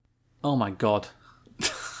Oh my god.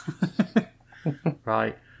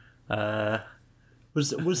 Right.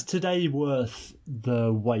 Was today worth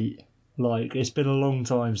the wait? Like, it's been a long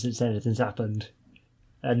time since anything's happened,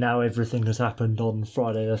 and now everything has happened on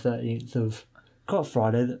Friday the 13th of... Got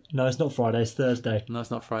Friday? No, it's not Friday, it's Thursday. No,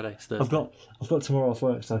 it's not Friday, it's Thursday. I've got tomorrow off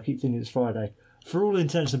work, so I keep thinking it's Friday. For all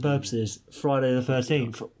intents and purposes, Friday the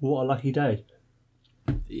 13th, what a lucky day.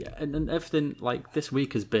 Yeah, and everything, like, this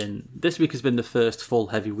week has been the first full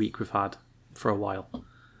heavy week we've had for a while.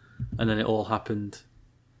 And then it all happened,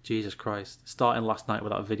 Jesus Christ, starting last night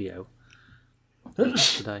with that video.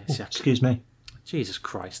 Today. Oh, excuse me. Jesus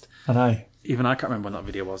Christ. I know. Even I can't remember when that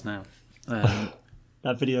video was now.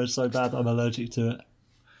 That video is so bad I'm allergic to it.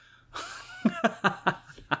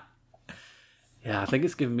 Yeah, I think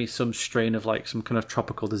it's given me some strain of like some kind of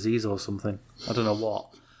tropical disease or something. I don't know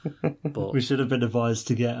what. But We should have been advised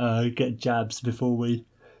to get jabs before we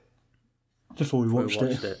watched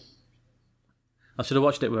it. I should have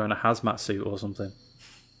watched it wearing a hazmat suit or something.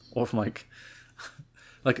 Or from like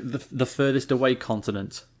the furthest away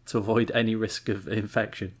continent to avoid any risk of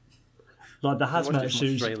infection. Like the I watched hazmat it from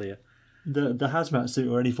suits. Australia. The hazmat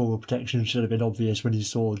suit or any form of protection should have been obvious when you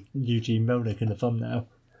saw Eugene Melnick in the thumbnail.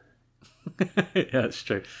 Yeah, it's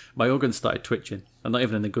true. My organs started twitching, and not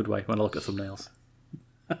even in a good way when I look at thumbnails.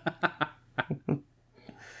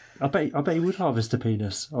 I bet he would harvest a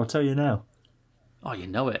penis. I'll tell you now. Oh, you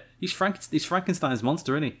know it. He's Frankenstein's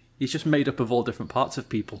monster, isn't he? He's just made up of all different parts of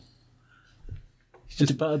people.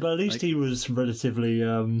 But at least he was relatively. I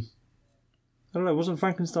don't know. Wasn't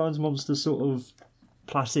Frankenstein's monster sort of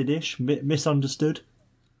placid-ish, misunderstood?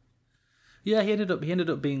 Yeah, he ended up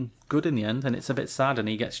being good in the end, and it's a bit sad. And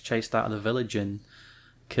he gets chased out of the village and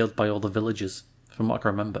killed by all the villagers, from what I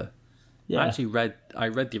can remember. Yeah. I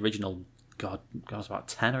read the original. God, I was about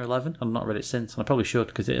 10 or 11. I've not read it since, and I probably should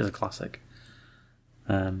because it is a classic.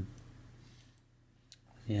 Yeah,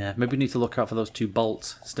 maybe we need to look out for those two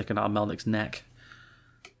bolts sticking out of Melnick's neck.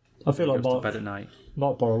 I feel like He goes to bed at night.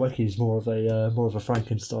 Mark Borowicki's more of a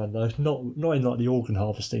Frankenstein though, not in like the organ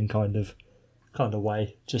harvesting kind of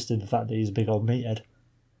way, just in the fact that he's a big old meathead.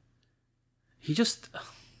 He just,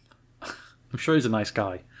 I'm sure he's a nice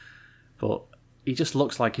guy, but he just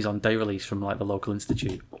looks like he's on day release from like the local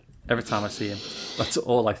institute. Every time I see him, that's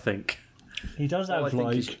all I think. He does have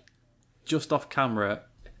like just off camera,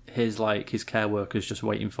 his care workers just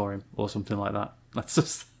waiting for him or something like that. That's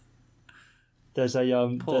just there's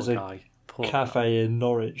a cafe in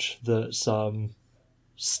Norwich that's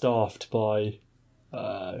staffed by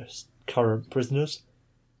current prisoners.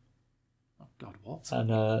 Oh God, what?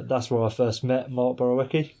 And that's where I first met Mark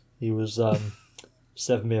Borowicki. He was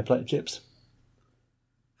serving me a plate of chips.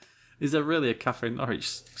 Is there really a cafe in Norwich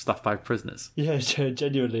staffed by prisoners? Yeah,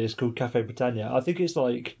 genuinely, it's called Cafe Britannia. I think it's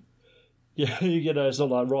like, yeah, it's not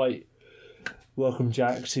like, right, welcome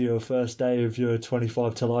Jack to your first day of your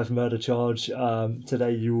 25 to life murder charge.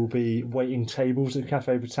 Today you will be waiting tables at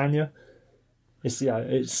Cafe Britannia.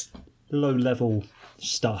 It's low level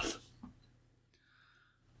stuff.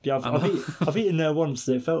 Yeah, I've eaten there once.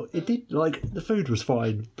 The food was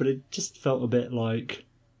fine, but it just felt a bit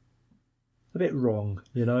wrong,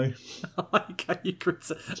 you know. I like how you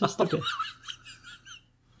just a bit.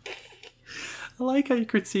 I like how you're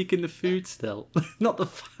critiquing the food still, not the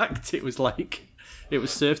fact it was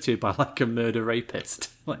served to you by like a murder rapist.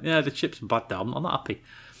 Like, yeah, the chips are bad now. I'm not happy.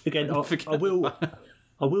 Again, I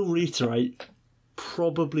will reiterate,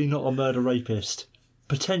 probably not a murder rapist,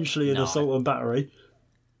 potentially an assault and battery.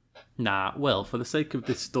 Nah, well, for the sake of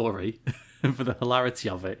this story and for the hilarity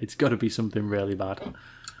of it, it's got to be something really bad.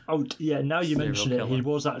 Oh yeah, now you mention it, he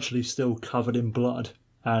was actually still covered in blood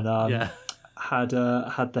and had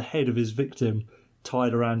the head of his victim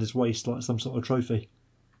tied around his waist like some sort of trophy.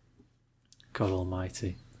 God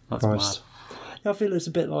Almighty, that's Christ. mad. Yeah, I feel it's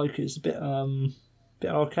a bit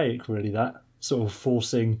archaic, really. That sort of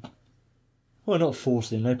forcing. Well, not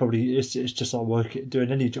forcing. It's just like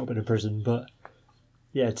doing any job in a prison, but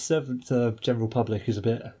yeah, to serve the general public is a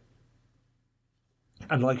bit.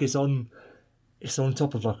 And like it's on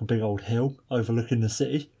top of like a big old hill overlooking the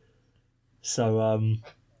city. So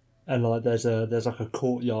and like there's like a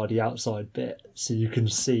courtyardy outside bit, so you can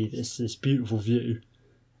see this beautiful view.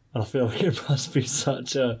 And I feel like it must be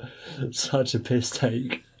such a piss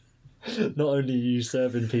take. Not only are you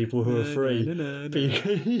serving people who are free, but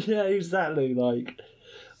yeah, exactly. Like,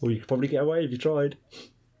 well, you could probably get away if you tried.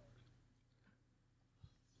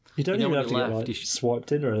 You don't even have to get like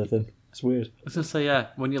swiped in or anything. It's weird. I was gonna say, yeah.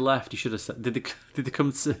 When you left, you should have said, "Did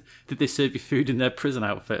they serve you food in their prison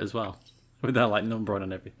outfit as well, with their like number on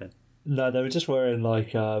and everything?" No, they were just wearing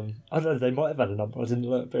like I don't know. They might have had a number. I didn't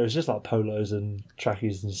look, but it was just like polos and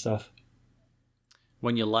trackies and stuff.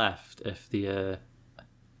 When you left, if the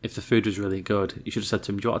food was really good, you should have said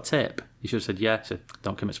to him, "Do you want a tip?" You should have said, "Yeah." So,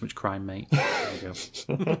 don't commit so much crime, mate. There you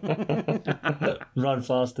go. Run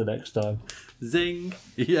faster next time. Zing.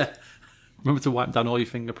 Yeah. Remember to wipe down all your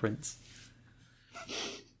fingerprints.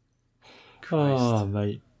 Christ. Oh,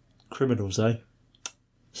 mate. Criminals, eh?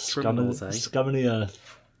 Criminals, eh? Scum of the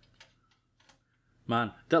earth.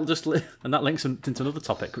 Man, and that links into another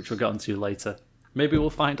topic, which we'll get onto later. Maybe we'll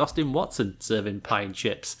find Austin Watson serving pie and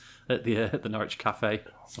chips at the Norwich Cafe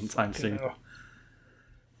sometime soon.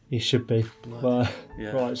 He should be.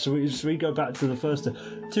 Yeah. Right, so we go back to the first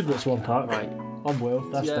 2 minutes, 1 part. Right. I'm Will,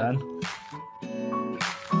 that's Yeah. Dan.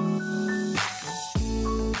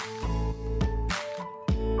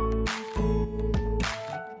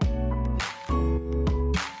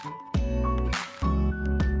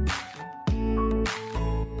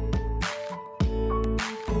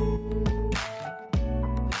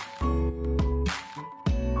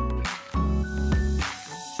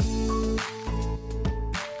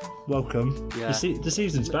 Welcome. Yeah. The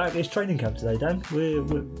season's back. It's training camp today, Dan. We're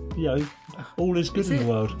all is good in the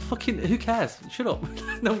world. Fucking, who cares? Shut up.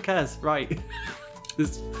 No one cares. Right.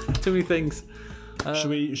 There's too many things. Should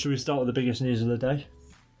we start with the biggest news of the day?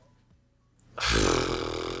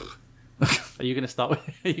 Are you going to start with?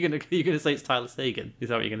 Are you going to say it's Tyler Sagan? Is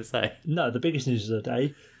that what you're going to say? No, the biggest news of the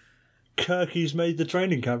day. Kirky's made the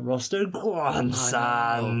training camp roster. Go on,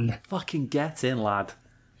 son. Fucking get in, lad.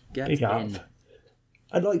 Get Big in. up.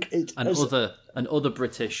 And like it, And other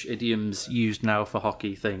British idioms used now for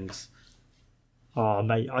hockey things. Oh,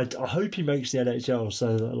 mate, I hope he makes the NHL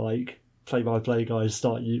so that like play-by-play guys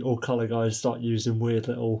or colour guys start using weird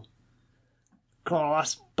little. God,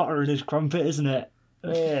 that's butter in his crumpet, isn't it?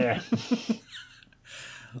 Yeah.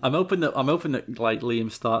 I'm hoping that like Liam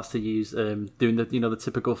starts to use doing the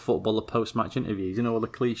typical footballer post-match interviews. All the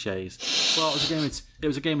cliches. Well, it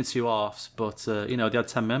was a game of two halves, but they had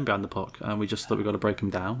 10 men behind the puck, and we just thought we got to break them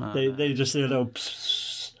down. They just do a little.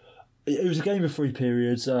 It was a game of 3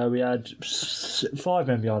 periods. We had 5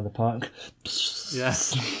 men behind the puck.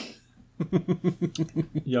 Yes.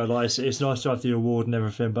 Yeah, like it's nice to have the award and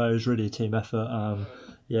everything, but it was really a team effort.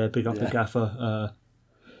 Yeah, big up the gaffer.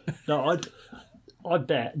 No, I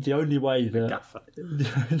bet the only way Liam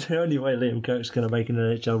Kirk's going to make an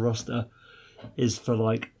NHL roster is for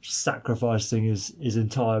like sacrificing his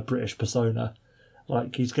entire British persona.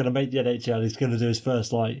 Like he's going to make the NHL. He's going to do his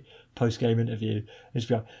first like post game interview. He's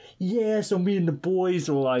be like, "Yeah, so me and the boys,"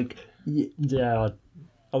 or like, "Yeah,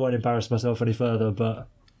 I won't embarrass myself any further." But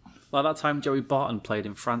like that time Joey Barton played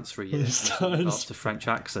in France for a year, and got the French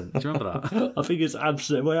accent. Do you remember that? I think it's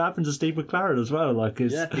absolutely. Well, it happened to Steve McLaren as well. Like, he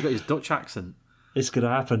got his Dutch accent. It's going to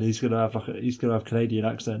happen. He's going to have Canadian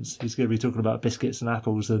accents. He's going to be talking about biscuits and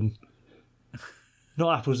apples and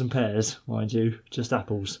not apples and pears, mind you, just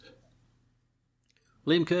apples.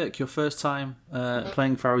 Liam Kirk, your first time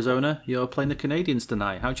playing for Arizona. You're playing the Canadians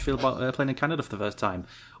tonight. How do you feel about playing in Canada for the first time?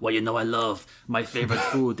 Well, I love my favourite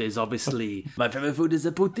food is obviously my favourite food is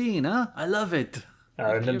a poutine. Huh? I love it.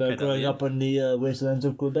 I remember growing up on the wastelands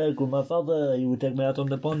of Quebec with my father. He would take me out on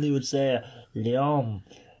the pond. He would say, "Liam,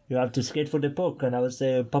 you have to skate for the puck," and I would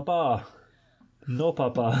say, "Papa, no,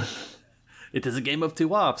 Papa." It is a game of two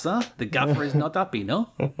halves, huh? The gaffer is not happy, no?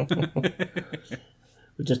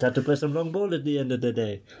 We just had to play some long ball at the end of the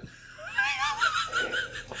day.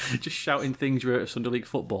 Just shouting things you wrote at Sunday League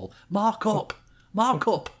football. Mark up!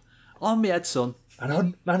 On me head, son.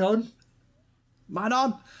 Man on.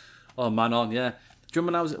 Oh, man on, yeah. Do you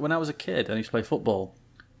remember when I was a kid and I used to play football?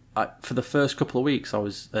 For the first couple of weeks, I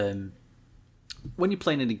was... when you're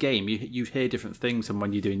playing in a game, you hear different things than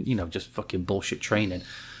when you're doing, just fucking bullshit training.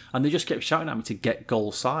 And they just kept shouting at me to get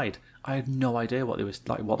goal side. I had no idea what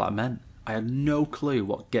that meant. I had no clue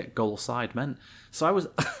what get goal side meant. So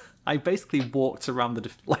I basically walked around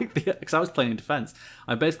because I was playing in defence.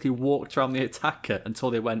 I basically walked around the attacker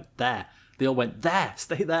until they went there. They all went there,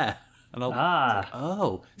 stay there. And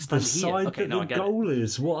stand the here. side Okay, that now I the get goal it.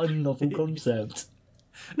 is. What a novel concept.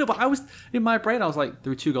 No, but in my brain, I was like,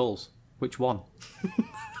 there were 2 goals. Which one?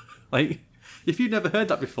 Like, if you've never heard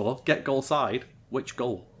that before, get goal side. Which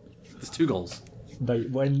goal? There's 2 goals.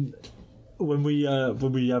 Mate, when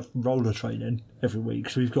we have roller training every week,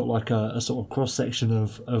 so we've got like a sort of cross section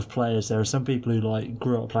of players. There are some people who like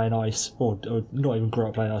grew up playing ice, or not even grew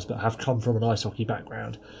up playing ice, but have come from an ice hockey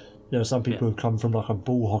background. There are some people who've come from like a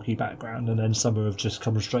ball hockey background, and then some who have just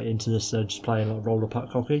come straight into this, just playing like roller puck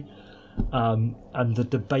hockey. And the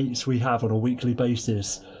debates we have on a weekly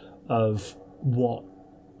basis of what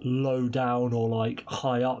low down or like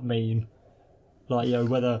high up meme. Like,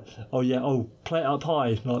 whether, play it up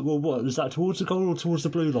high. Like, well, what, is that towards the goal or towards the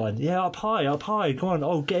blue line? Yeah, up high, come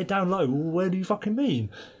on, get it down low. Well, where do you fucking mean?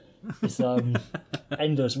 It's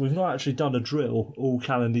endless. We've not actually done a drill all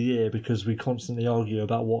calendar year because we constantly argue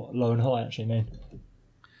about what low and high actually mean.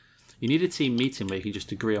 You need a team meeting where you can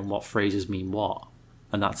just agree on what phrases mean what,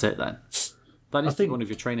 and that's it then. That is one of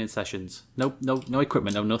your training sessions. No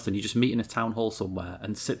equipment, no nothing. You just meet in a town hall somewhere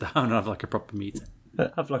and sit down and have like a proper meeting.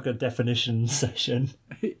 Have like a definition session.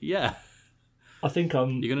 Yeah. I think you're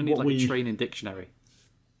going to need like a training dictionary.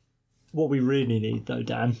 What we really need, though,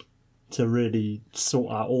 Dan, to really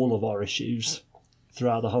sort out all of our issues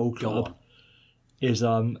throughout the whole club is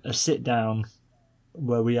a sit down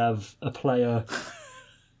where we have a player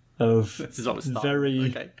of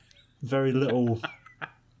very little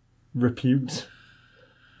repute,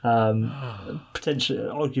 potentially,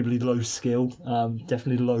 arguably low skill,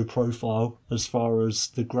 definitely low profile as far as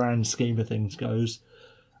the grand scheme of things goes.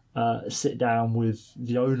 Sit down with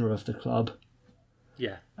the owner of the club,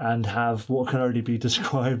 and have what can only be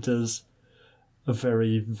described as a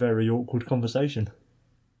very, very awkward conversation.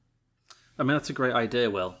 I mean, that's a great idea,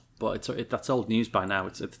 Will, but that's old news by now.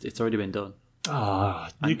 It's already been done.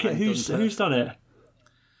 Who's done it?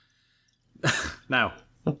 Now,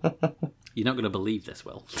 you're not going to believe this,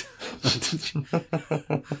 Will.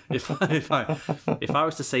 if I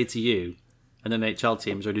was to say to you, an NHL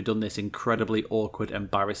team's already done this incredibly awkward,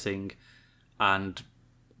 embarrassing, and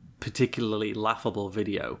particularly laughable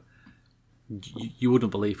video, you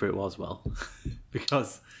wouldn't believe who it was, Will,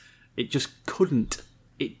 because it just couldn't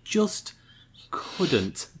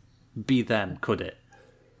be them, could it?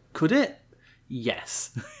 Could it?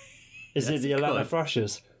 Yes. Is it the Atlanta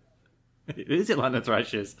Thrashers? It is Atlanta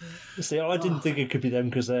Thrashers. See, I didn't think it could be them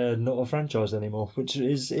because they're not a franchise anymore, which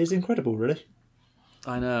is incredible, really.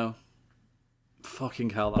 I know.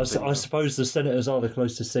 Fucking hell. I suppose the Senators are the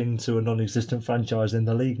closest thing to a non-existent franchise in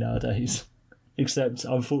the league nowadays. Except,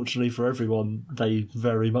 unfortunately for everyone, they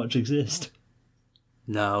very much exist.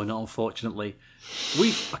 No, not unfortunately.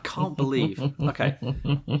 I can't believe... Okay.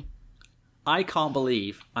 I can't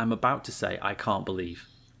believe... I'm about to say I can't believe.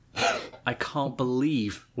 I can't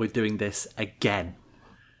believe we're doing this again.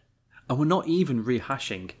 And we're not even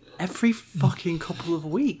rehashing. Every fucking couple of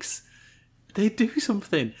weeks, they do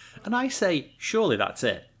something. And I say, surely that's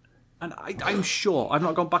it. And I'm sure, I've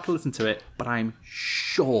not gone back and listened to it, but I'm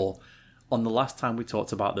sure on the last time we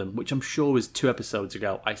talked about them, which I'm sure was 2 episodes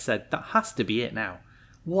ago, I said, that has to be it now.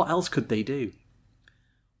 What else could they do?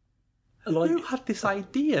 Who had this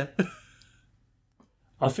idea?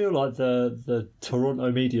 I feel like the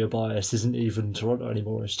Toronto media bias isn't even Toronto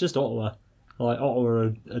anymore. It's just Ottawa. Like,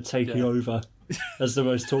 Ottawa are taking over as the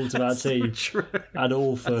most talked about team. True. And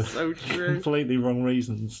all for completely wrong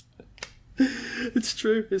reasons. It's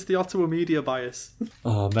true. It's the Ottawa media bias.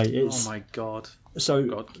 Oh, mate. Oh, my God.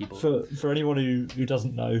 So, for anyone who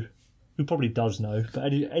doesn't know, who probably does know,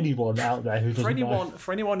 but anyone out there who doesn't know...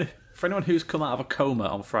 For anyone who's come out of a coma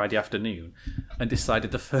on Friday afternoon and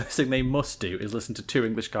decided the first thing they must do is listen to 2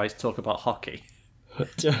 English guys talk about hockey,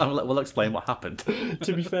 we'll explain what happened.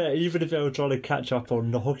 To be fair, even if they were trying to catch up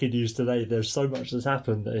on the hockey news today, there's so much that's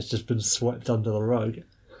happened that it's just been swept under the rug.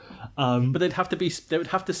 But they would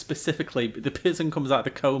have to specifically... The person comes out of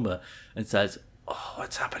the coma and says, "Oh,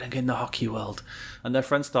 what's happening in the hockey world?" And their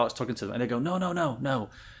friend starts talking to them and they go, No.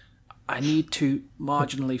 I need 2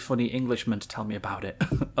 marginally funny Englishmen to tell me about it.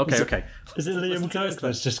 Okay. Is it Liam Kirk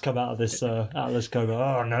that's just come out of this coma?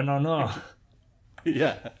 Oh, no.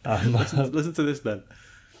 Yeah. Listen to this then.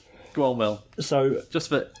 Go on, Will. So, just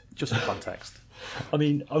for context. I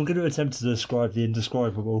mean, I'm going to attempt to describe the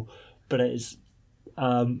indescribable, but it's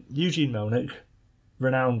Eugene Melnyk,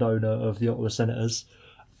 renowned owner of the Ottawa Senators,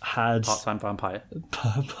 had... Part-time vampire.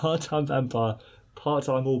 Part-time vampire,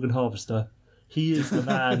 part-time organ harvester. He is the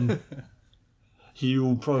man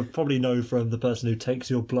you'll probably know from the person who takes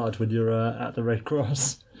your blood when you're at the Red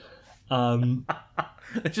Cross.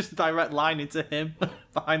 It's just a direct line into him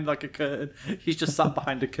behind like a curtain. He's just sat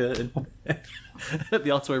behind a curtain at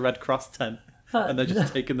the Ottawa Red Cross tent. And they're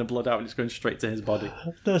just taking the blood out and it's going straight to his body.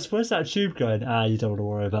 No, where's that tube going? You don't want to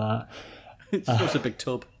worry about that. It's just a big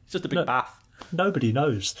tub. It's just a big bath. Nobody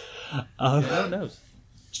knows. No one knows.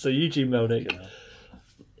 So Eugene Melnyk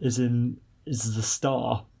is the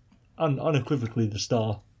star, unequivocally the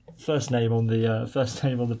star. First name on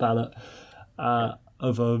the ballot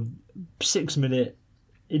of a 6-minute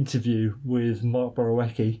interview with Mark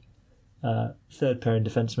Borowiecki, third pairing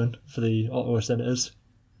defenseman for the Ottawa Senators,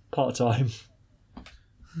 part-time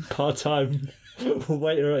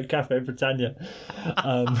waiter at Cafe Britannia.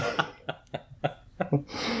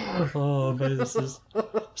 Oh man, this is.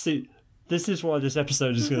 See, this is why this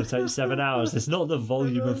episode is going to take 7 hours. It's not the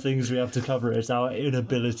volume of things we have to cover; it's our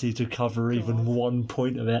inability to cover even one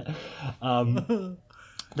point of it.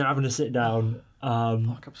 They're having to sit down.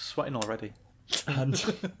 Fuck, I'm sweating already. And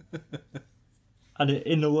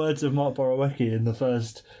in the words of Mark Borowecki in the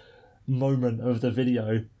first moment of the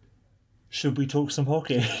video, should we talk some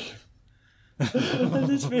hockey?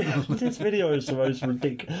 this video is the most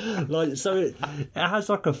ridiculous. Like, so it has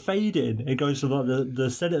like a fade in. It goes from like the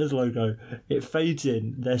Senators logo. It fades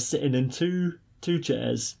in. They're sitting in two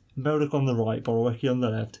chairs. Melnick on the right, Borowecki on the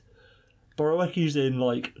left. Borowecki's in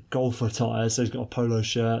like golf attire, so he's got a polo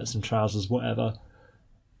shirt, some trousers, whatever.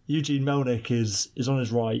 Eugene Melnick is on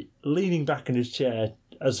his right, leaning back in his chair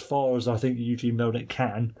as far as I think Eugene Melnick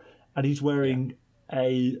can, and he's wearing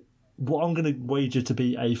what I'm going to wager to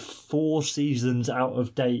be a 4 seasons out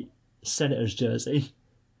of date Senators jersey.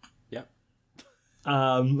 Yep.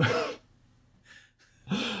 And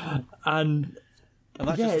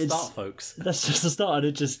that's just the start, folks. That's just the start,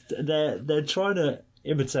 and they're trying to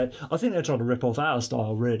imitate. I think they're trying to rip off our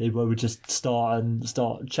style, really, where we just start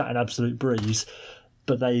chatting absolute breeze,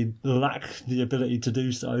 but they lack the ability to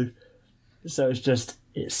do so. So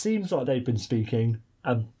it seems like they've been speaking,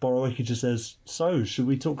 and Borowecki just says, "So, should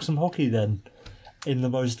we talk some hockey then?" In the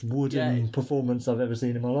most wooden performance I've ever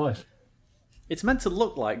seen in my life. It's meant to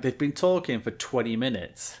look like they've been talking for 20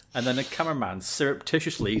 minutes, and then a cameraman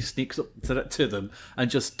surreptitiously sneaks up to them and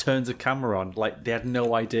just turns a camera on like they had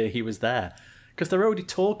no idea he was there. Because they're already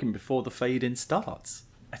talking before the fade-in starts.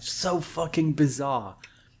 It's so fucking bizarre.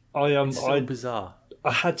 It's so bizarre.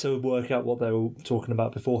 I had to work out what they were talking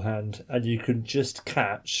about beforehand, and you could just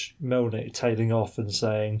catch Melnick tailing off and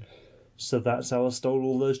saying, "So that's how I stole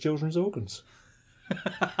all those children's organs."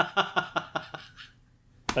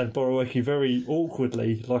 And Borowecki very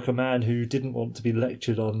awkwardly, like a man who didn't want to be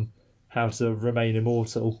lectured on how to remain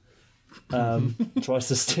immortal, tries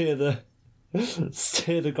to steer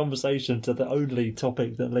the conversation to the only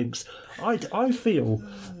topic that links. I feel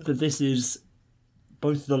that this is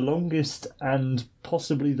both the longest and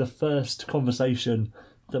possibly the first conversation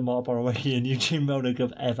that Mark Borowecki and Eugene Melnick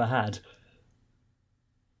have ever had.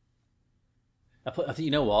 I think, you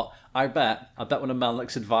know what? I bet one of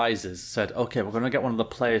Melnick's advisors said, "Okay, we're going to get one of the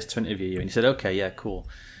players to interview you," and he said, "Okay, yeah, cool."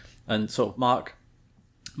 And sort of Mark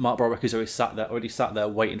Borowecki's already sat there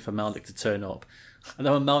waiting for Melnick to turn up. And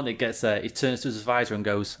then when Melnick gets there, he turns to his advisor and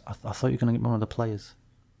goes, I thought you were going to get one of the players.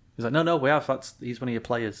 He's like, no, we have. He's one of your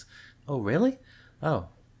players. Oh, really? Oh,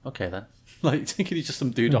 okay then. Like, thinking he's just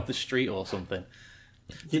some dude off the street or something.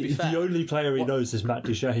 The only player he knows is Matt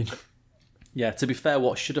Duchene. Yeah, to be fair,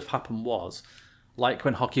 what should have happened was, like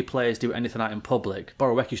when hockey players do anything out in public,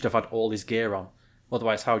 Borowecki should have had all his gear on.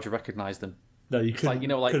 Otherwise, how would you recognise them? No, you couldn't,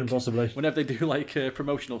 couldn't possibly. Whenever they do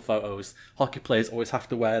promotional photos, hockey players always have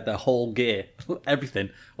to wear their whole gear, everything.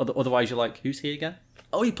 Otherwise, you're like, who's he again?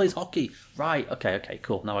 Oh, he plays hockey. Right, okay,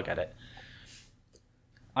 cool. Now I get it.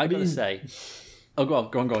 I gotta say... Oh, go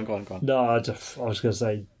on. No, I was going to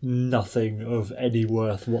say nothing of any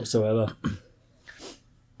worth whatsoever.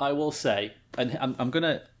 I will say, and I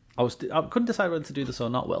couldn't decide whether to do this or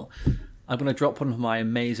not, Will. I'm going to drop one of my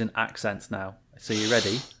amazing accents now. So you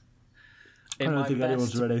ready? I don't think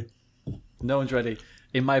anyone's ready. No one's ready.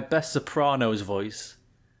 In my best Sopranos voice,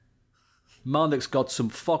 Melnick's got some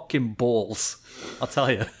fucking balls. I'll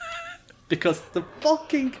tell you. Because the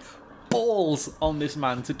fucking balls on this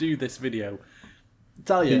man to do this video. I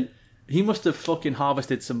tell you, he must have fucking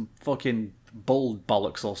harvested some fucking bull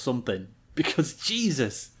bollocks or something. Because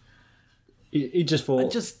Jesus. He just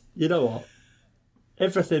thought, you know what?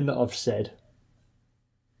 Everything that I've said,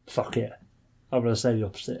 fuck it. I'm going to say the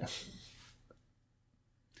opposite.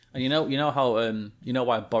 And you know how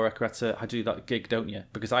why Borek had to do that gig, don't you?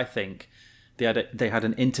 Because I think they had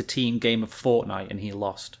an inter-team game of Fortnite and he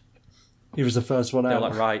lost. He was the first one out. They were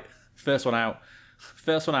like, right, first one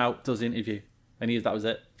out does the interview, and that was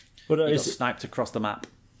it. Well, no, he got sniped across the map.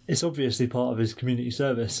 It's obviously part of his community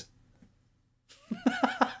service.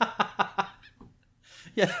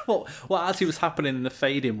 Yeah, what actually was happening in the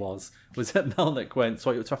fade-in was that Melnick went, "So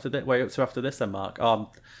what are you up to after this then, Mark?"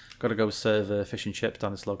 "Oh, got to go serve fish and chips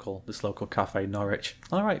down this local cafe in Norwich."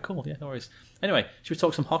 "All right, cool, yeah, no worries." "Anyway, should we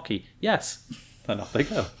talk some hockey?" "Yes." And off they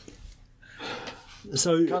go.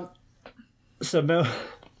 So Mel,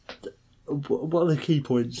 what are the key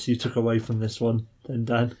points you took away from this one then,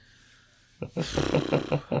 Dan?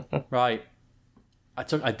 Right.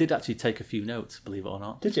 I did actually take a few notes, believe it or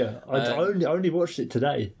not. Did you? I only watched it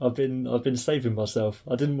today. I've been saving myself.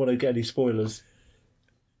 I didn't want to get any spoilers.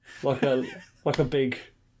 Like the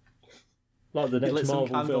next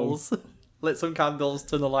Marvel film. lit some candles,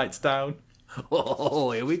 turned the lights down.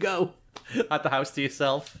 Oh, here we go. Had the house to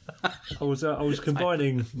yourself. I was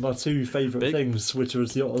combining my two favourite things, which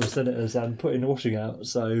was the Ottawa Senators and putting the washing out.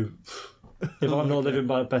 So if I'm not living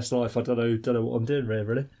my best life, I don't know what I'm doing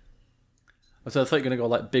really. So I thought you were going to go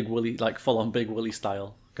like Big Willie, like full on Big Willie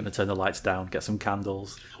style. Going to turn the lights down, get some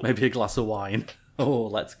candles, maybe a glass of wine. Oh,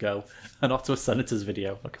 let's go. An Ottawa Senators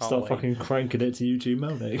video. I can't Start wait. fucking cranking it to Eugene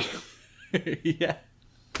Melnick. Yeah.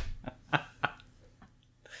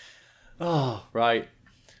 Oh, right.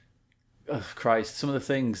 Oh, Christ. Some of the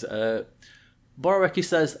things. Borowiecki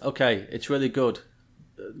says, okay, it's really good.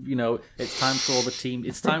 You know, it's time for all the team.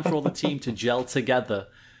 It's time for all the team to gel together.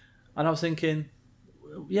 And I was thinking,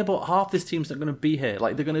 yeah, but half this team's not going to be here.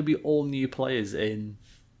 Like, they're going to be all new players in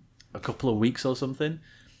a couple of weeks or something.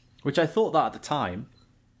 Which I thought that at the time.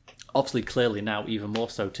 Obviously, clearly now, even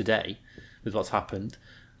more so today, with what's happened.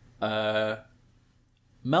 Melnick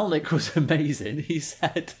was amazing. He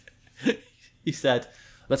said,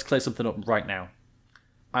 let's clear something up right now.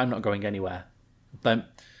 I'm not going anywhere. Then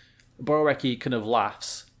Borowiecki kind of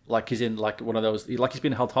laughs like he's in like one of those, like he's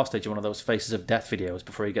been held hostage in one of those Faces of Death videos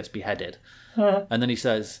before he gets beheaded. And then he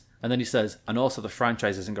says, and also the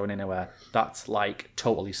franchise isn't going anywhere. That's like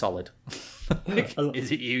totally solid. Like,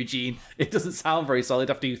 is it Eugene? It doesn't sound very solid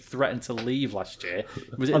after you threatened to leave last year.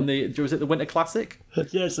 Was it the Winter Classic?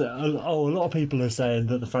 Yes. A lot of people are saying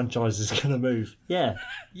that the franchise is going to move. Yeah.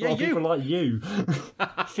 Yeah, a lot of people like you.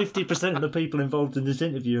 50% of the people involved in this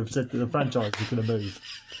interview have said that the franchise is going to move.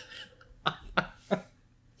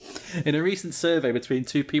 In a recent survey between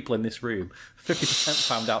two people in this room, 50%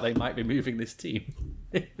 found out they might be moving this team.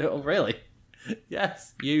 Oh, really?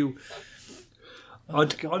 Yes, you.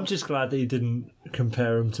 I'm just glad that he didn't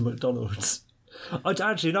compare him to McDonald's. I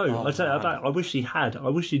actually no. Oh, I wish he had. I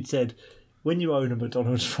wish he'd said, when you own a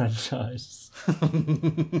McDonald's franchise,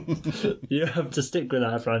 you have to stick with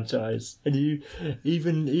that franchise, and you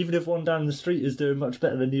even if one down the street is doing much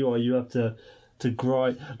better than you are, you have to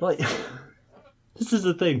grind. Like this is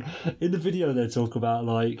the thing in the video. They talk about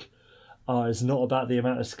like, it's not about the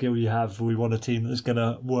amount of skill you have. We want a team that's going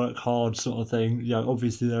to work hard, sort of thing. You know,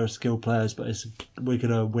 obviously there are skilled players, but we're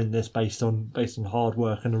going to win this based on hard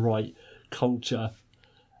work and the right culture.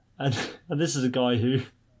 And this is a guy who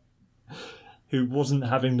wasn't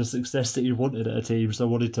having the success that he wanted at a team, so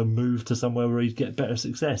wanted to move to somewhere where he'd get better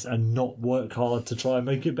success and not work hard to try and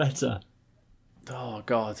make it better. Oh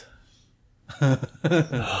God,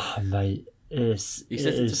 mate, he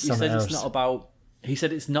said it's not about. He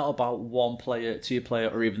said it's not about one player, two player,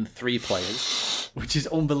 or even three players, which is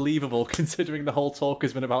unbelievable considering the whole talk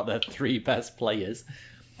has been about their three best players.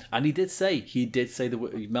 And he did say the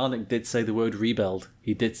word. Melnick did say the word rebuild.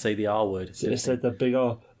 He did say the R word. He said the big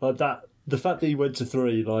R like that. The fact that he went to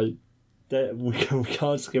three, like, we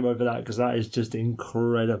can't skim over that because that is just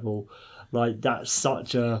incredible. Like that's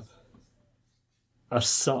such a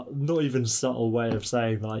not even subtle way of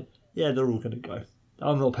saying like, yeah, they're all going to go.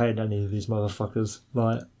 I'm not paying any of these motherfuckers.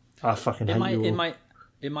 Like, I fucking hate you all.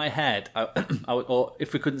 In my head, or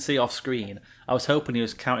if we couldn't see off screen, I was hoping he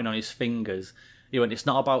was counting on his fingers. He went, it's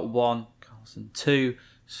not about one, Carlson, two,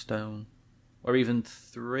 Stone, or even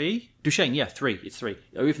three. Duchesne, yeah, three. It's three.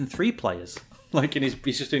 Or even three players. Like,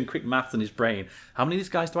 he's just doing quick maths in his brain. How many of these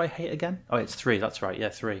guys do I hate again? Oh, it's three. That's right. Yeah,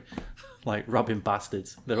 three. Like, robbing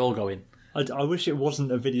bastards. They're all going. I wish it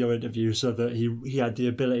wasn't a video interview so that he had the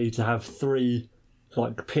ability to have three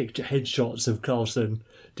like picture headshots of Carlson,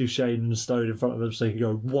 Duchesne and Stone in front of him so he can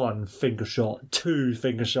go 1 finger shot, 2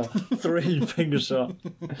 finger shot, 3 finger shot.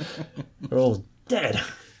 They're all dead.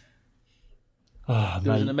 There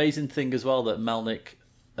was an amazing thing as well that Melnick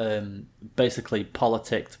basically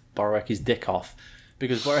politicked Borowiecki's dick off,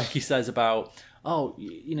 because Borowiecki says about,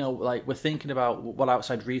 like we're thinking about what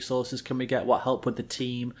outside resources can we get, what help with the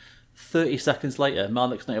team. 30 seconds later,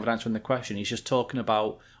 Melnick's not even answering the question. He's just talking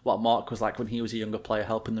about what Mark was like when he was a younger player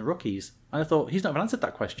helping the rookies. And I thought, he's not even answered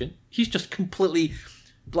that question. He's just completely,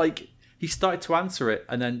 he started to answer it,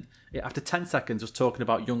 and then after 10 seconds was talking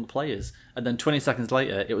about young players. And then 20 seconds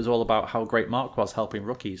later, it was all about how great Mark was helping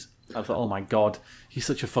rookies. I thought, oh my God, he's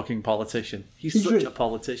such a fucking politician. He's such a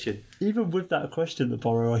politician. Even with that question that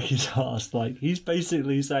Borowiecki's asked, he's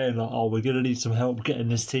basically saying, we're going to need some help getting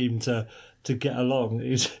this team to get along.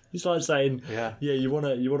 He's like saying, you want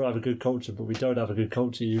to have a good culture, but we don't have a good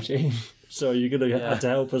culture, Eugene. So you're going to have to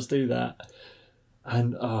help us do that.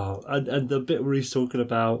 And the bit where he's talking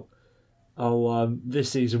about, this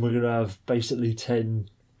season we're going to have basically 10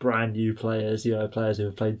 brand new players, players who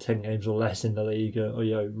have played 10 games or less in the league, or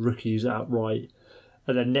rookies outright.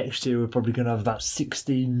 And then next year we're probably going to have about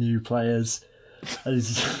 16 new players. And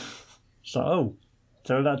it's like,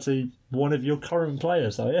 tell that to one of your current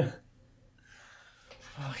players, are you?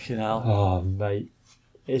 Fucking hell. Oh, mate.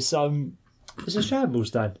 It's a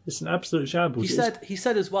shambles, Dan. It's an absolute shambles. He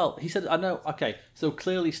said as well, I know, okay, so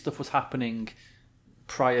clearly stuff was happening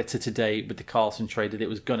prior to today with the Carlson trade that it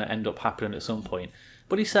was going to end up happening at some point.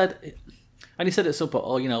 But he said at some point,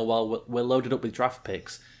 well, we're loaded up with draft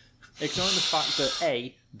picks, ignoring the fact that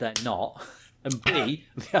A, they're not, and B,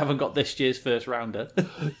 they haven't got this year's first rounder.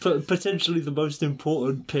 But potentially the most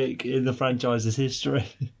important pick in the franchise's history.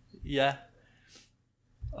 Yeah.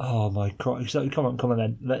 Oh my God! So come on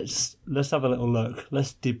then. Let's have a little look.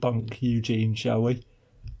 Let's debunk Eugene, shall we?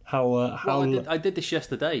 Well, I did this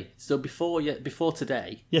yesterday. So before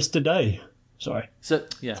today. Yesterday. Sorry. So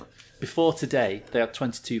yeah, before today they had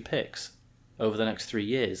 22 picks over the next 3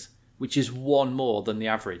 years, which is one more than the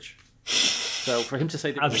average. So for him to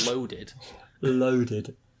say that it was loaded.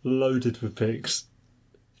 Loaded for picks.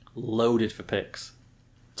 Loaded for picks.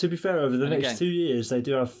 To be fair, over the next 2 years, they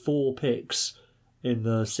do have 4 picks in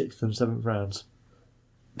the 6th and 7th rounds.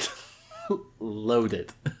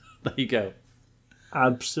 Loaded. There you go.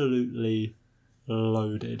 Absolutely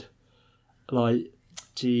loaded. Like,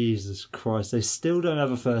 Jesus Christ, they still don't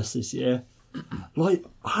have a first this year. Like,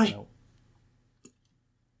 No.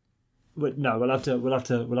 But no, we'll have to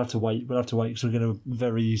wait. We'll have to wait because we're going to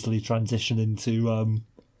very easily transition into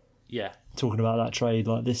talking about that trade.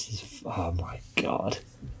 Like, this is, oh my God.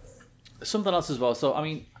 Something else as well. So I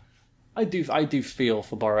mean, I do feel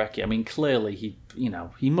for Borecki. I mean, clearly he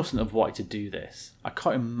mustn't have wanted to do this. I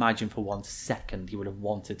can't imagine for 1 second he would have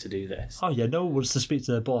wanted to do this. Oh yeah, no one wants to speak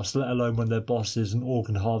to their boss, let alone when their boss is an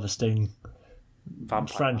organ harvesting,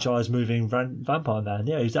 franchise moving vampire man.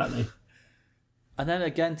 Yeah, exactly. And then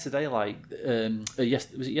again today, like, was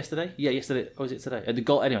it yesterday? Yeah, yesterday. Or was it today? At the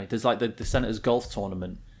golf. Anyway, there's like the Senators golf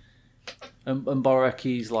tournament, and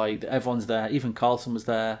Borecki's like, everyone's there. Even Carlson was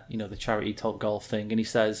there. The charity top golf thing, and he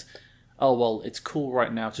says, "Oh well, it's cool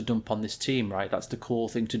right now to dump on this team, right? That's the cool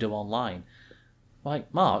thing to do online."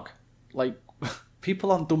 Like, Mark, like,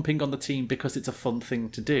 people aren't dumping on the team because it's a fun thing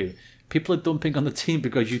to do. People are dumping on the team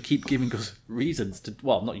because you keep giving us reasons to.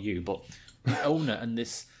 Well, not you, but the owner and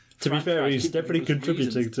this. To be fair, he's definitely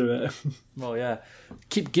contributing to it. Well, yeah.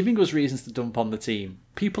 Keep giving us reasons to dump on the team.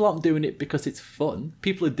 People aren't doing it because it's fun.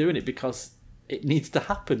 People are doing it because it needs to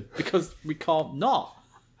happen. Because we can't not.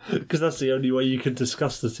 Because that's the only way you can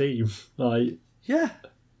discuss the team. Like, yeah.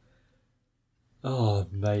 Oh,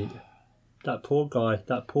 mate. That poor guy,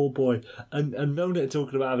 that poor boy. And Milner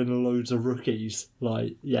talking about having loads of rookies.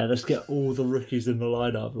 Like, yeah, let's get all the rookies in the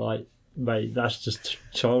lineup. Like, mate, that's just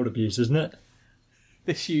child abuse, isn't it?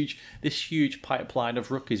 This huge pipeline of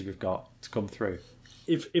rookies we've got to come through.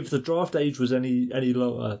 If the draft age was any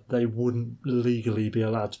lower, they wouldn't legally be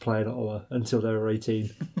allowed to play in Ottawa until they were 18.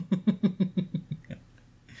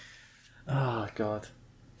 Oh God!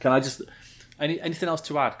 Can I just anything else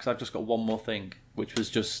to add? Because I've just got one more thing, which was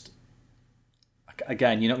just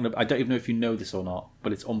again, you're not gonna. I don't even know if you know this or not,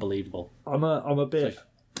 but it's unbelievable. I'm a bit.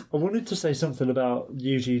 I wanted to say something about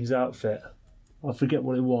Eugene's outfit. I forget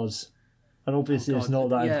what it was. And obviously it's not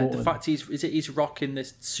that important. The fact he's rocking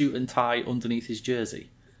this suit and tie underneath his jersey.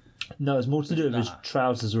 No, it's more to do with his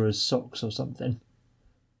trousers or his socks or something.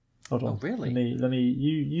 Hold on. Oh, really? Let me.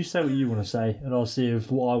 You say what you want to say, and I'll see if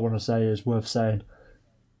what I want to say is worth saying.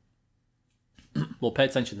 Well, pay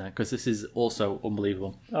attention then, because this is also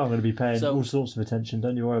unbelievable. I'm going to be paying all sorts of attention.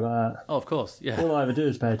 Don't you worry about that. Oh, of course, yeah. All I ever do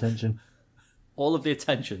is pay attention. All of the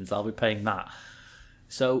attentions, I'll be paying that.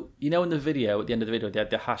 So, in the video, at the end of the video, they had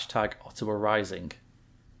the hashtag Ottawa Rising.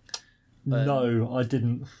 No, I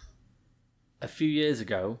didn't. A few years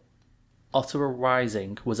ago, Ottawa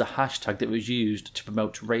Rising was a hashtag that was used to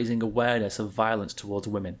promote raising awareness of violence towards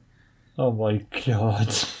women. Oh my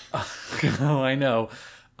God. Oh, I know.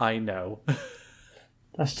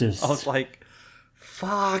 That's just... I was like,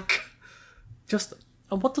 fuck.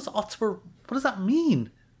 And what does that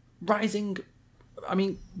mean? Rising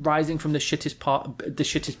from the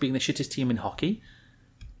shittest being the shittest team in hockey.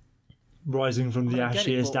 Rising from the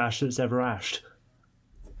ashiest ash that's ever ashed.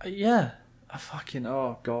 Yeah.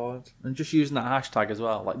 Oh God. And just using that hashtag as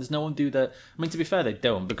well. Like, there's no one do that. I mean, to be fair, they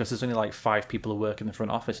don't, because there's only like 5 people who work in the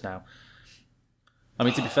front office now. I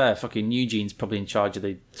mean, to be fair, fucking Eugene's probably in charge of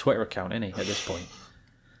the Twitter account, isn't he, at this point?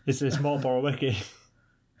 It's Mark Borowicki.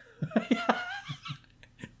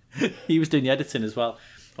 He was doing the editing as well.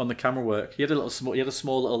 On the camera work, he had a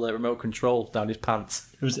small little remote control down his pants.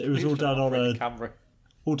 It was all done on a camera,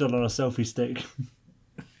 all done on a selfie stick.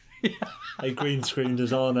 Yeah. He green screened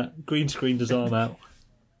his arm out.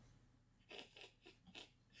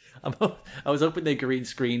 I was hoping they green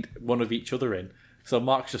screened one of each other in, So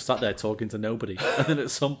Mark's just sat there talking to nobody, and then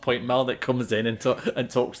at some point Melnick comes in and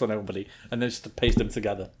talks to nobody, and then just to paste them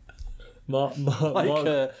together. Mark,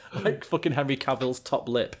 Like fucking Henry Cavill's top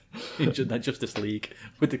lip in Justice League,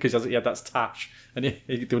 because he had that stash, and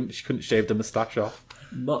he couldn't shave the moustache off.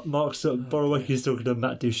 Mark's Borowiecki's talking to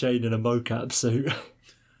Matt Duchene in a mocap suit.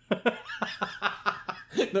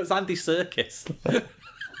 No, it's Andy Serkis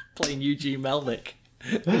playing Eugene Melnick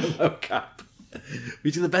in a mocap.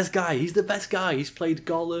 He's the best guy. He's the best guy. He's played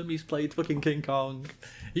Gollum. He's played fucking King Kong.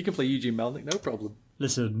 He can play Eugene Melnick, no problem.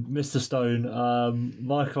 Listen, Mr. Stone,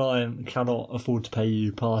 my client cannot afford to pay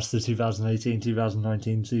you past the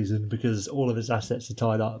 2018-2019 season because all of his assets are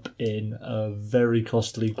tied up in a very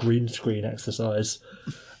costly green screen exercise,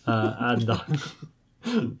 and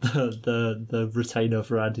the retainer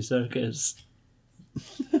for Andy Serkis.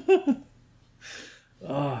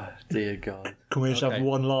 Oh dear God! Can we just have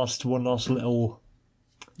one last little?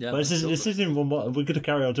 Yeah, Well, this isn't one. We're going to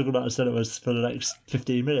carry on talking about the Senators for the next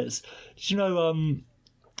 15 minutes. Did you know?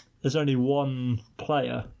 There's only one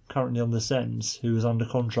player currently on the Sens who was under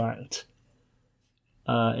contract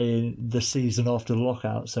in the season after the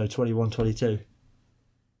lockout, so 21-22.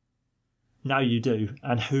 Now you do,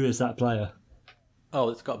 and who is that player? Oh,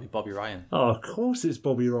 it's got to be Bobby Ryan. Oh, of course it's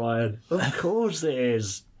Bobby Ryan. Of course it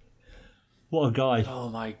is. What a guy. Oh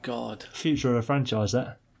my God. Future of a franchise,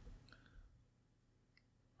 that.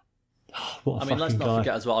 What a fucking let's not guy.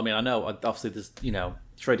 forget as well. I mean, I know, obviously, there's,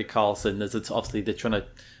 traded Carlson. There's obviously they're trying to.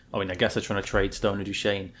 I guess they're trying to trade Stone and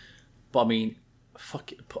Duchene. But I mean,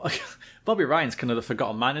 fuck it. Bobby Ryan's kind of the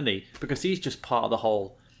forgotten man, isn't he? Because he's just part of the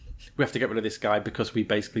whole. We have to get rid of this guy because we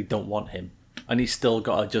basically don't want him, and he's still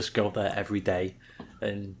got to just go there every day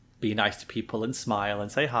and be nice to people and smile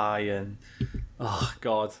and say hi and. Oh,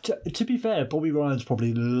 God. To be fair, Bobby Ryan's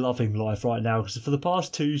probably loving life right now because for the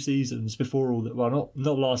past 2 seasons before all that, well,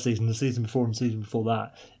 not last season, the season before and the season before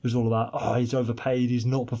that, it was all about, he's overpaid, he's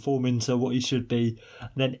not performing to what he should be, and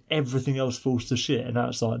then everything else falls to shit, and now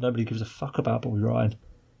it's like nobody gives a fuck about Bobby Ryan.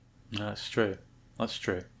 That's true. That's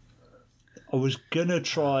true. I was going to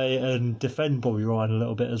try and defend Bobby Ryan a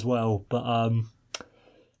little bit as well, but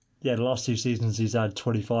yeah, the last 2 seasons he's had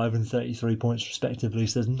 25 and 33 points respectively,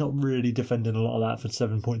 so there's not really defending a lot of that for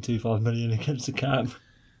 7.25 million against the cap.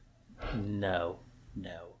 No.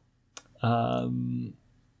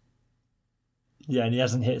 Yeah, and he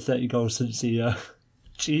hasn't hit 30 goals since he...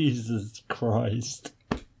 Jesus Christ.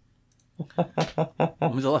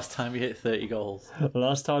 When was the last time he hit 30 goals? The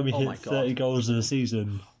last time he hit 30 goals in a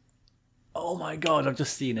season. Oh my God, I've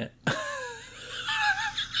just seen it.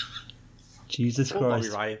 Jesus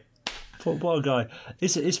Christ. Bobby Ryan. What a guy.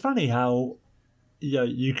 It's funny how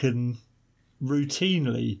you can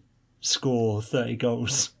routinely score 30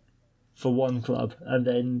 goals for one club and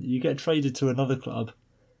then you get traded to another club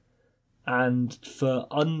and for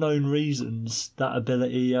unknown reasons that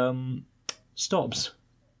ability stops.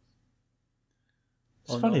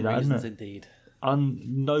 It's funny that, isn't it? Indeed.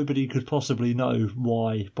 Nobody could possibly know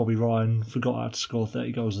why Bobby Ryan forgot how to score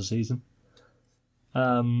 30 goals a season.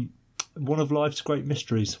 One of life's great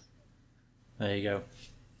mysteries. There you go.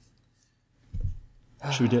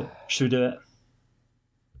 Should we do it?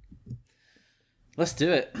 Let's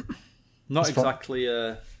do it. Not exactly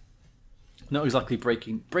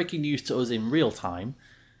breaking news to us in real time,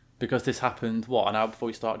 because this happened an hour before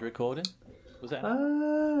we started recording. Was it?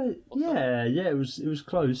 Yeah. It was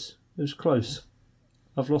close. It was close.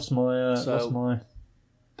 I've lost my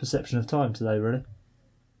perception of time today. Really.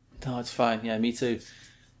 No, it's fine. Yeah, me too.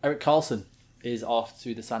 Erik Karlsson is off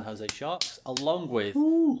to the San Jose Sharks, along with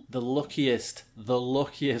the luckiest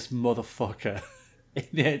motherfucker in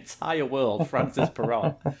the entire world, Francis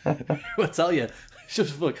Perron. I'll tell you,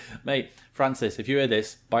 just fuck, mate. Francis, if you hear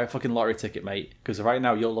this, buy a fucking lottery ticket, mate, because right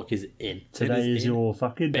now your luck is in. Today is your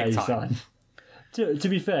fucking day, son. To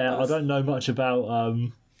be fair, I don't know much about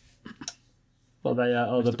what they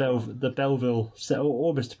are. The Belleville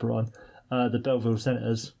or Mr. Perron, the Belleville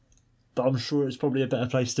Senators. But I'm sure it's probably a better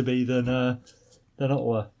place to be than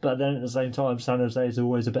Ottawa. But then at the same time, San Jose is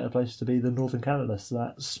always a better place to be than Northern Canada. So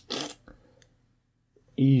that's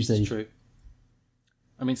easy. It's true.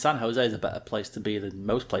 I mean, San Jose is a better place to be than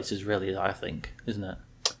most places, really. I think, isn't it?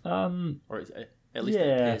 Or is it, at least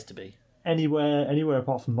it appears to be. Anywhere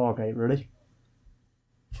apart from Margate, really.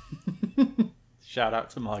 Shout out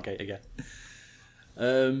to Margate again.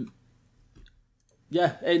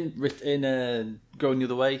 Yeah, in going the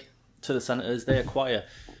other way to the Senators, they acquire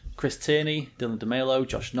Chris Tierney, Dylan DeMelo,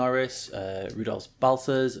 Josh Norris, Rudolph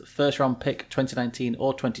Balcers, first round pick 2019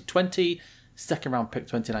 or 2020, second round pick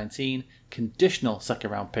 2019, conditional second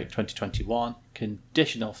round pick 2021,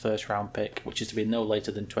 conditional first round pick, which is to be no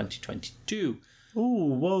later than 2022.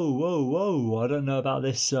 Ooh, whoa! I don't know about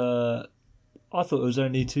this. I thought it was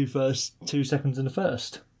only 2 seconds and a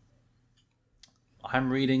first. I'm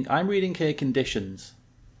reading here conditions.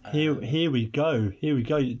 Here we go.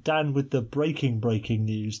 Dan with the breaking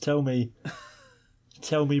news. Tell me,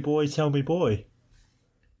 boy.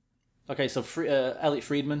 Okay, so Elliot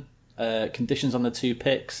Friedman, conditions on the two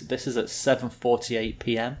picks. This is at 7:48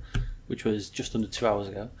 p.m., which was just under 2 hours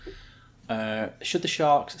ago. Should the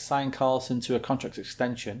Sharks sign Karlsson to a contract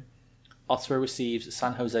extension, Ottawa receives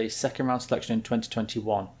San Jose's second-round selection in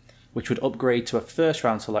 2021, which would upgrade to a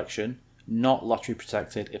first-round selection, not lottery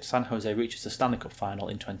protected, if San Jose reaches the Stanley Cup final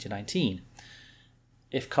in 2019.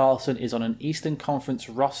 If Karlsson is on an Eastern Conference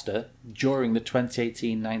roster during the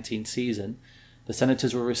 2018-19 season, the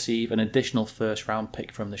Senators will receive an additional first-round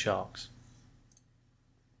pick from the Sharks.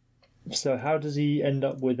 So how does he end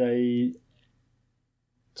up with a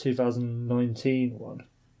 2019 one?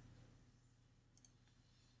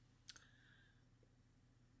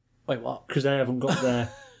 Wait, what? Because they haven't got their...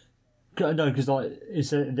 No, because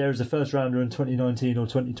there is a first rounder in 2019 or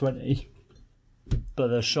 2020, but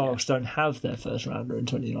the Sharks don't have their first rounder in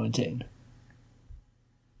 2019.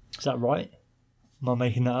 Is that right? Am I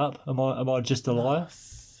making that up? Am I just a liar?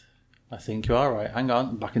 I think you are right. Hang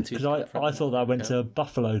on, back into because I thought that went to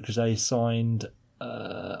Buffalo because they signed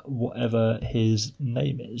whatever his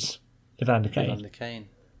name is, Evander Kane. Evander Kane.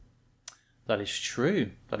 That is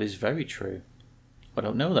true. That is very true. I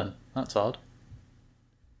don't know then. That's odd.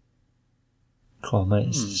 Come on,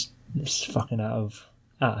 mate. It's fucking out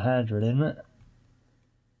of hand, really, isn't it?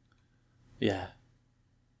 Yeah.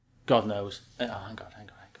 God knows. Hang on.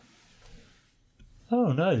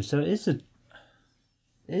 Oh no! So it is the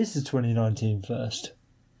 2019 first,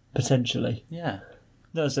 potentially. Yeah.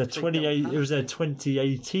 No, it was their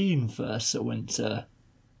 2018 first that went to.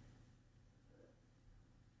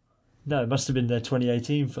 No, it must have been their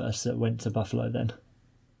 2018 first that went to Buffalo then.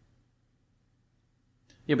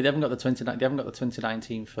 Yeah, but they haven't got the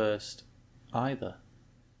 2019 first either.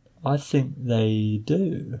 I think they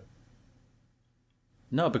do.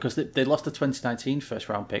 No, because they lost the 2019 first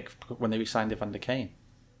round pick when they re-signed Evander Kane.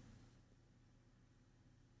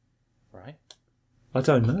 Right? I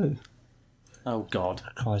don't know. Oh God!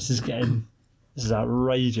 Guys, this is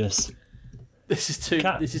outrageous. This is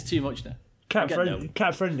too much now. Cat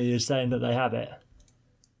Friendly is saying that they have it.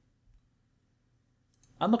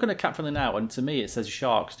 I'm looking at Cat Friendly now, and to me it says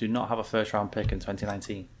Sharks do not have a first round pick in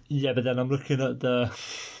 2019. Yeah, but then I'm looking at the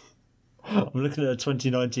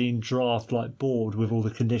 2019 draft board with all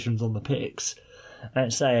the conditions on the picks, and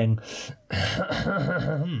it's saying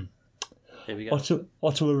Here we go.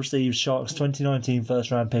 Ottawa receives Sharks 2019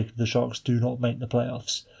 first round pick if the Sharks do not make the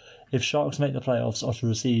playoffs. If Sharks make the playoffs, Ottawa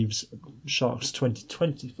receives Sharks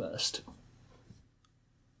 2020 first,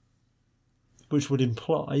 which would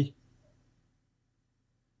imply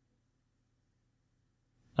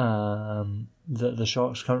that the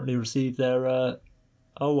Sharks currently receive their.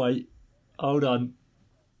 Oh wait, hold on.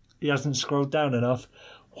 He hasn't scrolled down enough.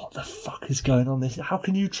 What the fuck is going on? This? How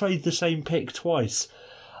can you trade the same pick twice?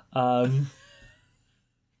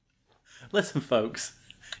 Listen, folks.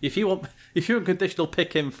 If you want conditional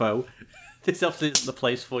pick info, this obviously isn't the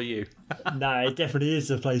place for you. Nah, it definitely is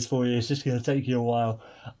the place for you. It's just going to take you a while.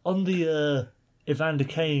 On the Evander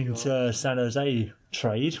Kane to San Jose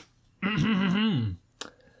trade.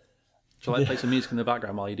 Shall I play some music in the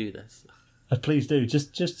background while you do this? Please do.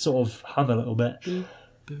 Just sort of hum a little bit.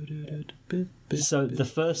 So the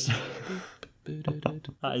first...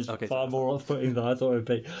 that is far more off-putting than I thought it would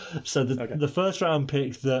be. So the first round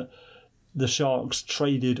pick that the Sharks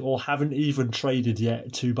traded or haven't even traded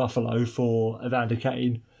yet to Buffalo for Evander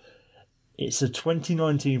Kane, it's a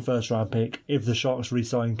 2019 first round pick if the Sharks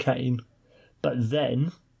re-sign Kane. But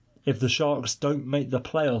then, if the Sharks don't make the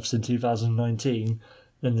playoffs in 2019...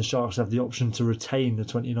 then the Sharks have the option to retain the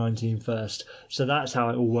 2019 first. So that's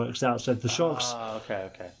how it all works out. So if the Sharks...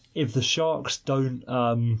 okay. If the Sharks don't...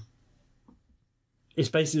 it's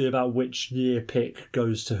basically about which year pick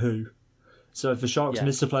goes to who. So if the Sharks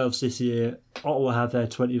miss the playoffs this year, Ottawa have their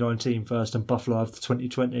 2019 first and Buffalo have the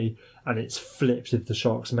 2020, and it's flipped if the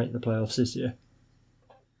Sharks make the playoffs this year.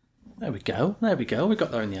 There we go. We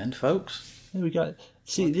got there in the end, folks. There we go.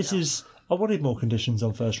 See, this is... I wanted more conditions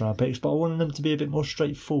on first round picks, but I wanted them to be a bit more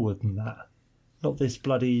straightforward than that. Not this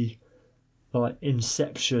bloody,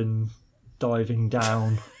 Inception diving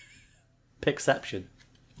down. Pickception.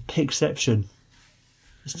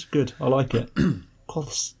 It's good. I like it. God,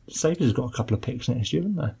 the Sabres have got a couple of picks next year,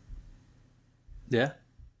 haven't they? Yeah.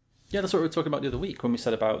 Yeah, that's what we were talking about the other week when we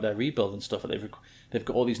said about their rebuild and stuff. They've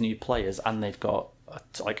got all these new players and they've got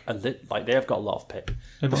they have got a lot of picks.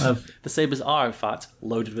 They might have. The Sabres are in fact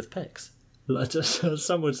loaded with picks.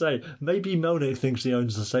 Some would say maybe Melnick thinks he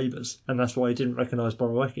owns the Sabres, and that's why he didn't recognise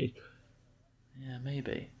Borowiecki. Yeah,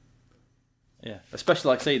 maybe. Yeah, especially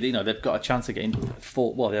like say they've got a chance of getting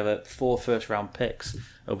four. Well, they have 4 first-round picks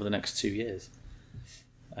over the next 2 years.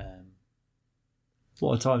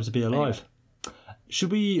 What a time to be alive! Anyway.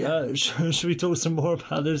 Should we talk some more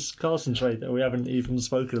about this Carson trade that we haven't even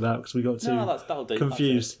spoken about because we got too that'll do.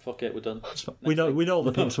 confused? Fuck it, we're done. We know what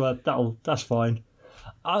the picks were. That's fine.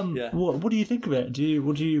 Yeah. What do you think of it?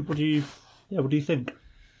 What do you think?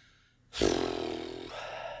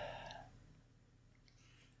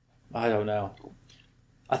 I don't know.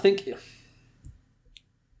 I think.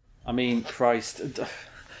 I mean, Christ.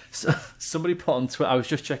 Somebody put on Twitter. I was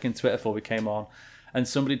just checking Twitter before we came on, and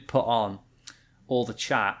somebody put on all the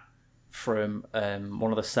chat from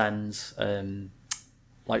one of the Sens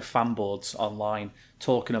like fan boards online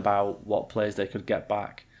talking about what players they could get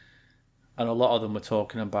back. And a lot of them were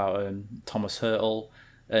talking about Thomas Hertl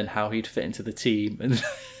and how he'd fit into the team.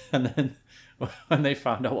 And then when they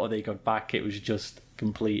found out what they got back, it was just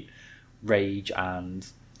complete rage and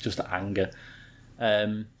just anger.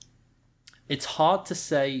 It's hard to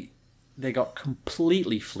say they got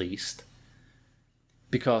completely fleeced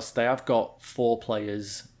because they have got 4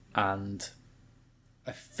 players and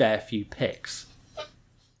a fair few picks.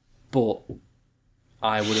 But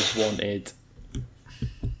I would have wanted...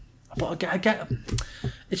 But I get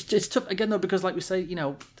it's tough again though because like we say,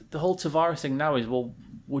 the whole Tavares thing now is, well,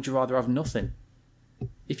 would you rather have nothing?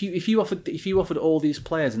 If you offered all these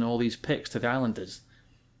players and all these picks to the Islanders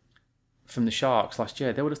from the Sharks last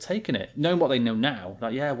year, they would have taken it, knowing what they know now.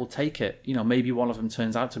 That we'll take it. Maybe one of them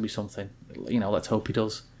turns out to be something. Let's hope he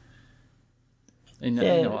does. And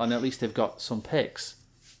and at least they've got some picks.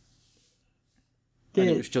 And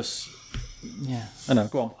it was just. Yeah, I know.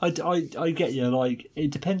 Go on. I get you. Like, it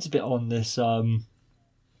depends a bit on this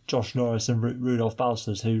Josh Norris and Rudolph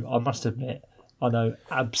Balcers, who I must admit I know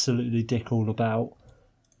absolutely dick all about.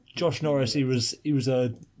 Josh Norris, he was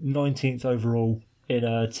a 19th overall in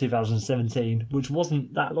 2017, which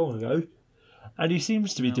wasn't that long ago, and he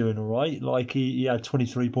seems to be doing all right. Like he had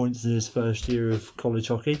 23 points in his first year of college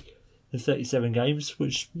hockey in 37 games,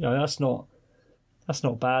 which that's not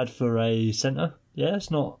bad for a centre. Yeah, it's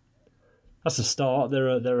not. That's a start. There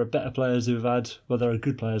are better players who have had, well, there are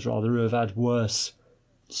good players rather, who have had worse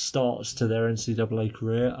starts to their NCAA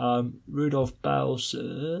career. Rudolph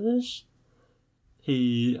Balcers,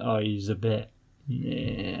 he's a bit,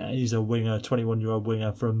 he's a winger, 21-year-old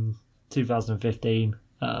winger from 2015.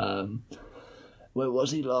 Where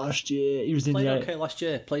was he last year? He was in played okay last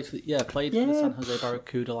year. Played for the San Jose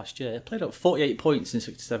Barracuda last year. Played up 48 points in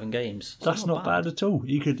 67 games. So that's not bad at all.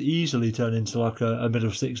 He could easily turn into like a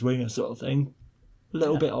middle 6 winger sort of thing. A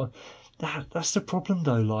little bit on that's the problem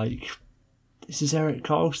though. Like, this is Erik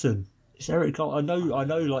Karlsson. It's Erik Karlsson. I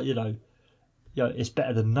know. Like it's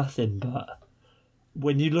better than nothing. But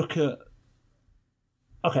when you look at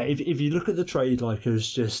if you look at the trade like as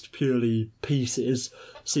just purely pieces,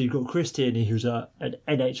 so you've got Chris Tierney, who's an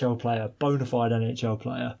NHL player, bona fide NHL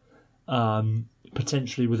player,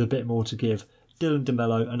 potentially with a bit more to give. Dylan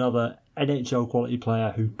DeMello, another NHL quality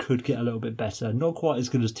player who could get a little bit better. Not quite as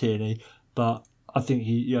good as Tierney, but I think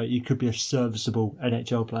he could be a serviceable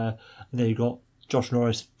NHL player. And then you've got Josh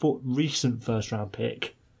Norris, recent first round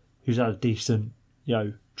pick, who's had a decent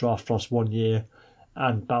draft plus 1 year.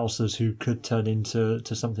 And Balcers, who could turn into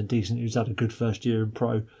something decent, who's had a good first year in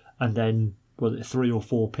pro, and then 3 or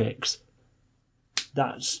 4 picks.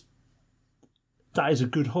 That is a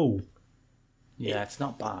good haul. Yeah, it's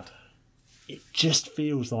not bad. It just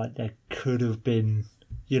feels like there could have been,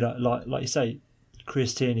 like you say,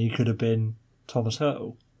 Chris Tierney could have been Thomas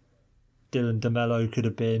Hertl. Dylan DeMello could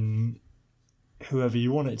have been whoever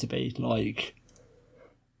you want it to be. Like,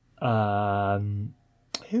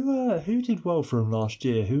 who did well for him last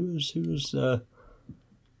year? Who was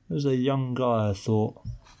a young guy, I thought.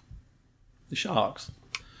 The Sharks?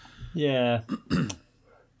 Yeah. I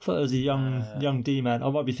thought it was a young D-man. I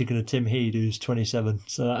might be thinking of Tim Heed, who's 27,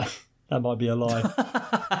 so that might be a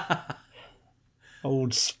lie.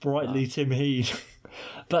 Old sprightly Tim Heed.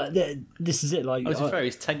 But this is it. Like, to be fair,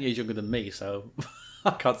 he's 10 years younger than me, so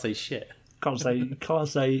I can't say shit. Can't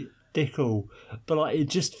say dick all. But like, it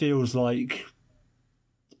just feels like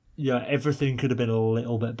everything could have been a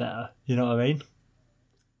little bit better. You know what I mean?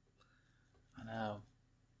 I know.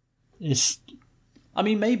 I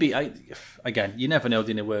mean, maybe again, you never know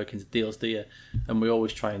the inner workings of deals, do you? And we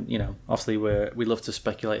always try and, obviously we love to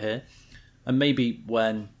speculate here. And maybe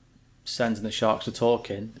when Sens and the Sharks were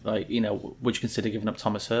talking, like, would you consider giving up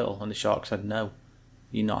Thomas Hurtle? And the Sharks said no,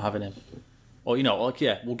 you're not having him. Or,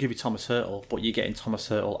 we'll give you Thomas Hurtle, but you're getting Thomas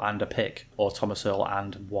Hurtle and a pick, or Thomas Hurtle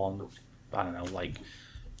and one, I don't know, like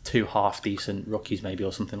 2 half-decent rookies maybe,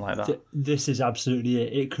 or something like that. This is absolutely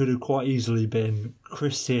it. It could have quite easily been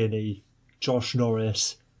Chris Tierney, Josh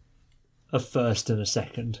Norris, a first and a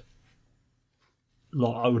second.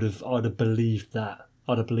 Like, I'd have believed that.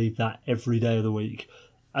 I'd have believed that every day of the week.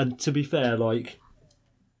 And to be fair, like,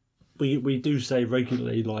 we do say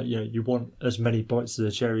regularly, like, you want as many bites of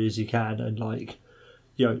the cherry as you can, and like,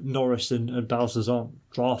 Norris and Balsers aren't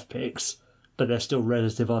draft picks, but they're still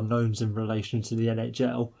relative unknowns in relation to the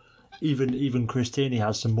NHL. Even Chris Tierney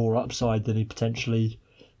has some more upside than he potentially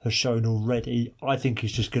has shown already. I think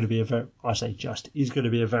he's just going to be he's going to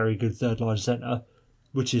be a very good third line centre,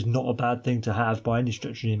 which is not a bad thing to have by any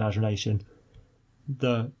stretch of the imagination.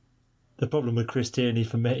 The problem with Chris Tierney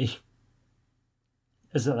for me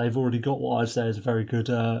is that they've already got what I'd say is a very good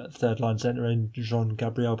third line centre in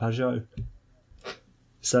Jean-Gabriel Pageau.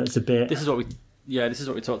 So it's a bit. This is what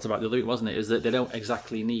we talked about the other week, wasn't it? Is that they don't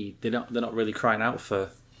exactly need. They're not really crying out for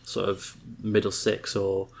sort of middle six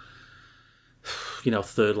or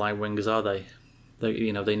third line wingers, are they?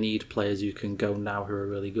 They need players who can go now who are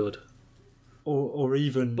really good. Or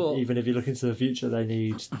even if you look into the future, they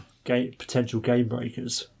need potential game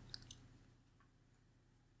breakers.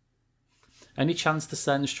 Any chance the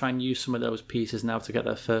Sens try and use some of those pieces now to get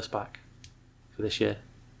their first back for this year?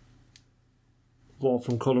 What,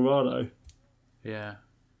 from Colorado? Yeah.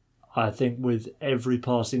 I think with every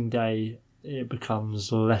passing day, it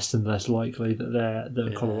becomes less and less likely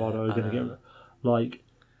that Colorado are going to get. Like,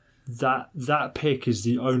 that pick is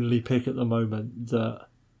the only pick at the moment that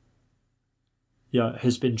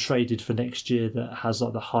has been traded for next year that has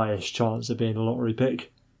like the highest chance of being a lottery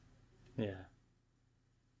pick. Yeah.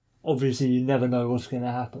 Obviously, you never know what's going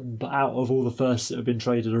to happen, but out of all the firsts that have been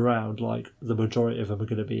traded around, like, the majority of them are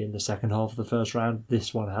going to be in the second half of the first round.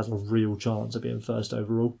 This one has a real chance of being first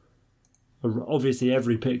overall. Obviously,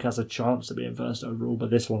 every pick has a chance of being first overall,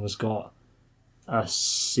 but this one has got a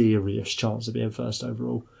serious chance of being first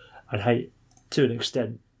overall. And hey, to an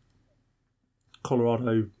extent,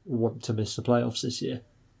 Colorado want to miss the playoffs this year,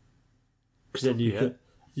 because then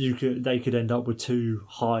they could end up with 2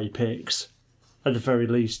 high picks. At the very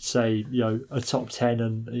least, say, a top 10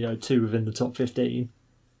 and, 2 within the top 15.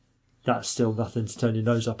 That's still nothing to turn your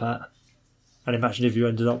nose up at. And imagine if you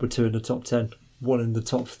ended up with 2 in the top 10, 1 in the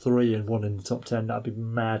top 3 and 1 in the top 10. That'd be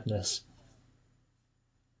madness.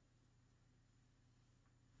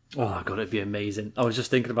 Oh, God, it'd be amazing. I was just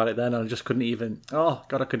thinking about it then, and I just couldn't even... Oh,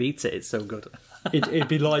 God, I could eat it. It's so good. It'd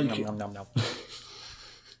be like... Nom, nom, nom, nom.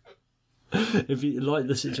 If you like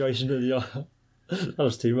the situation that the... That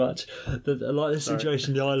was too much. Like the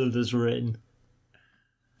situation the Islanders were in.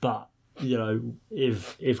 But,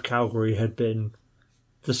 if Calgary had been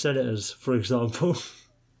the Senators, for example.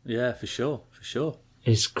 Yeah, for sure.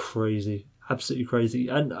 It's crazy. Absolutely crazy.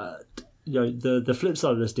 And, the flip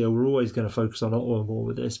side of this deal, we're always going to focus on Ottawa more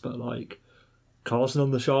with this, but, like, Carlson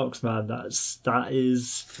on the Sharks, man, that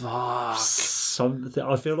is... Fuck. Something.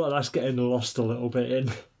 I feel like that's getting lost a little bit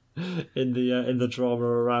in the drama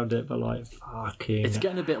around it, but like, fucking it's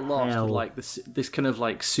getting a bit lost with like this kind of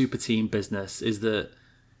like super team business. Is that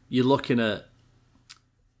you're looking at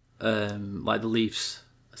like the Leafs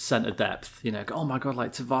centre depth, oh my God,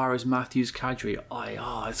 like Tavares, Matthews, Kadri,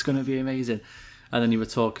 it's going to be amazing. And then you were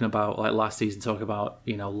talking about like last season, talking about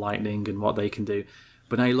Lightning and what they can do.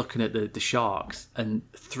 But now you're looking at the Sharks, and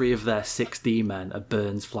 3 of their 6D men are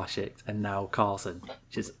Burns, Flashik, and now Carlson.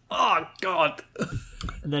 Which is, oh, God!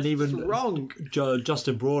 And then even wrong.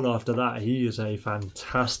 Justin Braun after that, he is a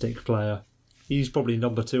fantastic player. He's probably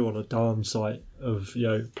number 2 on a darn site of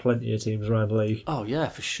plenty of teams around the league. Oh, yeah,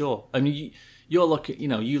 for sure. I mean, you look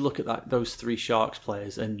at those 3 Sharks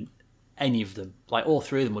players, and any of them, like all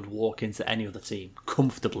 3 of them would walk into any other team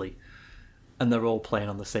comfortably. And they're all playing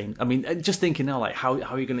on the same. I mean, just thinking now, like how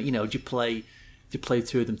are you going to? Do you play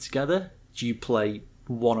 2 of them together? Do you play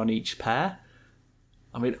 1 on each pair?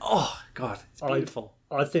 I mean, oh God, it's beautiful.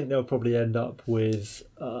 I think they'll probably end up with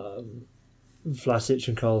Vlasic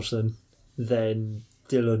and Carlson, then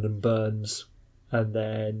Dillon and Burns, and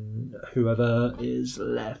then whoever is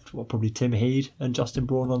left. Well, probably Tim Heed and Justin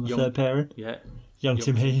Braun on the third pairing. Yeah, young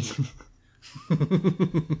Tim Heed.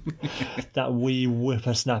 That wee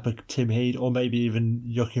whippersnapper Tim Heed, or maybe even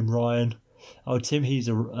Joachim Ryan. Oh, Tim Heed's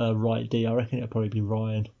a right D. I reckon it'll probably be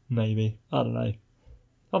Ryan, maybe. I don't know.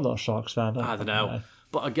 I'm not a Sharks fan. I don't know.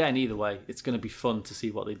 But again, either way, it's going to be fun to see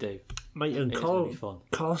what they do. Mate, and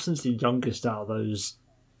Carlson's the youngest out of those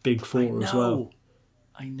big 4 as well.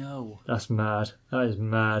 I know. That's mad. That is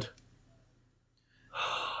mad.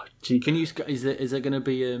 Gee. Can you? Is there going to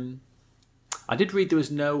be? I did read there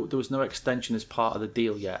was no extension as part of the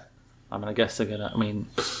deal yet. I mean, I guess they're gonna. I mean,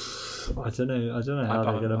 I don't know how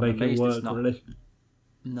they're going to make it work. Really.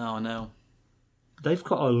 No, I know. They've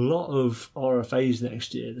got a lot of RFAs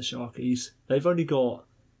next year. The Sharkies. They've only got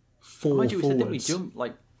 4 Mind you, we said, didn't we forwards. jump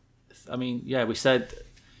like? I mean, yeah, we said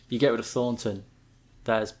you get rid of Thornton.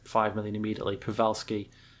 There's 5 million immediately. Pavelski,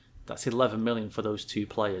 that's 11 million for those 2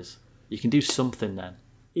 players. You can do something then.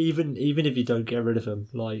 Even if you don't get rid of him,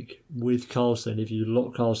 like with Carlson, if you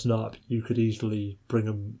lock Carlson up, you could easily bring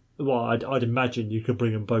him. Well, I'd imagine you could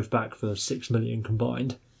bring them both back for 6 million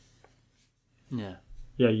combined. Yeah.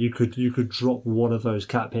 Yeah, you could drop one of those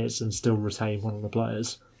cap hits and still retain one of the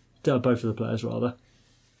players. Both of the players, rather.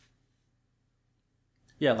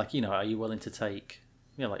 Yeah, like, are you willing to take?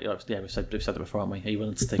 We've said it before, haven't we? Are you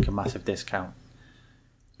willing to take a massive discount?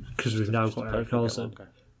 Because we've now got Erik Karlsson.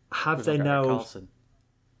 Have they now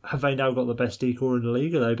got the best decor in the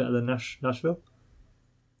league? Are they better than Nashville?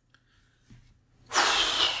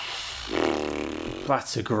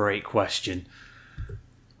 That's a great question.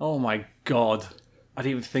 Oh my god, I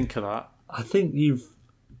didn't even think of that. I think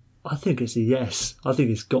it's a yes. I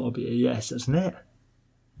think it's got to be a yes, isn't it?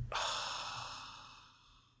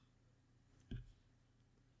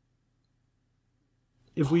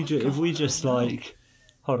 If we just like,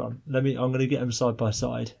 hold on, I'm going to get them side by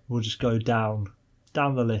side. We'll just go down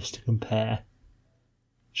the list to compare,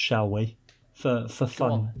 shall we? For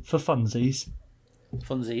funsies.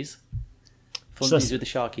 Funsies So with the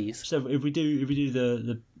Sharkies. So if we do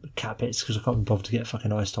the cap hits, because I can't be bothered to get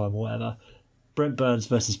fucking ice time or whatever. Brent Burns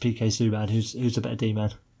versus PK Subban, who's a better D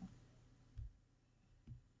man?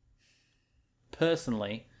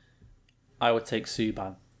 Personally, I would take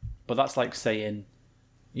Subban, but that's like saying,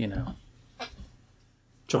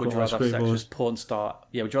 Chocolate would you ice rather have cream sex or with porn star?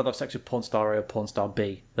 Yeah, would you rather have sex with porn star A or porn star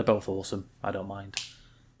B? They're both awesome. I don't mind.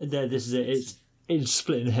 there. This is it. It's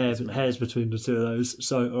splitting hairs between the two of those.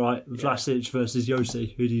 So all right, Vlasic versus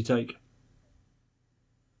Yossi. Who do you take?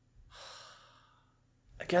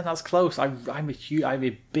 Again, that's close. I'm a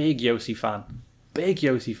big Yossi fan. Big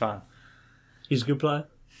Yossi fan. He's a good player.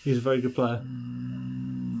 He's a very good player.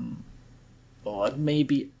 Or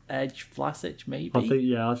maybe edge Vlasic,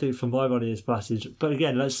 maybe. I think for my money it's Vlasic. But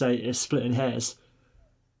again, let's say it's splitting hairs.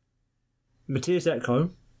 Matthias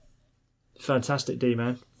Ekholm, fantastic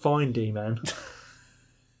D-man, fine D-man.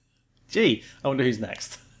 Gee, I wonder who's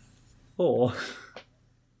next. Or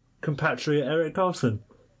compatriot Erik Karlsson.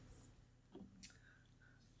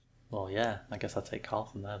 Well, yeah, I guess I'd take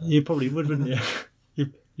Carlton there. Then. You probably would, wouldn't you?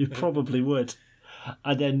 You probably would.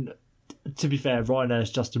 And then, to be fair, Ryan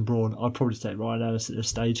Ellis, Justin Braun, I'd probably take Ryan Ellis at this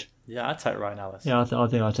stage. Yeah, I'd take Ryan Ellis. Yeah, I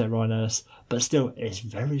think I'd take Ryan Ellis. But still, it's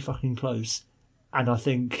very fucking close. And I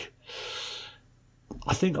think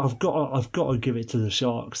I've got to give it to the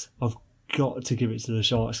Sharks. I've got to give it to the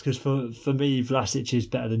Sharks because for me, Vlasic is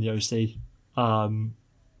better than Yossi.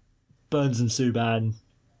 Burns and Subban,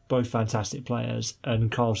 both fantastic players,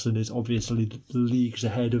 and Karlsson is obviously leagues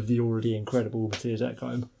ahead of the already incredible Matthias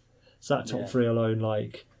Ekholm. So that top three alone,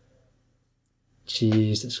 like,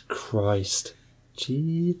 Jesus Christ.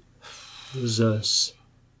 Jesus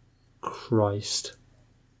Christ.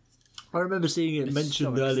 I remember seeing it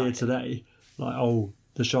mentioned earlier today, like,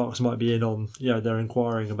 the Sharks might be in on, they're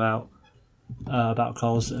inquiring about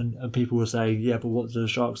Karlsson, and people were saying, yeah, but what do the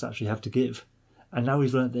Sharks actually have to give? And now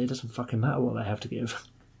we've learned that it doesn't fucking matter what they have to give.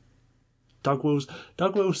 Doug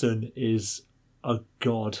Wilson is a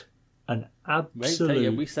god. An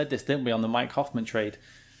absolute... we said this, didn't we, on the Mike Hoffman trade?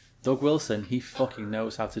 Doug Wilson, he fucking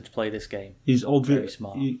knows how to play this game. He's very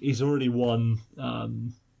smart. He's already won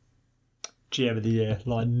GM of the Year,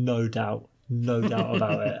 like, no doubt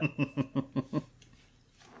about it.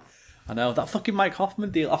 I know, that fucking Mike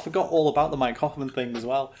Hoffman deal, I forgot all about the Mike Hoffman thing as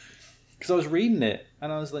well. Because I was reading it,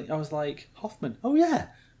 and I was like, Hoffman, oh yeah,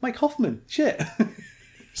 Mike Hoffman, shit.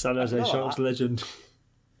 San Jose Sharks legend.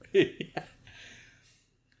 Yeah.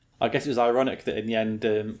 I guess it was ironic that in the end,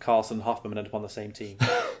 Karlsson and Hoffman ended up on the same team.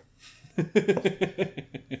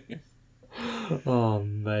 Oh,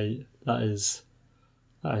 mate, that is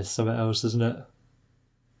something else, isn't it?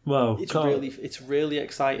 Well, it's really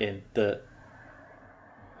exciting that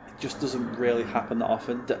it just doesn't really happen that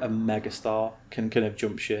often that a megastar can kind of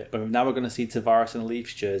jump ship. But now we're going to see Tavares in a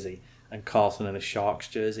Leafs jersey and Karlsson in a Sharks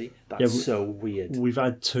jersey. That's so weird. We've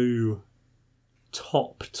had two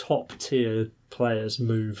top tier players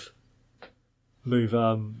move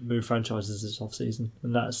franchises this off season,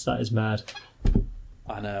 and that is mad.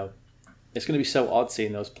 I know. It's going to be so odd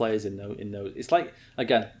seeing those players in those. It's like,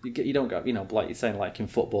 again, you don't go, like you're saying, like in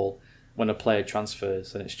football, when a player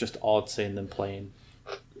transfers, and it's just odd seeing them playing.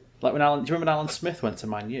 Like do you remember when Alan Smith went to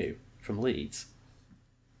Man U from Leeds?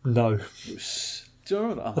 No. Do you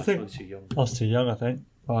remember that? Oh, I think I was too young. I was too young, I think.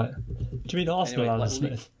 Right. Do you mean Arsenal, Anyway, Alan like,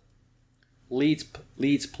 Smith?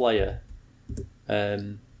 Leeds player,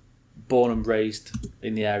 born and raised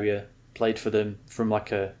in the area, played for them from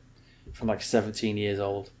like 17 years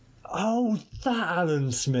old. Oh, that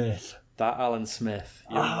Alan Smith. That Alan Smith.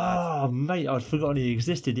 Young lad. Oh, mate, I'd forgotten he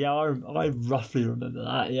existed. Yeah, I roughly remember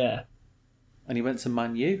that, yeah. And he went to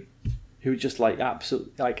Man U, who were just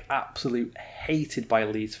absolute hated by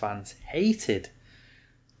Leeds fans. Hated.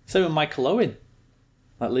 Same with Michael Owen.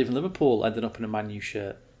 Like leaving Liverpool, ending up in a Man U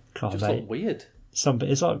shirt. God, Just mate. looked weird.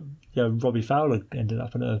 It's like Robbie Fowler ended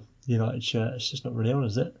up in a United shirt. It's just not really on,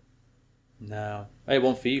 is it? No. Hey,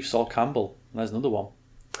 one for you, Sol Campbell. There's another one.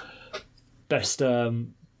 Best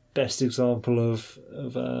example of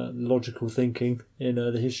logical thinking in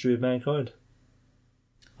the history of mankind.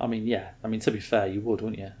 I mean, yeah. I mean, to be fair, you would,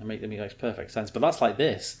 wouldn't you? I mean, it makes perfect sense. But that's like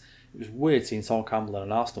this. It was weird seeing Sol Campbell in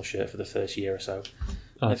an Arsenal shirt for the first year or so.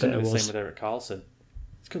 I It's going to bet be it the was. same with Eric Carlson.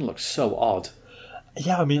 It's going to look so odd.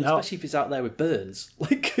 Yeah, I mean, Especially if he's out there with Burns.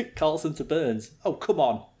 Like Carlson to Burns. Oh, come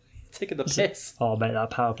on. You're taking the piss. oh mate, that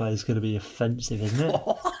power play is going to be offensive, isn't it?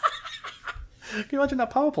 Can you imagine that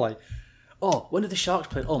power play? Oh, when did the Sharks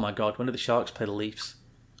play? Oh my God, when did the Sharks play the Leafs?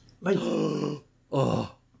 Mate,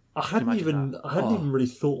 Oh, I hadn't imagine that? even really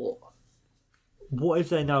thought. What if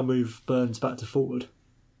they now move Burns back to forward?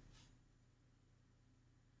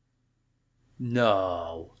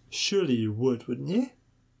 no. Surely you would, wouldn't you?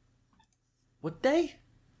 Would they?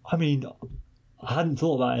 I mean, I hadn't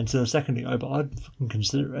thought about it until a second ago, but I'd fucking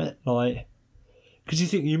consider it. Like, because you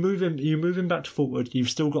think you move him back to forward, you've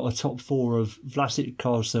still got a top four of Vlasic,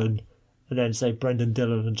 Carlson, and then say Brendan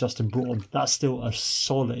Dillon and Justin Braun. That's still a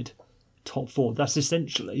solid top four. That's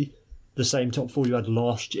essentially the same top four you had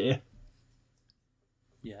last year.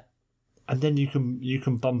 Yeah. And then you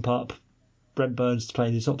can bump up Brent Burns to play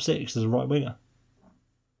in the top six as a right winger.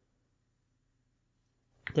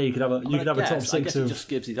 There you could have a top I six guess of. it just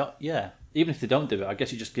gives the yeah. Even if they don't do it, I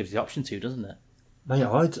guess it just gives the option to, doesn't it? Mate,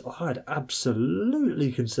 I'd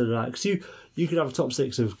absolutely consider that because you could have a top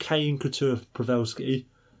six of Kane, Couture, Pavelski,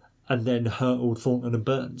 and then Hurtle, Thornton, and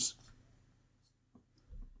Burns.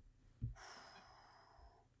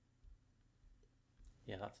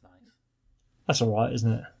 Yeah, that's nice. That's all right,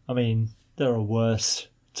 isn't it? I mean, there are worse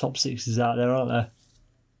top sixes out there, aren't there?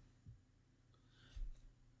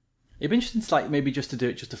 It'd be interesting to maybe just to do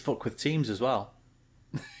it just to fuck with teams as well.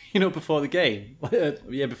 Before the game,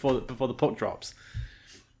 before the puck drops,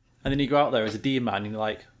 and then you go out there as a D man and you're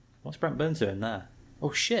like, "What's Brent Burns doing there?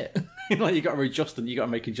 Oh shit!" You got to adjust and you got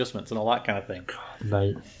to make adjustments and all that kind of thing.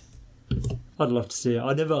 Mate, I'd love to see it.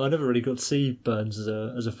 I never really got to see Burns as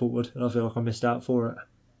a forward, and I feel like I missed out for it.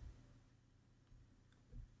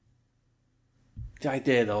 The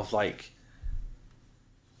idea though of I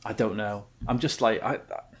don't know. I'm just I've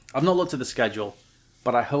not looked at the schedule,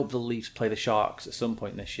 but I hope the Leafs play the Sharks at some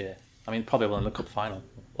point this year. I mean, probably in the Cup final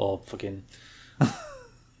or fucking.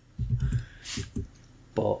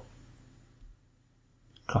 But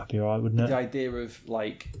Can't be alright, wouldn't the it? idea of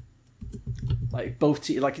both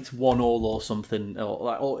teams, it's 1-1 or something,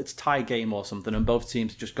 or it's tie game or something, and both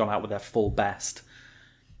teams have just gone out with their full best.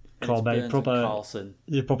 And Can't it's mate, Burns and proper Carlson.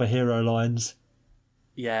 your proper hero lines.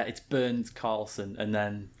 Yeah, it's Burns, Carlson, and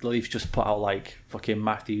then the Leafs just put out fucking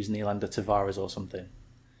Matthews, Nylander, Tavares or something.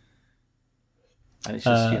 And it's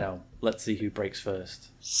just let's see who breaks first.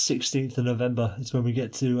 16th of November is when we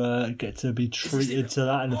get to be treated to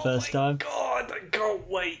that in the first time. God, I can't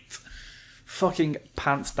wait. Fucking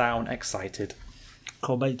pants down, excited.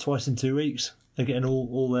 Can't wait, twice in 2 weeks. They're getting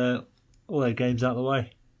all their games out of the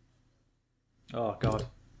way. Oh God.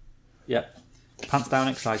 Yep. Pants down,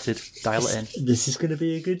 excited. Dial it in. This is going to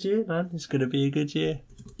be a good year, man. It's going to be a good year.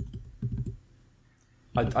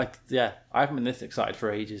 I haven't been this excited for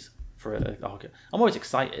ages. I'm always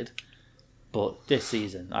excited, but this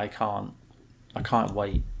season I can't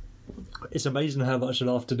wait. It's amazing how much an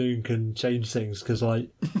afternoon can change things because,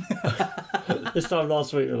 this time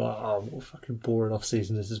last week we were like, oh, what a fucking boring off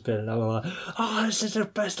season this has been. And now we're like, oh, this is the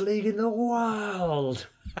best league in the world.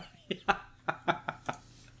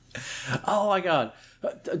 Oh my God.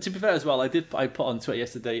 To be fair as well, I put on Twitter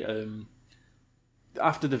yesterday,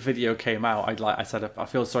 after the video came out, I said I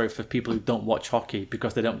feel sorry for people who don't watch hockey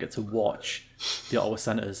because they don't get to watch the Ottawa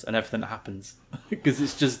Senators and everything that happens because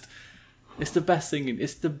it's the best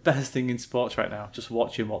thing in sports right now, just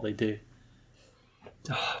watching what they do.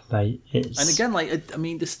 Mate, it's... And again, like, I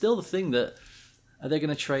mean, there's still the thing that are they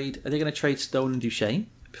going to trade Stone and Duchesne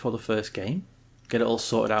before the first game, get it all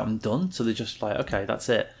sorted out and done? So they're just like, okay, that's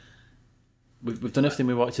it. We've done everything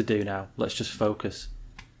we wanted to do now. Let's just focus.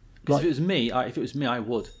 Because if it was me, I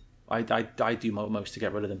would. I do my most to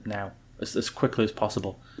get rid of them now as quickly as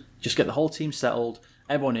possible. Just get the whole team settled,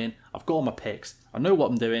 everyone in. I've got all my picks. I know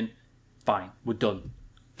what I'm doing. Fine, we're done.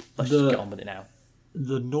 Let's just get on with it now.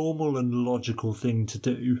 The normal and logical thing to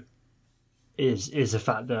do is the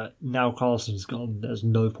fact that now Carson's gone, there's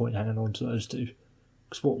no point hanging on to those two.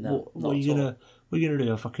 Because what are you gonna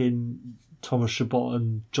do? A fucking Thomas Chabot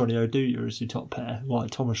and Johnny Oduya as your top pair?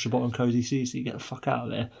 Like Thomas Chabot and Cody Cece, get the fuck out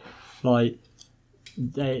of there. Like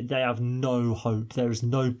they have no hope. There is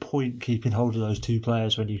no point keeping hold of those two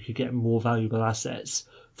players when you could get more valuable assets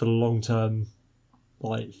for the long term,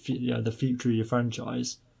 like the future of your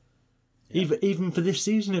franchise. Even for this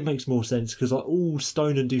season, it makes more sense because like all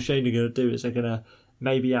Stone and Duchesne are going to do is they're going to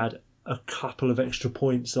maybe add a couple of extra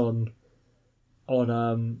points onto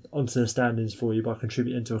the standings for you by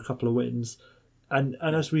contributing to a couple of wins, and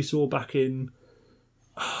as we saw back in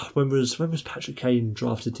when was Patrick Kane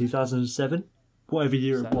drafted? 2007, whatever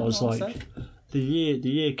year it was. Like the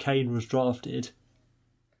year Kane was drafted,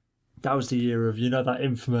 that was the year of that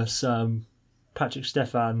infamous Patrick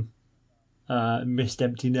Stefan missed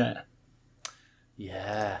empty net.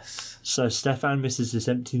 Yes. So Stefan misses this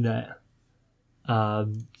empty net.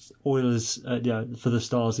 Oilers, for the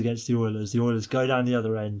Stars against the Oilers. The Oilers go down the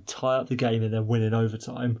other end, tie up the game, and then win in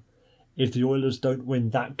overtime. If the Oilers don't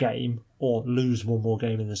win that game or lose one more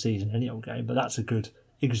game in the season, any old game, but that's a good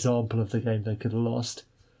example of the game they could have lost,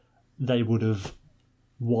 they would have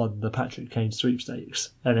won the Patrick Kane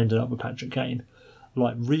sweepstakes and ended up with Patrick Kane.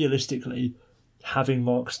 Like realistically, having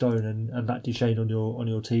Mark Stone and Matt Duchesne on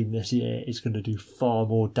your team this year is going to do far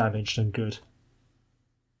more damage than good.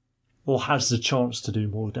 Or has the chance to do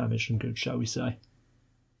more damage than good, shall we say.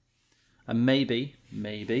 And maybe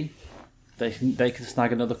they can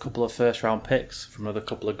snag another couple of first round picks from another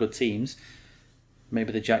couple of good teams.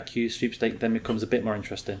 Maybe the Jack Hughes sweepstake then becomes a bit more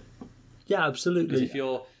interesting. Yeah, absolutely.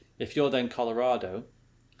 Because if you're then Colorado,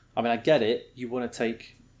 I mean, I get it. You want to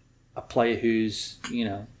take a player who's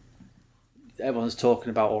everyone's talking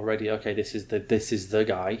about already. Okay, this is the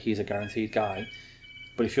guy. He's a guaranteed guy.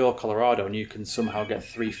 But if you're Colorado and you can somehow get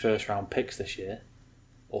 3 first-round picks this year,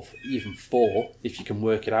 or even 4, if you can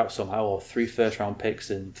work it out somehow, or 3 first-round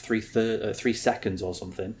picks in 3 seconds or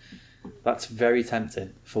something, that's very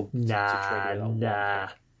tempting to trade away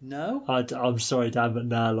that. No? I'm sorry, Dan, but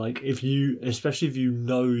nah. Like especially if you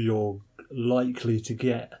know you're likely to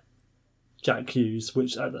get Jack Hughes,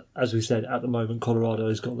 which, as we said, at the moment Colorado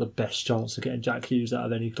has got the best chance of getting Jack Hughes out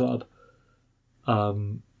of any club.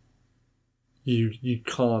 You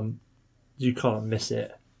can't miss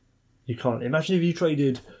it. You can't. Imagine if you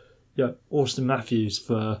traded Austin Matthews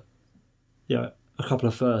for a couple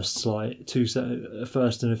of firsts, like a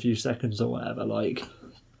first and a few seconds or whatever. Like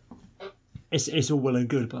it's all well and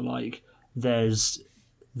good, but like there's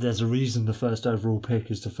a reason the first overall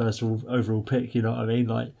pick is the first overall pick. You know what I mean?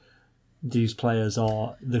 Like these players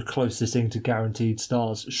are the closest thing to guaranteed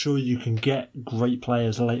stars. Sure, you can get great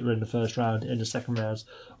players later in the first round, in the second rounds,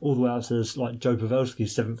 all the way up to like Joe Pavelski,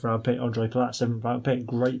 7th round pick, Andre Palat, 7th round pick,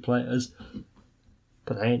 great players.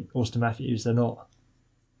 But they ain't Austin Matthews, they're not.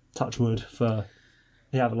 Touch wood for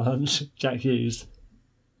the Avalanche, Jack Hughes.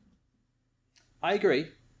 I agree,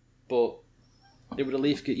 but it would at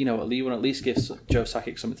least you want to at least give Joe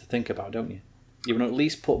Sakic something to think about, don't you? You want to at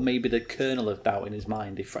least put maybe the kernel of doubt in his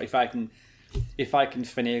mind. If I can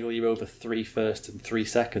finagle you over 3 firsts and 3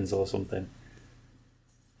 seconds or something.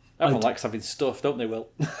 Everyone likes having stuff, don't they, Will?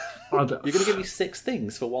 You're going to give me 6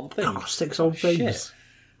 things for one thing? 6 old things. Shit.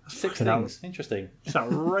 6 things. Interesting. It's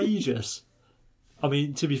outrageous. I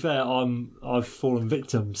mean, to be fair, I've fallen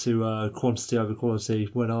victim to quantity over quality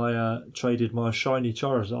when I traded my shiny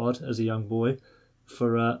Charizard as a young boy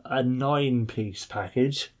for a 9-piece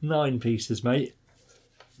package. 9 pieces, mate.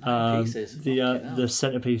 9 pieces. The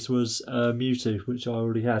centerpiece was Mewtwo, which I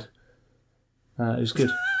already had. It was good.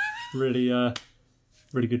 Really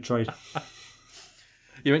good trade.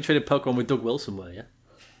 You went traded Pokemon with Doug Wilson, were you?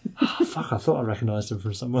 Oh, fuck, I thought I recognised him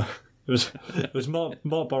from somewhere. It was Mark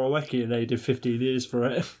Borowecki, and they did 15 years for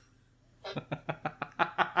it.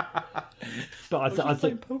 But I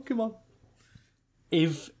think Pokemon.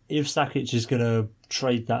 If Sakic is going to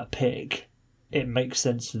trade that pick, it makes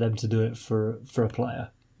sense for them to do it for a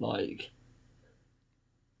player. Like,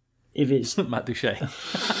 if it's Matt Duchesne.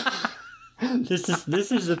 this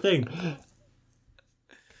is the thing.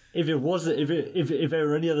 if it wasn't, if there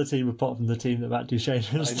were any other team apart from the team that Matt Duchesne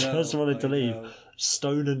has just wanted to leave,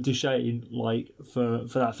 Stone and Duchesne, like for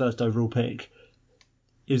that first overall pick,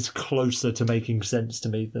 is closer to making sense to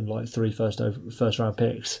me than like 3 first round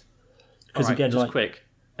picks. Because right, again, just like quick,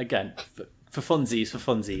 again for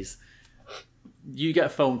funsies, you get a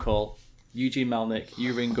phone call, Eugene Melnick,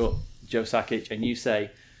 you ring up Joe Sakic, and you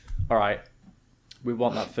say, "All right, we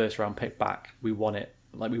want that first round pick back. We want it.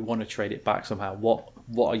 Like we want to trade it back somehow. What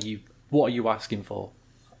are you asking for?"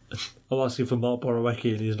 I'm asking for Mark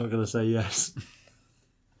Borowiecki, and he's not going to say yes.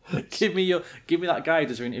 give me that guy who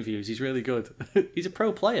does your interviews. He's really good. He's a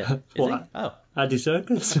pro player. Is he? Oh, Andy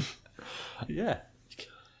Serkis. yeah.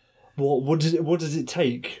 What does it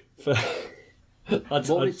take for? What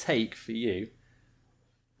would it take for you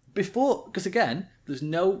before? Because again, there's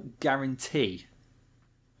no guarantee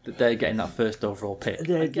that they're getting that first overall pick.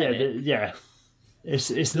 Yeah. It's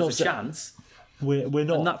There's not a chance. We're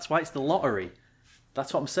not, and that's why it's the lottery.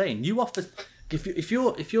 That's what I'm saying. You offer if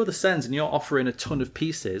you're the Sens and you're offering a ton of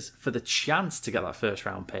pieces for the chance to get that first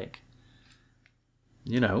round pick.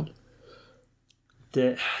 You know.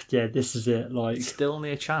 This is it. Like, it's still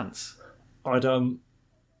only a chance. I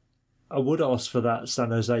would ask for that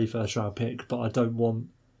San Jose first round pick, but I don't want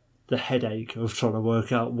the headache of trying to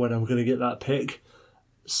work out when I'm going to get that pick.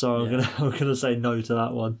 So I'm gonna say no to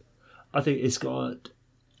that one. I think it's got.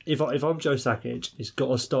 If I'm Joe Sakic, it's got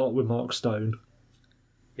to start with Mark Stone.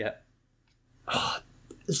 Yeah.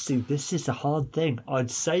 See, this is a hard thing. I'd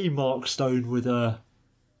say Mark Stone with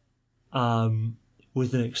an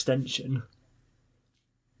extension,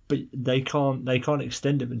 but they can't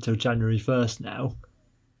extend him until January 1st now.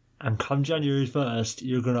 And come January 1st,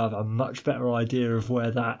 you're going to have a much better idea of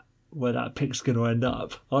where that pick's going to end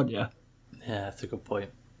up, aren't you? Yeah, that's a good point.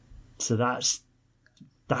 So that's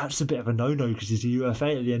a bit of a no-no because he's a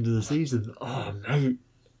UFA at the end of the season. Oh no!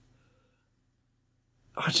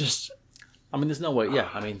 I mean, there's no way. Yeah,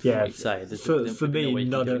 I mean, from what you say, for me, no way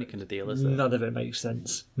none of it makes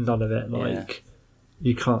sense. None of it.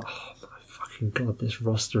 You can't. Oh my fucking god! This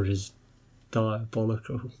roster is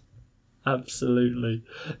diabolical. Absolutely.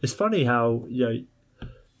 It's funny how you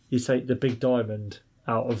take the big diamond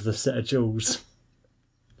out of the set of jewels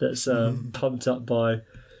that's pumped up by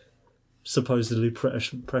supposedly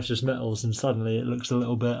precious metals, and suddenly it looks a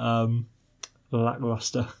little bit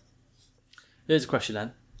lackluster. Here's a question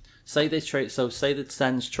then. Say the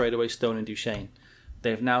Sens trade away Stone and Duchesne.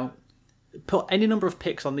 They've now put any number of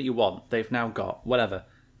picks on that you want. They've now got whatever.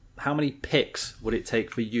 How many picks would it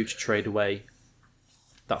take for you to trade away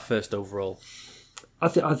that first overall? I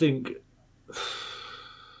think.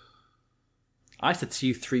 I said to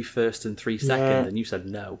you 3 firsts and 3 seconds, and you said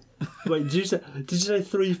no. Wait, did you say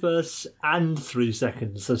 3 firsts and 3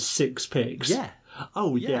 seconds? So 6 picks. Yeah.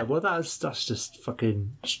 Oh yeah. Well, that's just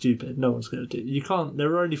fucking stupid. No one's going to do. You can't.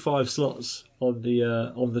 There are only 5 slots on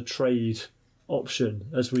the trade option,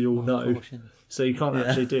 as we all know. So you can't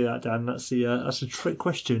actually do that, Dan. That's a trick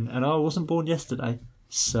question, and I wasn't born yesterday,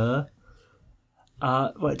 sir.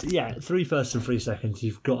 3 firsts and 3 seconds.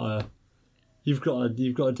 You've got to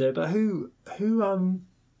do it. But who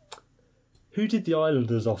did the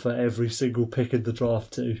Islanders offer every single pick in the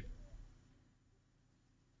draft to?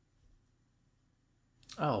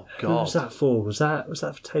 Oh God! Who was that for? Was that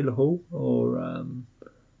for Taylor Hall or?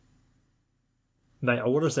 Mate, I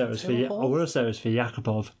want to say it was for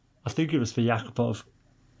Yakupov. I think it was for Yakupov.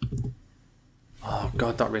 Oh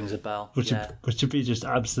God, that rings a bell. Which would be just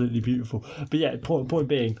absolutely beautiful. But yeah, point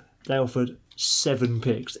being, they offered 7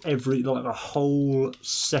 picks, a whole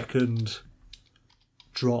second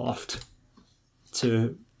draft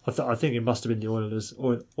to. I think it must have been the Oilers.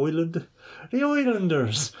 The Oilanders.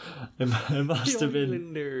 It must have been.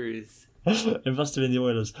 Oilanders. It must have been the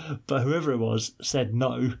Oilers, but whoever it was said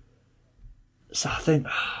no. So I think,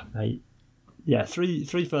 mate, yeah, 3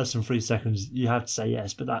 firsts and 3 seconds. You have to say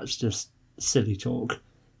yes, but that's just silly talk.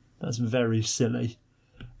 That's very silly.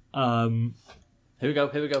 Here we go.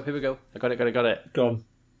 I got it. Go on.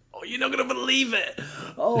 Oh, you're not going to believe it.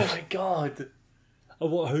 Oh, my God.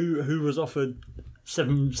 Oh, who was offered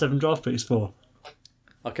seven draft picks for?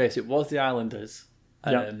 Okay, so it was the Islanders.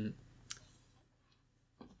 There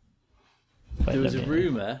was a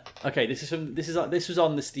rumor. Okay, this was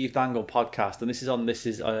on the Steve Dangle podcast, and this is on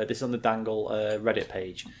the Dangle Reddit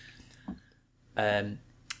page.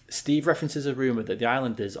 Steve references a rumor that the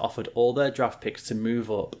Islanders offered all their draft picks to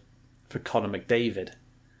move up for Connor McDavid.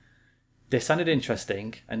 This sounded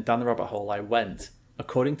interesting, and down the rabbit hole I went.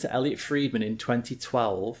 According to Elliot Friedman in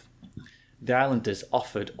 2012, the Islanders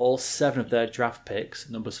offered all 7 of their draft picks,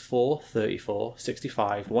 numbers 4, 34,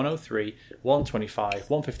 65, 103, 125,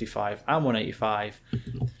 155, and 185,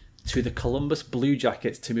 to the Columbus Blue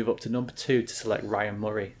Jackets to move up to number 2 to select Ryan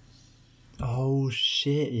Murray. Oh,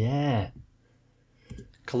 shit, yeah.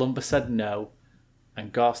 Columbus said no,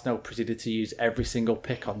 and Gar Snow proceeded to use every single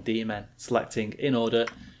pick on D-men, selecting, in order,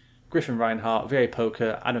 Griffin Reinhart, V.A.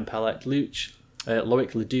 Poker, Adam Pelech,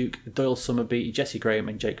 Loic Leduc, Doyle Summerby, Jesse Graham,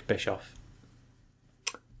 and Jake Bischoff.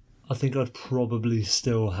 I think I'd probably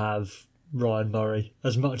still have Ryan Murray,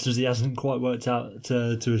 as much as he hasn't quite worked out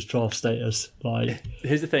to his draft status. Like,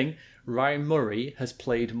 here's the thing: Ryan Murray has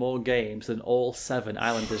played more games than all 7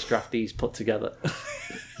 Islanders draftees put together.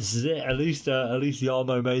 This is it. At least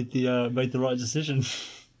Yarmo made the right decision.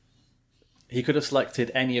 He could have selected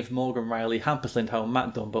any of Morgan Riley, Hampus Lindholm,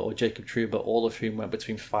 Matt Dunbar, or Jacob Trouba, all of whom went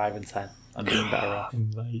between 5 and 10, and been better off.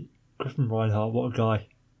 Mate, Griffin Reinhart, what a guy!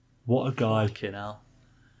 What a guy! Fucking hell.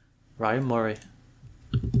 Ryan Murray.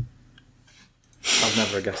 I've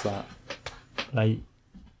never guessed that. Mate,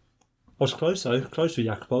 I was close though. Close with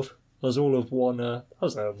Yakupov. That was all of one. That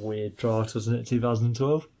was a weird draft, wasn't it?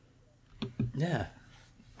 2012. Yeah.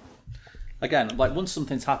 Again, like once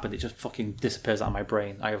something's happened, it just fucking disappears out of my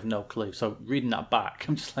brain. I have no clue. So reading that back,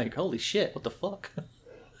 I'm just like, holy shit, what the fuck?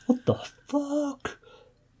 What the fuck?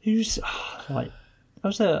 Who's like? I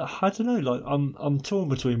don't know. Like, I'm torn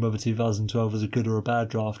between whether 2012 was a good or a bad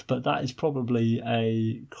draft, but that is probably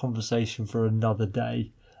a conversation for another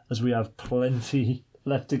day, as we have plenty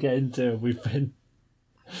left to get into. We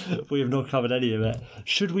have not covered any of it.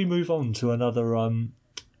 Should we move on to another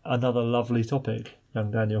lovely topic, young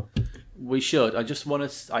Daniel? We should. I just want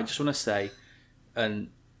to say, and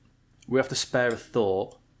we have to spare a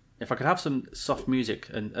thought. If I could have some soft music,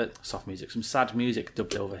 some sad music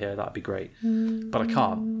dubbed over here, that'd be great. But I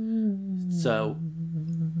can't. So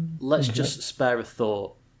let's just spare a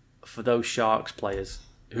thought for those Sharks players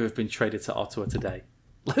who have been traded to Ottawa today.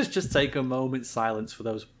 Let's just take a moment's silence for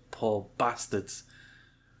those poor bastards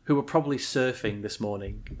who were probably surfing this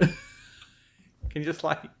morning. Can you just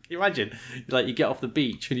imagine? You get off the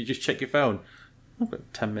beach and you just check your phone. I've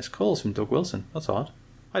got 10 missed calls from Doug Wilson. That's odd.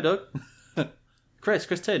 Hi, Doug. Chris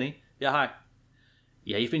Tierney? Yeah, hi.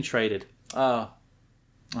 Yeah, you've been traded. Oh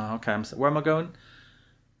okay. Where am I going?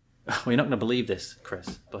 Well, you're not going to believe this,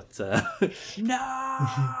 Chris, but... No!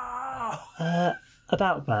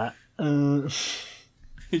 About that...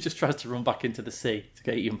 He just tries to run back into the sea to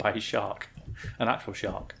get eaten by a shark. An actual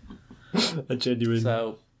shark. A genuine...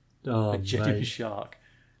 a genuine shark.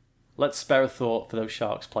 Let's spare a thought for those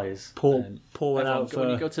Sharks players. Pour it out for... When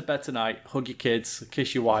you go to bed tonight, hug your kids,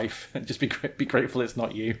 kiss your wife, and just be grateful it's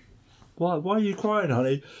not you. Why are you crying,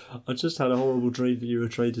 honey? I just had a horrible dream that you were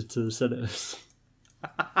traded to the Senators.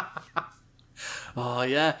 Oh,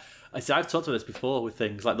 yeah. I've talked about this before with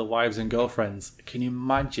things like the wives and girlfriends. Can you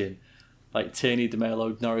imagine, Tierney,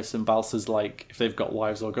 DeMelo, Norris, and Balsers, if they've got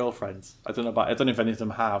wives or girlfriends? I don't know if any of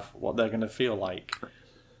them have, what they're going to feel like.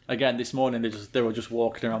 Again, this morning they were just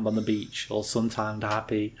walking around on the beach, all suntanned,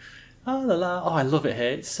 happy. Oh, la la! Oh, I love it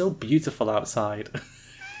here. It's so beautiful outside.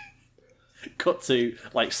 Cut to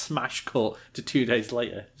smash cut to 2 days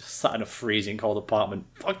later, just sat in a freezing cold apartment.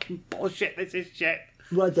 Fucking bullshit! This is shit.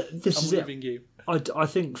 Right, this I'm is leaving it. You. I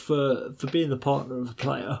think for being the partner of a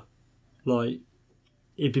player,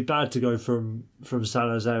 it'd be bad to go from San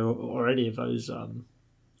Jose or any of those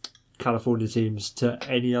California teams to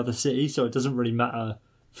any other city. So it doesn't really matter.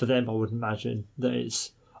 For them, I would imagine that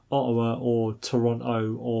it's Ottawa or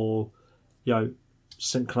Toronto or,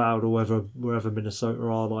 St. Cloud or wherever Minnesota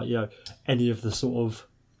are, any of the sort of...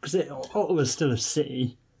 Because Ottawa's still a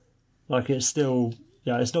city. It's still...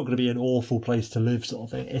 it's not going to be an awful place to live sort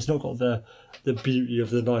of thing. It's not got the beauty of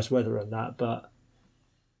the nice weather and that, but,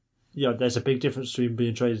 there's a big difference between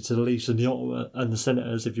being traded to the Leafs and the Ottawa and the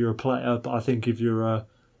Senators if you're a player, but I think if you're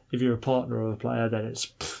a partner of a player, then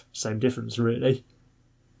it's same difference, really.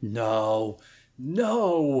 No.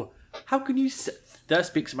 How can you... There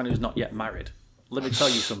speaks someone who's not yet married. Let me tell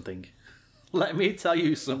you something.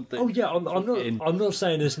 Oh, yeah, I'm not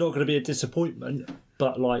saying it's not going to be a disappointment,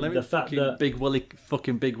 but, the fact that... Big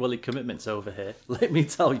Willie commitments over here. Let me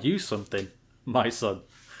tell you something, my son.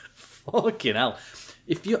 Fucking hell.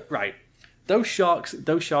 If you're... Right. Those Sharks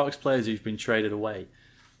players who've been traded away,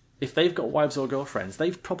 if they've got wives or girlfriends,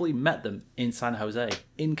 they've probably met them in San Jose,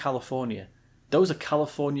 in California. Those are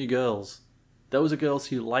California girls. Those are girls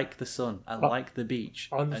who like the sun and like the beach.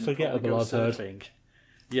 Unforgettable, I've heard.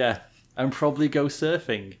 Yeah, and probably go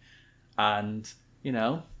surfing. And,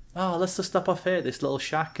 let's just stop off here at this little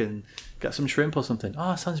shack and get some shrimp or something.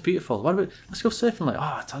 Oh, it sounds beautiful. Let's go surfing.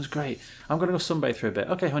 It sounds great. I'm going to go sunbathe for a bit.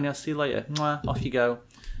 Okay, honey, I'll see you later. Mwah, off you go.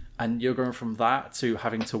 And you're going from that to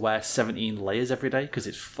having to wear 17 layers every day because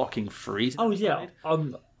it's fucking freezing. Oh, yeah.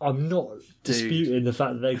 I'm not disputing the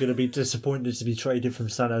fact that they're going to be disappointed to be traded from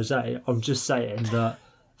San Jose. I'm just saying that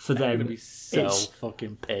for They're them, going to be so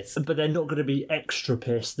fucking pissed. but they're not going to be extra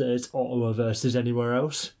pissed that it's Ottawa versus anywhere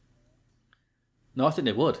else. No, I think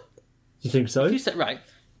they would. You think so? You said right.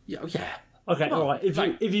 Yeah. Okay, Come on, all right.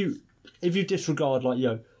 If you disregard like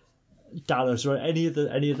Dallas or any of the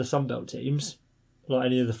Sunbelt teams, like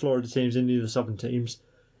any of the Florida teams, any of the Southern teams,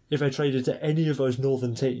 if they traded to any of those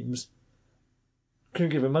Northern teams, couldn't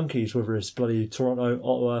give a monkeys whether it's bloody Toronto,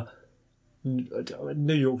 Ottawa,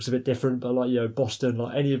 New York's a bit different, but like Boston,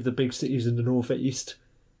 like any of the big cities in the Northeast,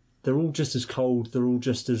 they're all just as cold. They're all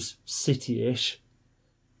just as city-ish.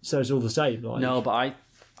 So it's all the same. Like No, but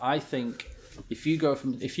I think if you go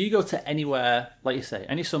to anywhere, like you say,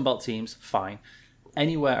 any Sunbelt teams, fine.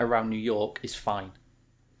 Anywhere around New York is fine,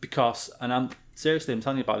 because I'm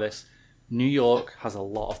telling you about this. New York has a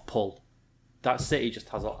lot of pull. That city just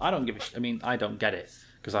has I don't give a I mean, I don't get it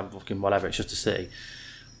because I'm fucking whatever. It's just a city,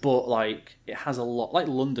 but like it has a lot, like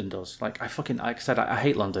London does. Like I said, I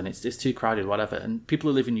hate London. It's too crowded, whatever. And people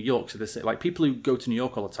who live in New York, so they say, like people who go to New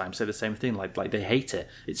York all the time say the same thing. Like they hate it.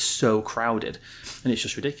 It's so crowded, and it's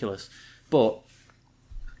just ridiculous. But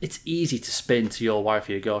it's easy to spin to your wife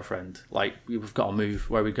or your girlfriend. Like, we've got to move.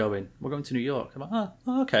 Where are we going? We're going to New York. I'm like,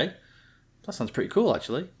 oh, okay. That sounds pretty cool,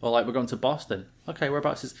 actually. Or like, we're going to Boston. Okay,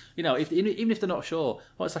 whereabouts is... even if they're not sure,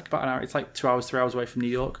 it's like about an hour. It's like 2 hours, 3 hours away from New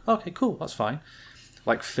York. Okay, cool. That's fine.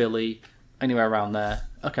 Like Philly, anywhere around there.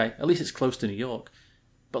 Okay, at least it's close to New York.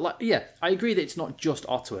 But like, yeah, I agree that it's not just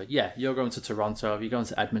Ottawa. Yeah, you're going to Toronto, you're going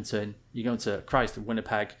to Edmonton, you're going to,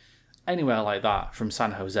 Winnipeg. Anywhere like that from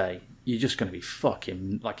San Jose, you're just going to be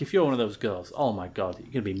fucking... Like, if you're one of those girls, oh my God,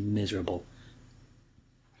 you're going to be miserable.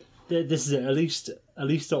 This is it. At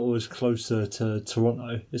least Ottawa's closer to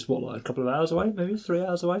Toronto. It's like a couple of hours away, maybe 3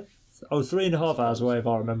 hours away. 3.5 hours away, if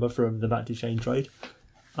I remember, from the Matt Duchene trade.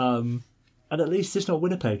 And at least it's not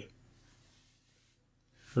Winnipeg.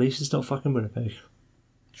 At least it's not fucking Winnipeg.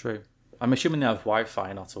 True. I'm assuming they have Wi-Fi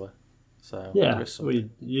in Ottawa. So yeah,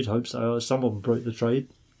 you'd hope so. Someone broke the trade.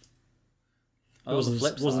 It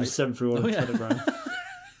wasn't sent through on a telegram.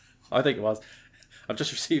 I think it was. I've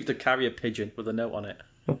just received a carrier pigeon with a note on it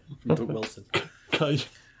from Doug Wilson.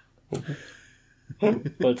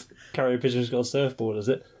 But carrier pigeon's got a surfboard, is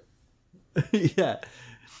it? Yeah.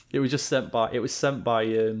 It was sent by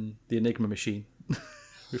the Enigma machine.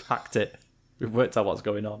 We've hacked it. We've worked out what's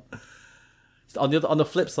going on. On the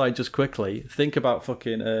flip side, just quickly, think about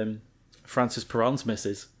fucking Francis Perron's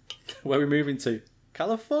missus. Where are we moving to?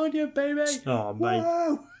 California, baby! Oh, mate.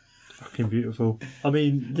 Whoa! Fucking beautiful. I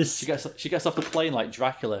mean, this... She gets off the plane like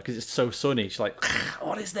Dracula because it's so sunny. She's like,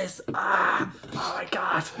 what is this? Ah! Oh, my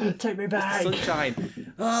God. Take me back.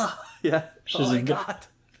 Sunshine. Oh, yeah. Oh, my God.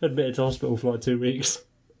 Admitted to hospital for like 2 weeks.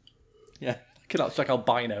 Yeah. It's like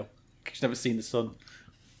albino. She's never seen the sun.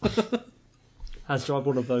 Has to have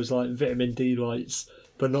one of those like vitamin D lights,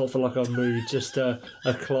 but not for like a mood, just to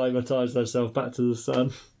acclimatise herself back to the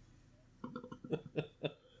sun.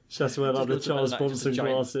 She has to wear like the Charles Bronson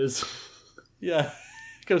glasses. Yeah.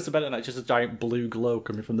 Goes to bed at night, just a giant blue glow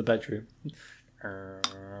coming from the bedroom.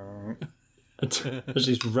 And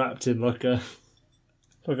she's wrapped in like a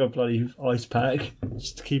bloody ice pack,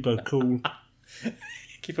 just to keep her cool.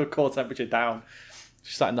 Keep her core temperature down.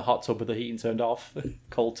 She's sat in the hot tub with the heating turned off.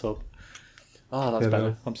 Cold tub. Oh, that's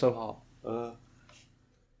better. I'm so hot.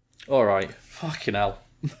 All right. Fucking hell.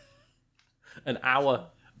 An hour.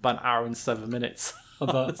 About an hour and 7 minutes. I've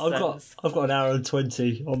got an hour and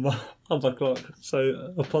 20 on my clock.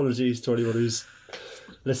 So apologies to anyone who's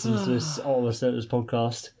listened to this Ottawa Senators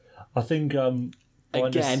podcast. I think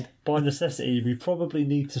by necessity we probably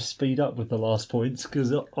need to speed up with the last points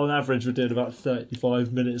because on average we're doing about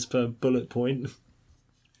 35 minutes per bullet point.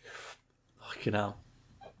 Fucking hell.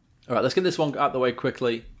 All right, let's get this one out of the way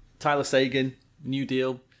quickly. Tyler Seguin, new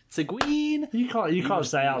deal. Seguin. You can't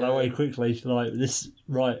say out of the way quickly like this.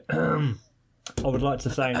 Right. I would like to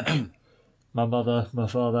thank my mother, my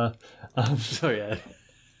father. Oh yeah.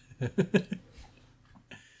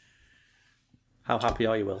 How happy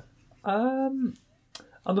are you, Will? I'm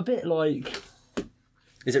a bit like.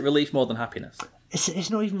 Is it relief more than happiness? It's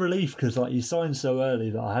not even relief because like you signed so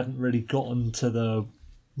early that I hadn't really gotten to the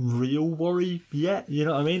real worry yet. You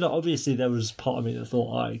know what I mean? Like, obviously there was part of me that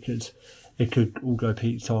thought it could all go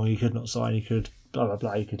Pete Tong. He could not sign. He could blah blah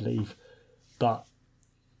blah. He could leave. But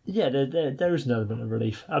yeah, there is an element of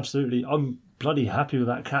relief. Absolutely, I'm bloody happy with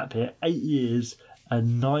that cap hit. 8 years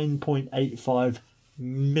and 9.85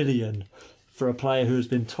 million for a player who has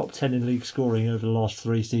been top 10 in league scoring over the last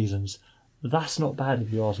 3 seasons. That's not bad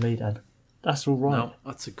if you ask me, Dan. That's all right. No,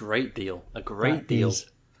 that's a great deal. A great deal. Is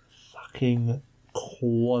fucking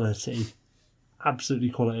quality, absolutely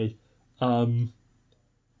quality.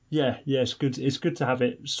 Yeah, it's good. It's good to have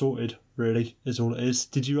it sorted. Really, is all it is.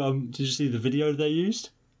 Did you see the video they used?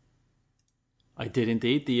 I did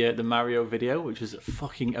indeed, the Mario video, which was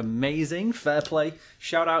fucking amazing. Fair play.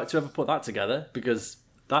 Shout out to whoever put that together, because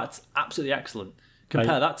that's absolutely excellent.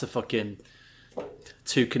 Compare that to fucking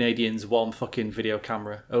 2 Canadians, 1 fucking video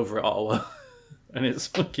camera over at Ottawa. And it's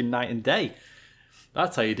fucking night and day.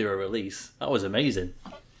 That's how you do a release. That was amazing.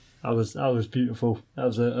 That was beautiful. That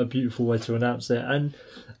was a beautiful way to announce it. And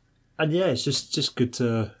yeah, it's just good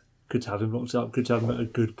to have him locked up. Good to have him at a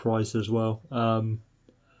good price as well.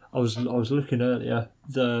 I was looking earlier.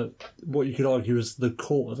 What you could argue is the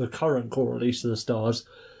current core release of the Stars.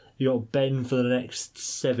 You got Ben for the next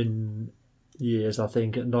 7 years, I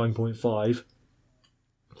think, at 9.5.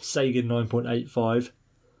 Sagan 9.85.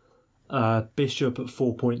 Bishop at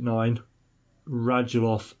 4.9.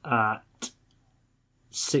 Radulov at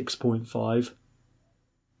 6.5.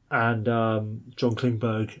 And John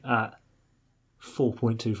Klingberg at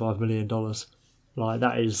 $4.25 million. Like,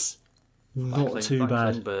 that is not too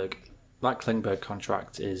bad. That Klingberg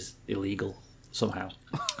contract is illegal somehow.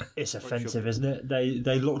 It's offensive, isn't it?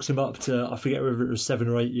 They locked him up to, I forget whether it was 7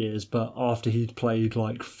 or 8 years, but after he'd played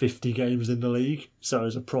like 50 games in the league. So it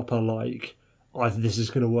was a proper, like, either this is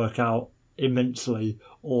going to work out immensely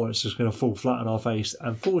or it's just going to fall flat on our face.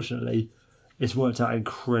 And fortunately, it's worked out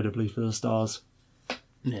incredibly for the Stars.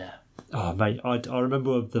 Yeah. Oh, mate, I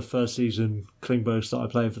remember the first season Klingberg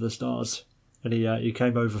started playing for the Stars, and he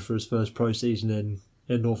came over for his first pro season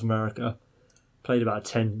in North America, played about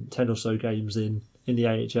 10 or so games in the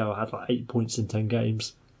AHL, had like 8 points in 10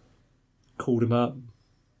 games, called him up,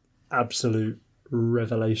 absolute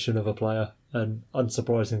revelation of a player, and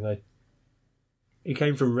unsurprisingly, he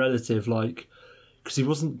came from relative, like, because he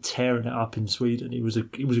wasn't tearing it up in Sweden, he was a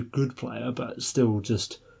good player, but still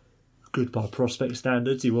just good by prospect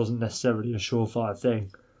standards. He wasn't necessarily a surefire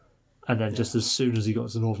thing. And then just as soon as he got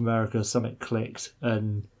to North America, something clicked,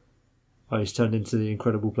 and he's turned into the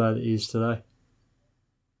incredible player that he is today.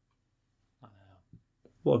 I know.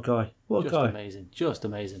 What a guy. What a guy. Just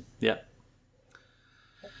amazing. Yeah.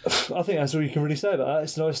 I think that's all you can really say about that.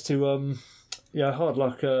 It's nice to, hard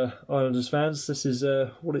luck, Islanders fans. This is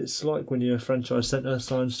what it's like when your franchise centre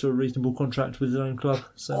signs to a reasonable contract with his own club.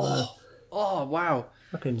 So, oh wow.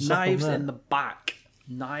 Knives in the back.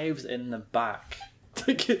 Knives in the back.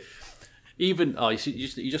 Even you're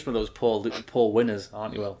just one of those poor winners,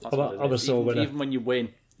 aren't you? Will? I'm a sore winner. Even when you win,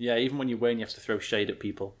 you have to throw shade at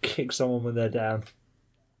people. Kick someone when they're down.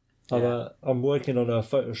 Yeah. I'm working on a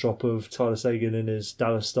Photoshop of Tyler Sagan in his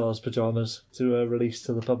Dallas Stars pajamas to release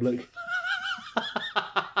to the public.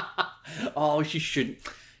 Oh, you shouldn't.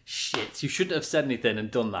 Shit, you shouldn't have said anything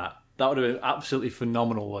and done that. That would have been absolutely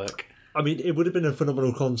phenomenal work. I mean, it would have been a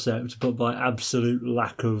phenomenal concept, but my absolute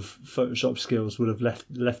lack of Photoshop skills would have left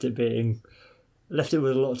it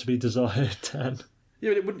with a lot to be desired. Dan.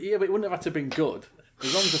 Yeah, but it wouldn't have had to have been good.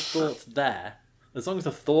 As long as the thought's there. As long as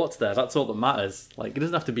the thought's there, that's all that matters. Like, it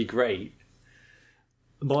doesn't have to be great.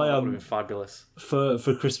 That would have been fabulous. For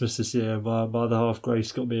Christmas this year, my other half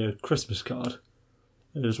Grace got me a Christmas card.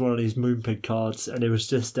 It was one of these Moonpig cards, and it was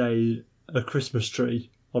just a Christmas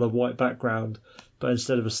tree on a white background. But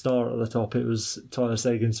instead of a star at the top, it was Tyler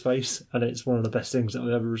Sagan's face, and it's one of the best things that I've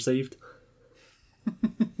ever received.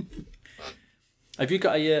 Have you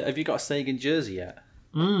got a Sagan jersey yet?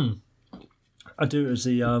 I do. It was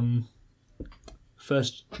the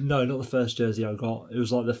first. No, not the first jersey I got. It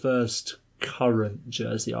was like the first current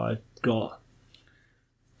jersey I got.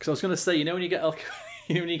 Because I was going to say, when you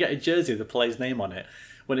get a jersey with a player's name on it,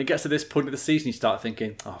 when it gets to this point of the season, you start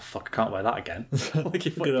thinking, "Oh fuck, I can't wear that again." Like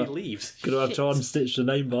if he leaves, gonna have to unstitch the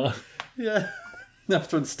name bar. Yeah, I have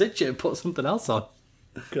to unstitch it and put something else on.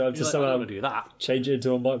 Gonna have to somehow do that. Change it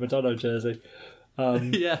into a Mike Madonna jersey.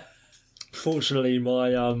 Yeah. Fortunately,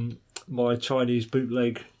 my Chinese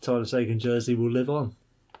bootleg Tyler Sagan jersey will live on.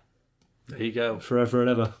 There you go, forever and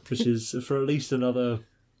ever, which is for at least another.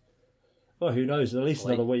 Well, who knows? At least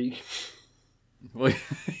another week.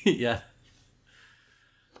 Yeah.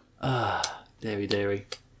 Deary.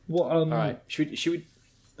 What? All right. Should we?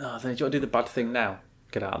 Oh, then do you want to do the bad thing now?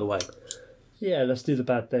 Get out of the way. Yeah, let's do the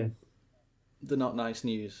bad thing. The not nice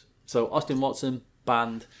news. So Austin Watson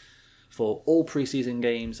banned for all preseason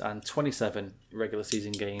games and 27 regular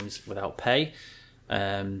season games without pay.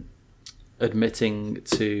 Admitting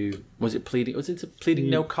to pleading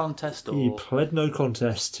no contest, or he pled no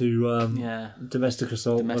contest to domestic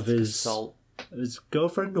assault of his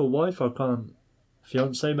girlfriend or wife. I can't.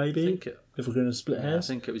 Fiance maybe. If we're going to split hairs,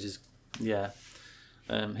 I think it was his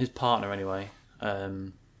partner anyway.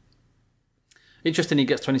 Interesting, he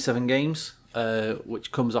gets 27 games,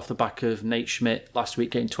 which comes off the back of Nate Schmidt last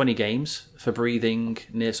week getting 20 games for breathing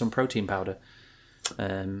near some protein powder.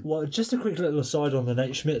 Well, just a quick little aside on the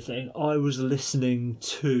Nate Schmidt thing. I was listening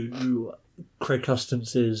to Craig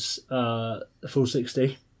Custance's Full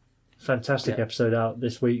 60. Fantastic episode out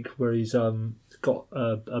this week where he's got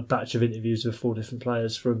a batch of interviews with 4 different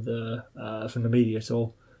players from the media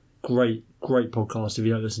tour. Great podcast. If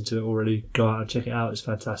you don't listen to it already, go out and check it out. It's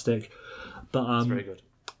fantastic. But It's very good.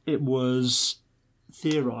 It was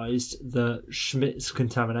theorised that Schmidt's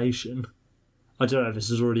contamination, I don't know if this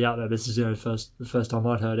is already out there, this is the first time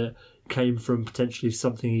I'd heard it, came from potentially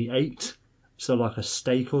something he ate, so like a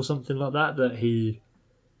steak or something like that, that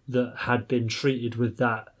had been treated with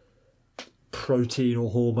that protein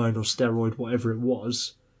or hormone or steroid, whatever it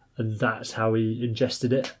was, and that's how he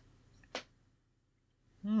ingested it.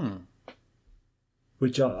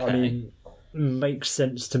 Which I mean makes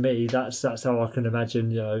sense to me. That's how I can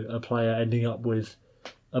imagine, a player ending up with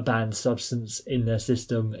a banned substance in their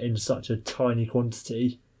system in such a tiny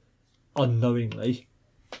quantity unknowingly.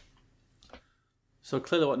 So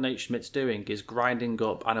clearly what Nate Schmidt's doing is grinding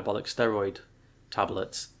up anabolic steroid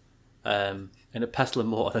tablets in a pestle and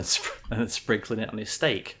mortar and then sprinkling it on his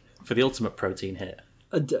steak for the ultimate protein hit.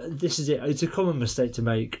 This is it. It's a common mistake to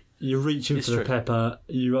make. You're reaching for the pepper.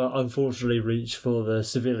 You unfortunately reach for the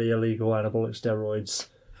severely illegal anabolic steroids.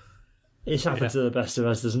 It's happened to the best of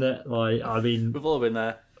us, doesn't it? Like, I mean, we've all been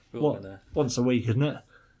there. Once a week, isn't it?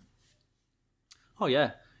 Oh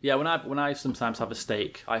yeah, yeah. When I sometimes have a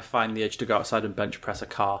steak, I find the urge to go outside and bench press a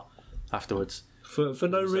car afterwards for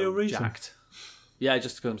no real reason. Jacked. Yeah,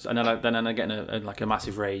 just because, and then I get in a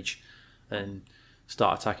massive rage and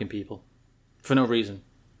start attacking people for no reason.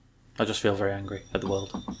 I just feel very angry at the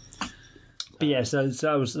world. But yeah, so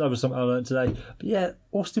that was something I learned today. But yeah,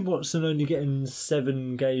 Austin Watson only getting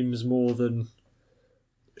 7 games more than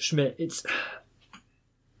Schmidt. It's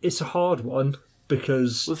a hard one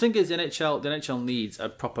because the thing is, the NHL needs a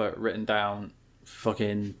proper written down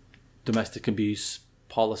fucking domestic abuse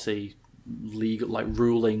policy, legal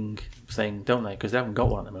ruling thing, don't they? Because they haven't got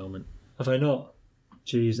one at the moment. Have they not?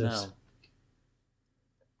 Jesus. No.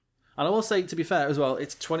 And I will say, to be fair as well,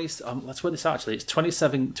 it's 20. Let's work this out. Actually, it's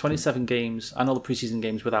 27 games and all the preseason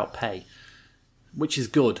games without pay, which is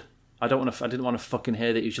good. I didn't want to fucking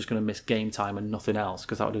hear that he was just going to miss game time and nothing else,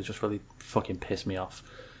 because that would have just really fucking pissed me off.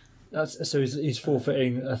 So he's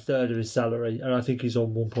forfeiting a third of his salary, and I think he's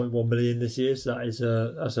on 1.1 million this year.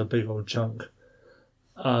 So that's a big old chunk.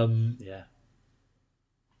 Yeah.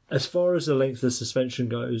 As far as the length of suspension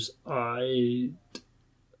goes, I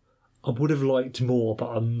would have liked more, but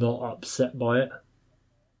I'm not upset by it.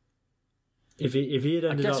 If he had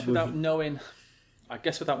ended up without knowing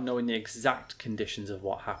the exact conditions of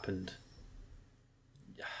what happened,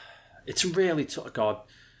 it's really tough. God,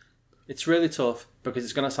 it's really tough because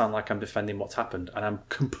it's going to sound like I'm defending what's happened, and I'm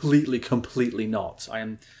completely not. I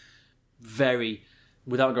am very,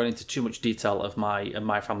 without going into too much detail of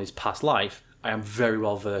my family's past life, I am very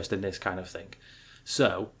well versed in this kind of thing.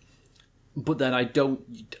 So, but then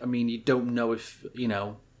you don't know if, did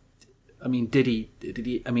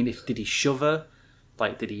he shove her?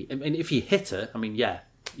 If he hit her, yeah,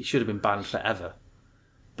 he should have been banned forever.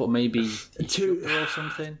 But maybe he shoved her or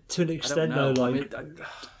something. To an extent, though,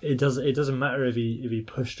 it doesn't matter if he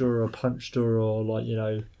pushed her or punched her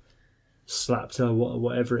or slapped her,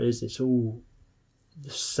 whatever it is. It's all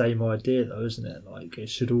the same idea, though, isn't it? Like, it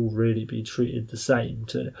should all really be treated the same,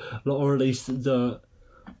 or at least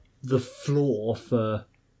the floor for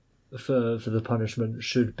the punishment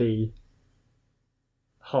should be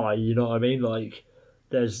high. You know what I mean? Like,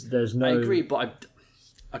 there's no. I agree, but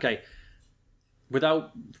okay.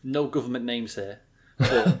 Without no government names here,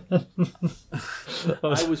 but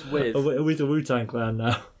I was with. Are we the Wu-Tang Clan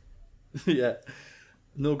now? Yeah,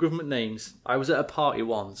 no government names. I was at a party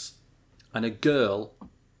once, and a girl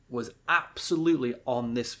was absolutely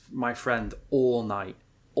on my friend all night.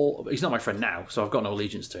 He's not my friend now, so I've got no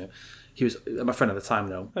allegiance to him. He was my friend at the time,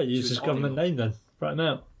 though. Oh, use his government name then, right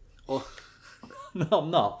now. Well, no,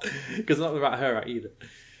 I'm not, because I'm not about her out either.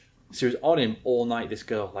 She was on him all night. This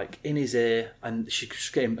girl, in his ear, and she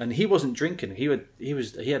just get him. And he wasn't drinking. He had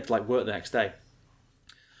work the next day,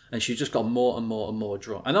 and she just got more and more and more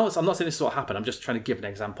drunk. I'm not saying this is what happened. I'm just trying to give an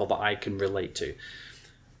example that I can relate to.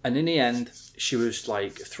 And in the end, she was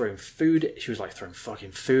throwing food. She was throwing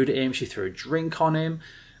fucking food at him. She threw a drink on him.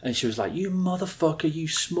 And she was like, "You motherfucker, you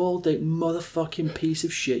small dick motherfucking piece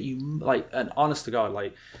of shit, you and honest to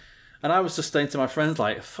God, and I was just saying to my friends,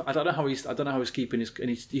 I don't know how he's keeping his, and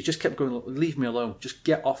he just kept going, leave me alone, just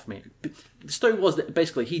get off me. The story was that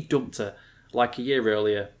basically he dumped her a year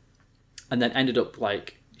earlier, and then ended up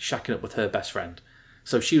like shacking up with her best friend.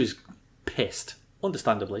 So she was pissed,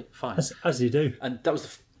 understandably, fine. As you do. And that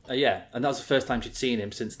was and that was the first time she'd seen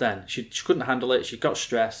him since then. She couldn't handle it. She got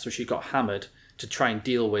stressed, so she got hammered to try and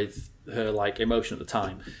deal with her like emotion at the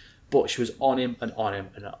time. But she was on him and on him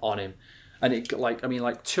and on him, and it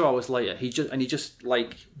like 2 hours later, he just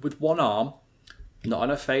like with one arm, not on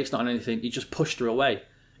her face, not on anything, he just pushed her away.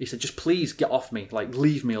 He said, "Just please get off me, like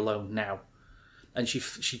leave me alone now." And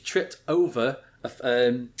she tripped over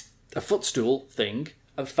a footstool thing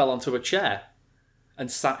and fell onto a chair. And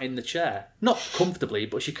sat in the chair. Not comfortably,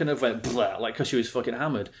 but she kind of went blah, like, because she was fucking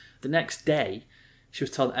hammered. The next day, she was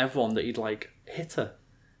telling everyone that he'd, like, hit her.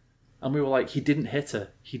 And we were like, he didn't hit her.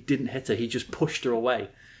 He didn't hit her. He just pushed her away.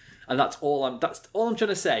 And that's all I'm trying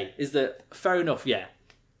to say, is that, fair enough, yeah.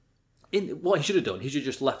 What he should have done, he should have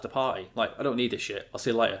just left the party. Like, I don't need this shit. I'll see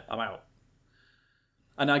you later. I'm out.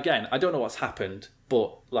 And again, I don't know what's happened,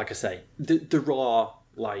 but, like I say, there are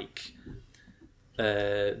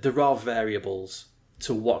variables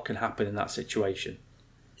to what can happen in that situation.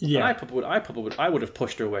 Yeah, and I would have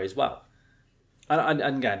pushed her away as well. And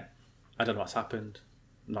again, I don't know what's happened.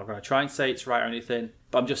 I'm not going to try and say it's right or anything,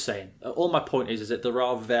 but I'm just saying. All my point is that there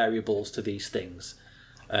are variables to these things.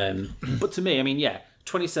 But to me, I mean, yeah,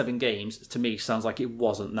 27 games to me sounds like it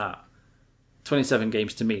wasn't that. 27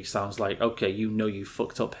 games to me sounds like, okay, you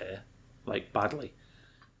fucked up here, like badly.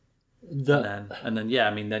 And then yeah,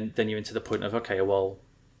 I mean, then you're into the point of, okay, well,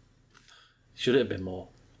 should it have been more?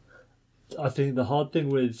 I think the hard thing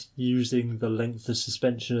with using the length of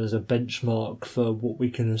suspension as a benchmark for what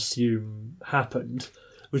we can assume happened,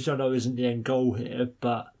 which I know isn't the end goal here,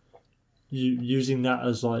 but using that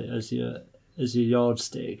as your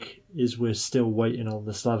yardstick, is we're still waiting on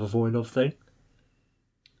the Slava Voinov thing.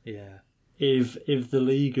 Yeah. If the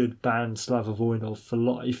league had banned Slava Voinov for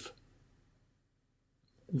life,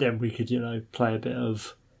 then we could, play a bit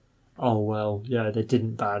of, oh, well, yeah, they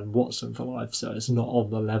didn't ban Watson for life, so it's not on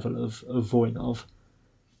the level of Voinov.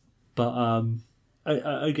 But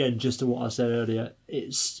again, just to what I said earlier,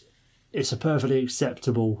 it's a perfectly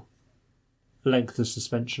acceptable length of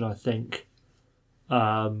suspension, I think.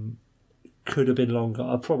 Could have been longer.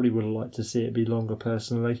 I probably would have liked to see it be longer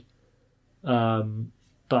personally.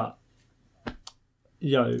 But,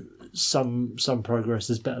 some progress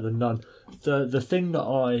is better than none. The thing that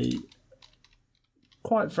I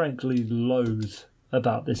quite frankly loathe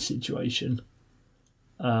about this situation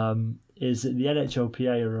is that the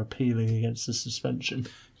NHLPA are appealing against the suspension.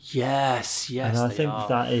 Yes, and I think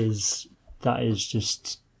that is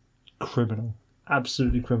just criminal,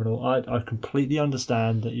 absolutely criminal. I completely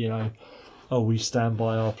understand that we stand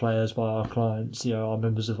by our players, by our clients, our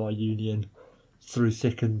members of our union through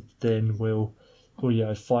thick and thin. We'll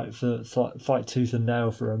fight tooth and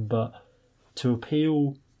nail for them, but to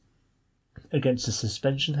appeal against a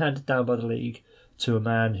suspension handed down by the league to a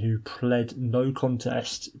man who pled no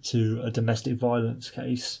contest to a domestic violence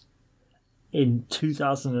case in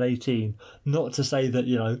 2018. Not to say that,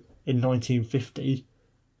 in 1950,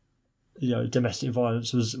 domestic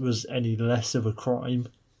violence was any less of a crime,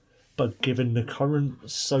 but given the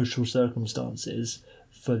current social circumstances,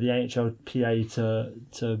 for the NHLPA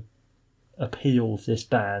to appeal this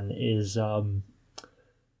ban is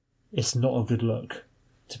it's not a good look,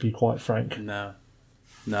 to be quite frank. No,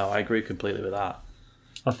 I agree completely with that.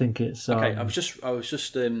 I think it's okay. I was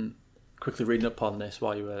just quickly reading up on this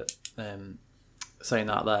while you were saying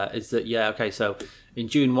that. There is that okay. So in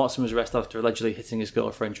June, Watson was arrested after allegedly hitting his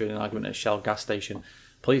girlfriend during an argument at a Shell gas station.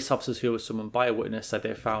 Police officers who were summoned by a witness said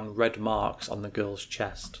they found red marks on the girl's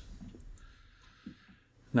chest.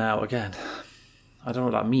 Now again, I don't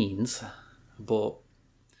know what that means, but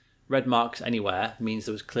red marks anywhere means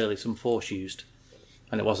there was clearly some force used,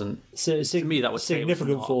 and it wasn't. To me, that was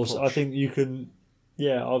significant force. I think you can.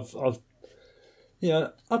 Yeah, I've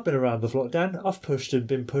been around the block, Dan. I've pushed and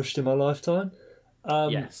been pushed in my lifetime.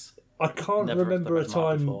 Yes. I can't remember a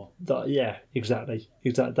time that. Yeah, exactly.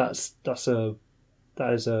 That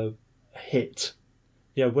is a hit.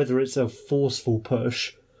 Yeah, whether it's a forceful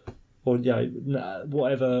push or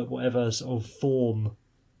whatever sort of form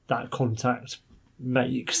that contact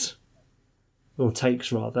makes or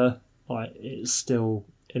takes rather, like it's still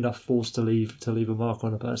enough force to leave a mark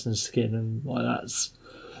on a person's skin, and like that's.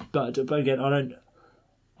 But again, I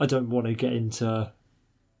don't want to get into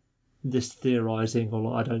this theorising,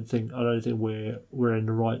 or I don't think we're in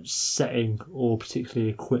the right setting or particularly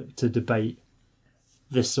equipped to debate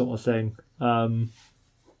this sort of thing.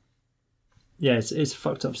 It's a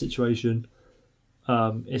fucked up situation.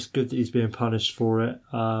 It's good that he's being punished for it.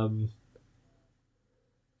 Part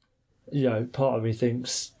of me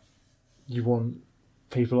thinks you want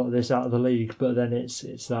people like this out of the league, but then it's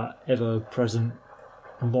that ever-present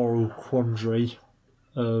moral quandary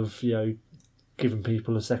of giving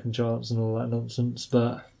people a second chance and all that nonsense.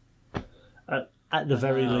 But at the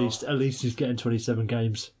very least, at least he's getting 27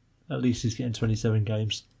 games. At least he's getting 27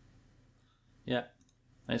 games. Yeah.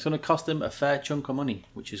 And it's going to cost him a fair chunk of money,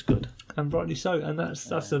 which is good. And rightly so. And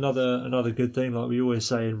that's another good thing. Like we always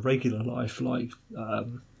say in regular life, like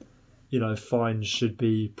fines should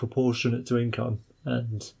be proportionate to income,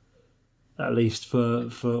 and at least for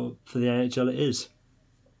the NHL it is.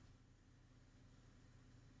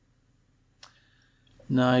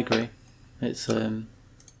 No, I agree. It's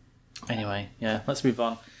anyway, yeah. Let's move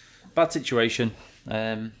on. Bad situation.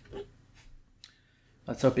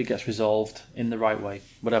 Let's hope it gets resolved in the right way,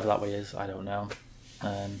 whatever that way is. I don't know.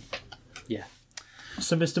 Yeah.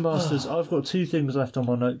 So, Mr. Masters, I've got 2 things left on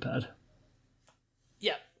my notepad.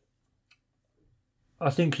 Yeah. I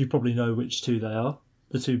think you probably know which 2 they are.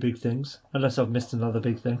 The 2 big things, unless I've missed another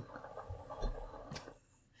big thing.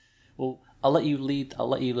 Well, I'll let you lead. I'll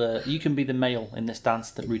let you. You can be the male in this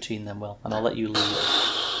dance routine, then, Will, and I'll let you lead.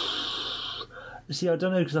 See, I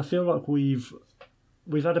don't know, because I feel like we've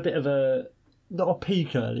had a bit of a, not a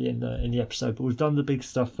peak early in the episode, but we've done the big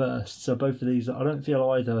stuff first. So both of these, I don't feel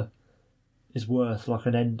either is worth like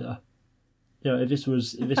an ender. If this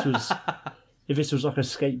was like a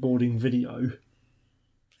skateboarding video,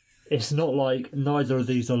 it's not like neither of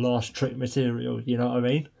these are last trick material. You know what I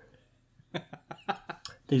mean?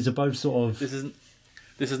 These are both sort of. This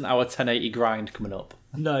isn't our 1080 grind coming up.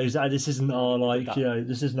 No, this isn't our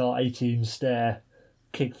this isn't our 18 stair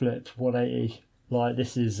kickflip 180. Like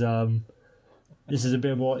this is a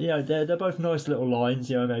bit more. They're both nice little lines.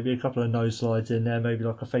 Maybe a couple of nose slides in there, maybe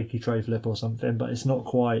like a fakey tray flip or something. But it's not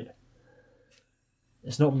quite.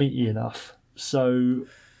 It's not meaty enough. So,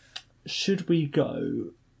 should we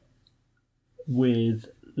go with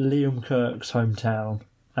Liam Kirk's hometown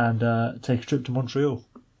and take a trip to Montreal?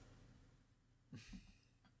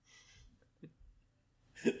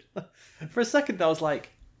 For a second, I was like,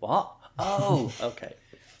 "What? Oh, okay."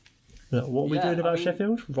 What are we doing about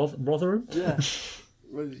Sheffield? Rotherham? Yeah.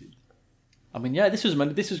 I mean, yeah. This was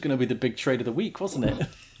going to be the big trade of the week, wasn't it? I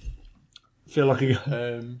feel like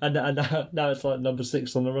and now it's like number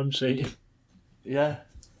 6 on the run sheet. Yeah.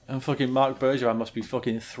 And fucking Mark Bergevin must be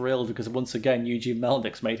fucking thrilled because once again Eugene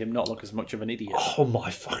Melnick's made him not look as much of an idiot. Oh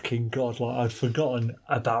my fucking god! Like I'd forgotten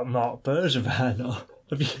about Mark Bergevin.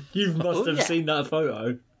 You must have seen that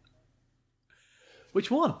photo. Which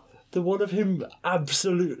one? The one of him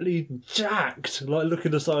absolutely jacked, like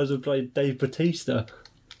looking the size of like Dave Bautista.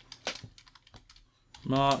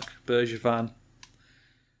 Mark Bergevin.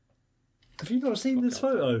 Have you not seen this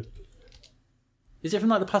photo? Is it from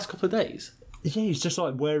like the past couple of days? Yeah, he's just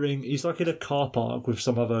like he's like in a car park with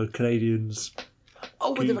some other Canadians.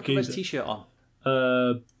 Oh, with like a red t-shirt on.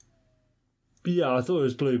 Yeah, I thought it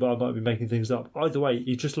was blue, but I might be making things up. Either way,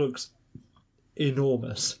 he just looks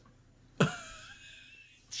enormous.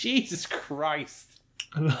 Jesus Christ.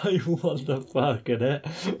 Like, what the fuck, innit?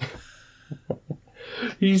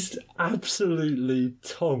 He's absolutely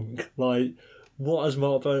tonk. Like, what has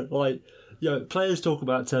Mark like, players talk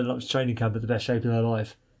about turning up to training camp at the best shape of their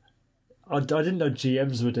life. I didn't know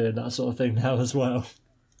GMs were doing that sort of thing now as well.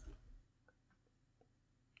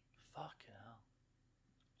 Fucking hell.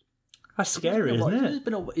 That's scary, isn't it?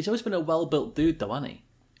 He's always been a well-built dude, though, hasn't he?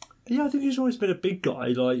 Yeah, I think he's always been a big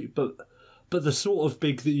guy, like, but the sort of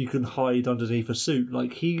big that you can hide underneath a suit.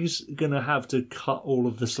 Like, he's going to have to cut all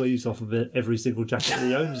of the sleeves off of it every single jacket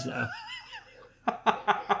he owns now.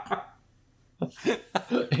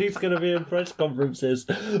 He's going to be in press conferences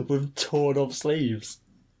with torn off sleeves.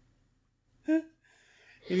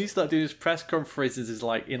 He needs to start doing his press conferences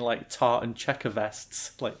in tartan checker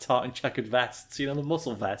vests, like tartan checkered vests, the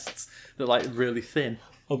muscle vests that are like really thin.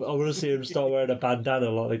 I want to see him start wearing a bandana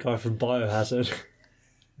like the guy from Biohazard.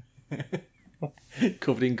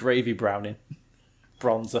 Covered in gravy browning.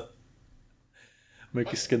 Bronzer. Make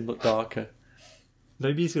his skin look darker.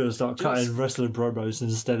 Maybe he's going to start cutting wrestling promos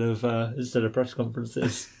instead of press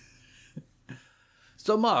conferences.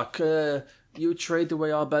 So, Mark, you trade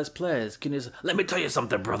away our best players. Let me tell you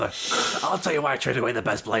something, brother. I'll tell you why I trade away the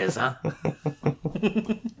best players, huh?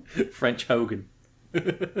 French Hogan.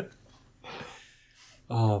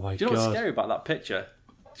 Oh my god! Do you know what's scary about that picture?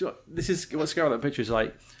 What's scary about that picture is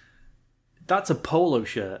like, that's a polo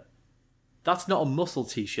shirt. That's not a muscle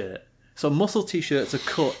t-shirt. So muscle t-shirts are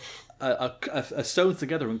cut, are sewn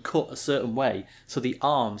together and cut a certain way, so the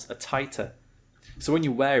arms are tighter. So when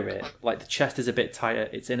you wear it, like the chest is a bit tighter,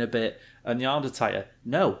 it's in a bit, and the arms are tighter.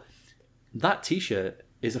 No, that t-shirt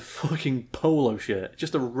is a fucking polo shirt.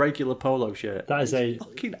 Just a regular polo shirt. That is a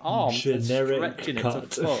fucking arm generic stretching cut.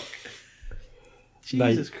 it to fuck.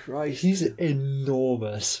 Jesus Mate, Christ. he's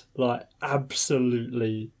enormous. Like,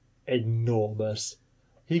 absolutely enormous.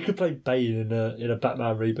 He could play Bane in a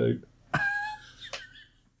Batman reboot.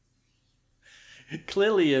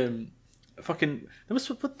 Clearly, fucking.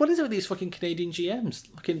 What is it with these fucking Canadian GMs?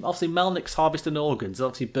 Fucking, obviously, Melnick's harvesting organs.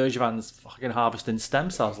 Obviously, Bergevin's fucking harvesting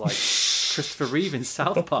stem cells like Christopher Reeve in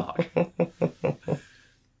South Park.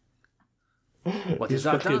 What is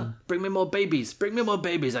that? fucking- Bring me more babies. Bring me more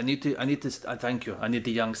babies. I need to. Thank you. I need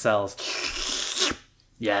the young cells.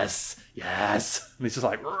 Yes. And he's just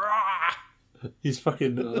like. Rah! He's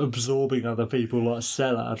fucking absorbing other people like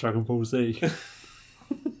Cell out of Dragon Ball Z.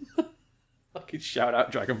 Fucking shout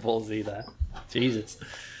out Dragon Ball Z there. Jesus.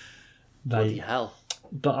 Bloody Mate. hell.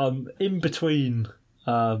 But in between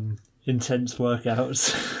intense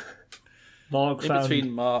workouts, Mark found...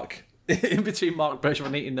 In between Mark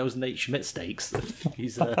Bergevin eating those Nate Schmidt steaks,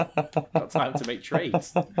 he's got time to make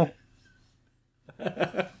trades.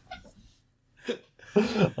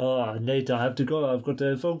 Oh, Nate, I have to go. I've got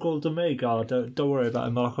a phone call to make. Oh, don't worry about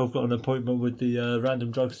it, Mark. I've got an appointment with the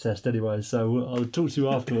random drugs test anyway, so I'll talk to you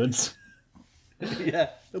afterwards. Yeah,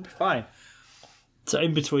 it'll be fine. So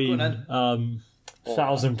in between Go on,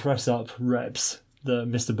 1,000 press-up reps that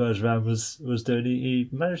Mr. Bergevin was doing, he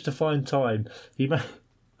managed to find time.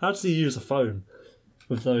 How does he use a phone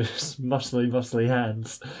with those muscly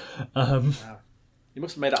hands? Wow. He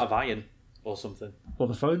must have made it out of iron or something. What,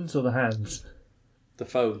 the phones or the hands? The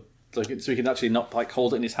phone. So he can actually not like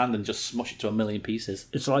hold it in his hand and just smush it to a million pieces.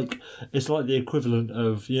 It's like the equivalent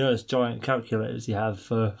of, those giant calculators you have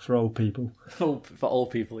for old people. For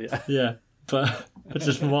old people, yeah. Yeah, but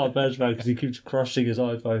just for Mark Bergevin because he keeps crushing his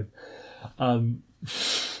iPhone.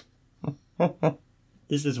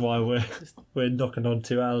 This is why we're knocking on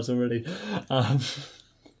 2 hours already. Oh,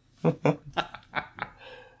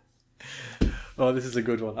 this is a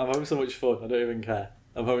good one. I'm having so much fun. I don't even care.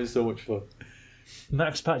 I'm having so much fun.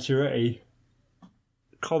 Max Pacioretty,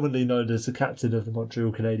 commonly known as the captain of the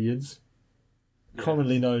Montreal Canadiens,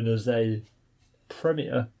 commonly known as a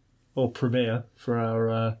premier for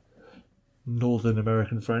our Northern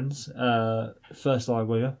American friends, first line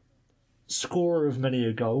winger, scorer of many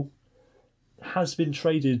a goal, has been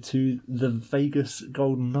traded to the Vegas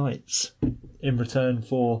Golden Knights in return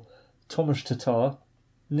for Thomas Tatar,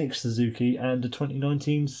 Nick Suzuki, and a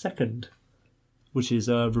 2019 second, which is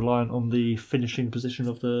reliant on the finishing position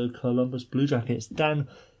of the Columbus Blue Jackets. Dan,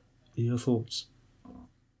 your thoughts?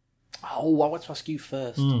 Oh, I want to ask you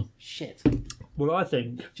first. Shit. Well, I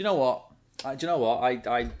think... Do you know what? I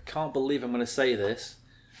can't believe I'm going to say this,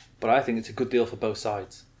 but I think it's a good deal for both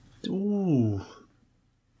sides. Ooh.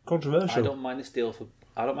 Controversial. I don't mind this deal for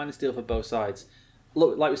both sides.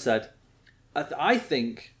 Look, like we said, I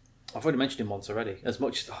think I've already mentioned him once already. As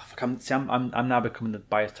much as I'm now becoming the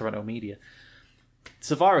biased Toronto media.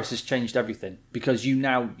 Tavares has changed everything because you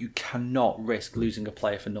cannot risk losing a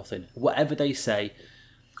player for nothing. Whatever they say,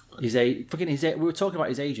 we were talking about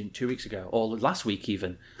his agent 2 weeks ago or last week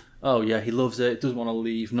even. Oh yeah, he loves it. Doesn't want to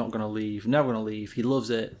leave. Not going to leave. Never going to leave. He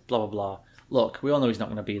loves it. Blah blah blah. Look, we all know he's not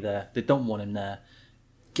going to be there. They don't want him there.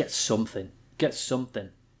 Get something.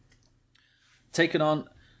 Taking on,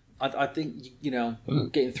 I think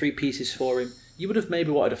getting 3 pieces for him. You would have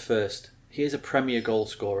maybe wanted a first. He is a premier goal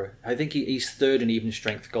scorer. I think he's third in even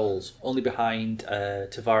strength goals, only behind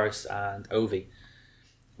Tavares and Ovi,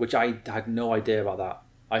 which I had no idea about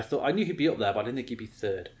that. I knew he'd be up there, but I didn't think he'd be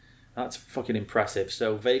third. That's fucking impressive.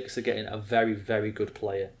 So Vegas are getting a very, very good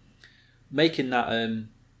player. Making that,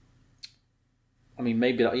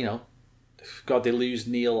 maybe that, God, they lose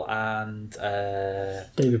Neil and...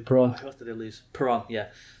 David Perron. Who else did they lose? Perron,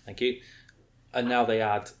 yeah. Thank you. And now they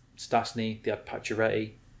add Stastny, they add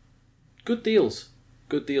Pacioretty. Good deals.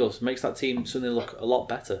 Makes that team suddenly look a lot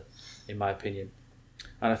better, in my opinion.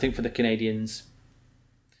 And I think for the Canadians,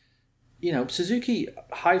 Suzuki,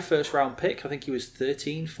 high first round pick. I think he was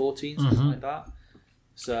 13, 14, something like that.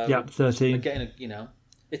 So Yep, 13. Again,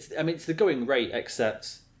 it's the going rate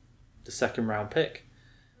except the second round pick.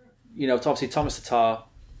 It's obviously Thomas Tatar.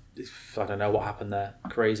 I don't know what happened there.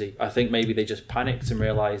 Crazy. I think maybe they just panicked and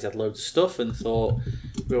realised they had loads of stuff and thought,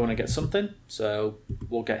 we want to get something, so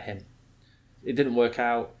we'll get him. It didn't work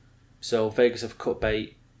out, so Vegas have cut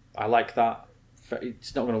bait. I like that.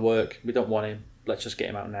 It's not going to work. We don't want him. Let's just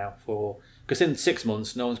get him out now. Because in 6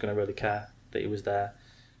 months, no one's going to really care that he was there.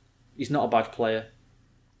 He's not a bad player.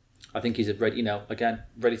 I think he's ready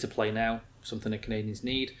to play now. Something the Canadians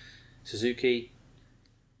need. Suzuki,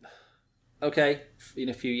 okay in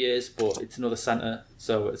a few years, but it's another centre,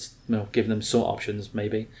 so it's giving them some options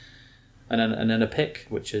maybe, and then a pick,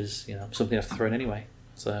 which is something I've thrown anyway.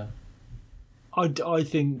 So I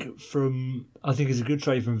think it's a good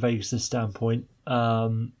trade from Vegas' standpoint,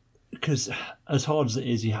 because as hard as it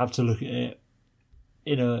is, you have to look at it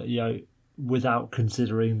in a without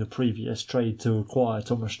considering the previous trade to acquire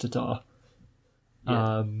Thomas Tatar.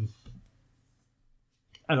 yeah.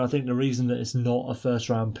 And I think the reason that it's not a first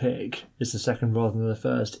round pick, it's the second rather than the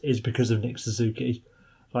first, is because of Nick Suzuki.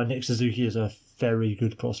 Like, Nick Suzuki is a very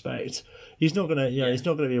good prospect. He's not gonna he's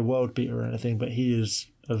not gonna be a world beater or anything, but he is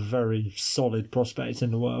a very solid prospect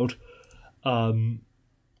in the world.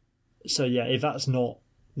 So yeah, if that's not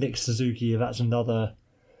Nick Suzuki, if that's another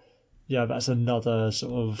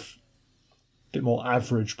sort of bit more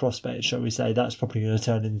average prospect, shall we say, that's probably going to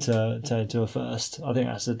turn into a first. I think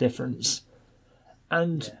that's the difference.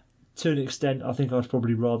 And to an extent, I think I'd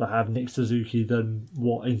probably rather have Nick Suzuki than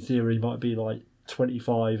what in theory might be like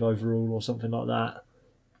 25 overall or something like that.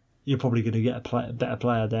 You're probably going to get a better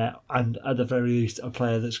player there, and at the very least, a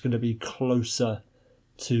player that's going to be closer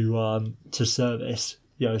to service.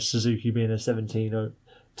 Suzuki being a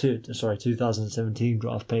 2017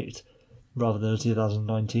 draft pick rather than a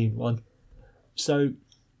 2019 one. So,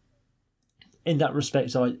 in that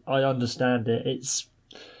respect, I understand it. It's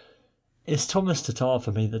Thomas Tatar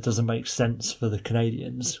for me that doesn't make sense for the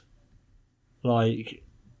Canadians. Like,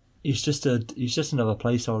 he's just another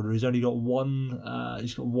placeholder. He's only got one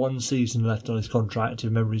season left on his contract,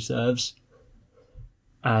 if memory serves,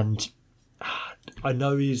 and I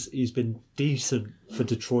know he's been decent for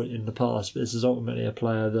Detroit in the past, but this is ultimately a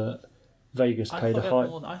player that Vegas paid a high.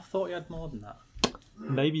 I thought he had more than that.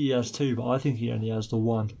 Maybe he has two, but I think he only has the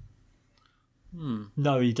one.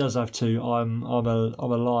 No, he does have two. I'm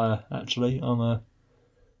a liar, actually.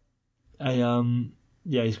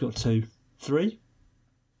 He's got two. Three?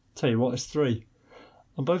 Tell you what, it's three.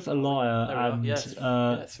 I'm both a liar and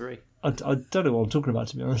three. I don't know what I'm talking about,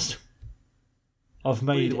 to be honest. I've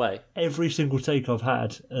made every single take I've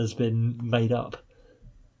had has been made up.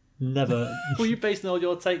 Never. Were you basing all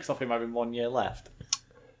your takes off him having 1 year left?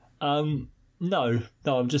 No,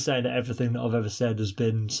 I'm just saying that everything that I've ever said has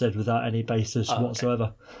been said without any basis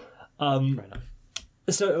whatsoever. Fair enough.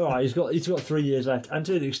 So, all right, he's got 3 years left, and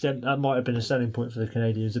to an extent, that might have been a selling point for the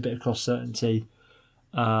Canadians, a bit of cost certainty.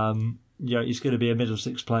 He's going to be a middle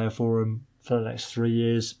six player for him for the next 3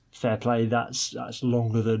 years. Fair play. That's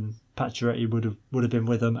longer than Pacioretty would have been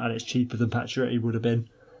with them, and it's cheaper than Pacioretty would have been.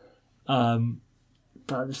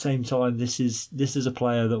 But at the same time, this is a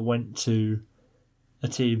player that went to a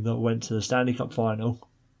team that went to the Stanley Cup final,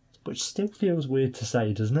 which still feels weird to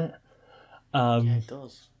say, doesn't it? It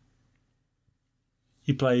does.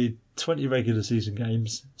 He played 20 regular season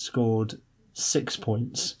games, scored 6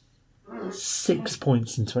 points. 6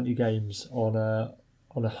 points in 20 games on a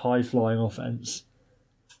high flying offense,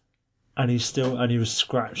 and he was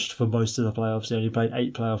scratched for most of the playoffs. He only played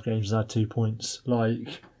 8 playoff games and had 2 points.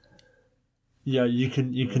 Like, yeah, you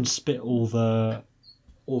can spit all the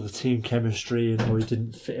team chemistry and how he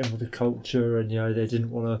didn't fit in with the culture, and they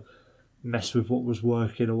didn't want to mess with what was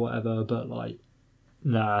working or whatever. But like,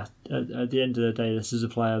 nah. At the end of the day, this is a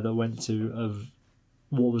player that went to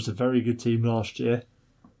what was a very good team last year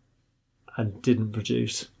and didn't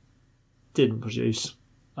produce.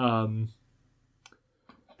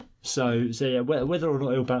 So yeah, whether or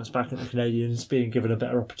not he'll bounce back at the Canadians, being given a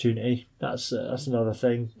better opportunity, that's another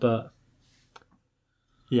thing. But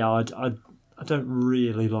yeah, I don't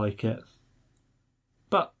really like it,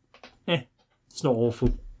 but it's not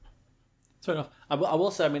awful. Fair enough. I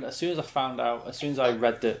will say, as soon as I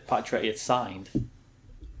read that Pacioretty had signed,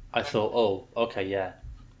 I thought, oh, okay, yeah,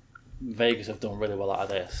 Vegas have done really well out of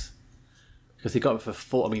this. Because they got him for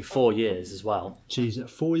 4 years as well. Jeez,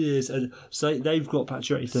 4 years, and so they've got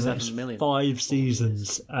Pacioretty for the next 5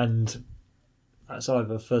 seasons, and that's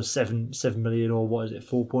either for 7 million or what is it,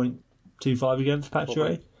 4.25 again for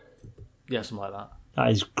Pacioretty? Yeah, something like that.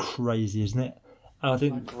 That is crazy, isn't it? And I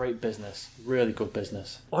think great business, really good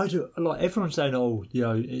business. I do like everyone's saying, oh,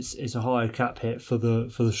 it's a higher cap hit for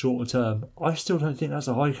the shorter term. I still don't think that's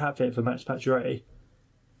a high cap hit for Max Pacioretty.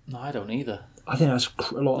 No, I don't either. I think that's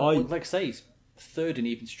like I say, he's third in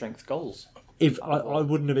even strength goals. If I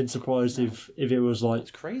wouldn't have been surprised if it was like,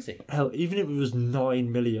 it's crazy. Hell, even if it was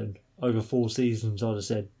 9 million over 4 seasons, I'd have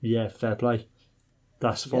said, yeah, fair play.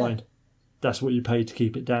 That's fine. Yeah. That's what you paid to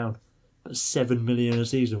keep it down. But 7 million a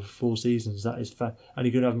season for 4 seasons, that is and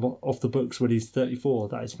you're going to have him off the books when he's 34.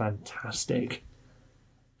 That is fantastic.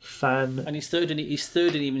 And he's third in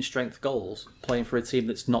even strength goals, playing for a team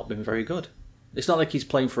that's not been very good. It's not like he's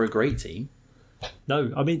playing for a great team.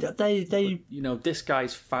 No, I mean they You know, this guy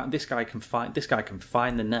can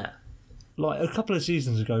find the net. like a couple of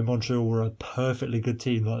seasons ago, Montreal were a perfectly good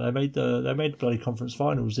team. Like they made the bloody conference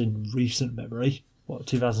finals in recent memory. What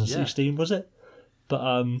 2016 was it?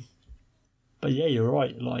 But yeah, you're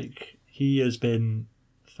right. Like he has been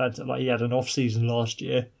fantastic. Like he had an off season last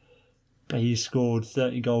year, but he scored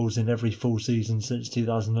 30 goals in every full season since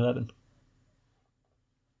 2011,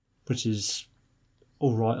 which is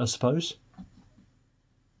all right, I suppose.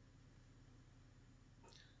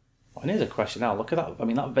 And here's a question now. Look at that. I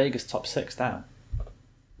mean, that Vegas top six now,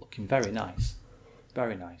 looking very nice,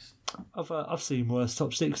 very nice. I've seen worse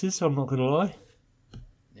top sixes. So I'm not going to lie.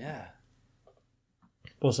 Yeah.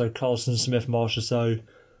 Also, Carlson, Smith, Marchessault,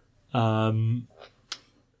 Pacioretty,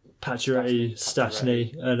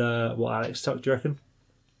 Stastny, and Alex Tuck, do you reckon?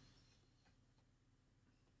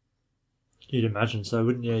 You'd imagine so,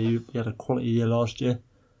 wouldn't you? You had a quality year last year.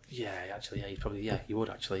 Yeah, actually, you would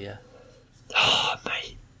actually, yeah. Oh,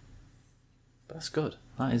 mate. But that's good.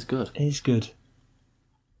 That is good. It is good.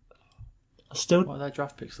 Still, what are their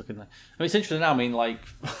draft picks looking like? I mean, it's interesting now. I mean, like,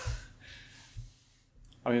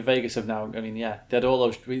 I mean, Vegas have now. I mean, yeah, they had all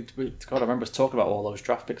those. God, I remember us talking about all those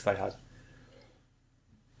draft picks they had.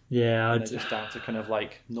 Yeah, they're just down to kind of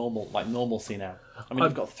like normalcy now. I mean,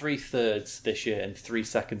 you've got 3/3 this year and 3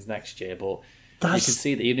 seconds next year, but you can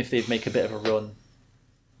see that even if they make a bit of a run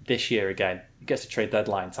this year again, it gets to trade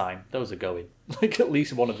deadline time. Those are going. Like at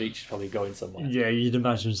least one of each is probably going somewhere. Yeah, you'd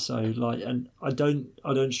imagine so. Like, and I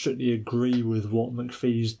don't strictly agree with what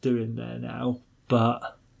McPhee's doing there now,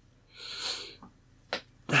 but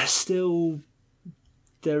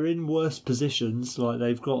they're in worse positions. Like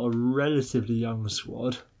they've got a relatively young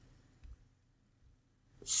squad.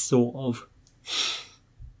 Sort of.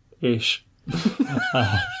 Ish.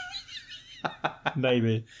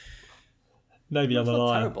 Maybe. Maybe I'm a liar. It's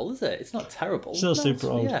not terrible, is it? It's not terrible. It's not super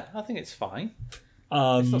old. Yeah, I think it's fine.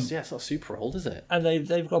 It's not super old, is it? And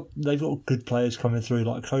they've got good players coming through.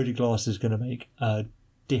 Like Cody Glass is going to make a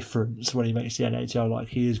difference when he makes the NHL. Like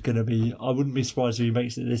he is going to be. I wouldn't be surprised if he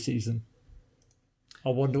makes it this season.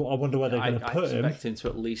 I wonder where they're going to put him. I expect him to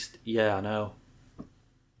at least. Yeah, I know.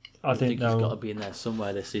 I think he's got to be in there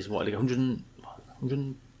somewhere this season. What, like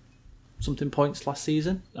 100 something points last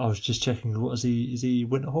season? I was just checking. What is he? Is he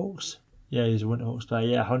Winterhawks? Yeah, he's a Winterhawks player.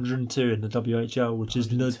 Yeah, 102 in the WHL, which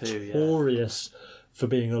is notorious for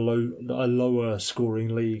being a lower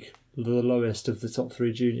scoring league, the lowest of the top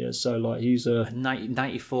three juniors. So like he's a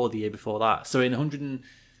 94 the year before that. So in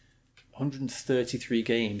 133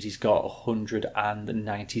 games, he's got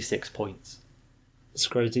 196 points. It's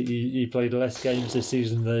crazy. He played less games this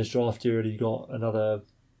season than his draft year, and he got another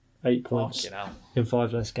 8 points in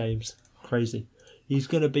 5 less games. Crazy. He's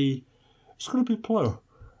gonna be a player.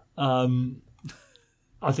 I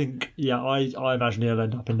think, yeah, I imagine he'll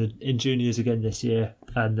end up in juniors again this year,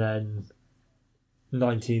 and then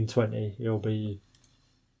 1920 he'll be.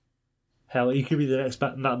 Hell, he could be the next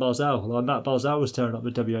Matt Barzal. Like Matt Barzal was tearing up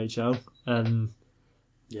the WHL, and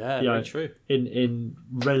very true. In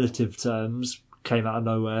relative terms, came out of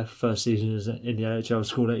nowhere. First season in the NHL,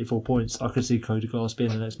 scored 84 points. I could see Cody Glass being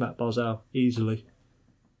the next Matt Barzal easily.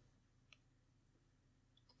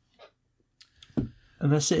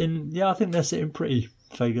 And they're sitting, I think they're sitting pretty,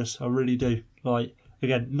 Vegas. I really do. Like,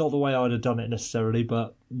 again, not the way I'd have done it necessarily,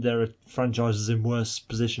 but there are franchises in worse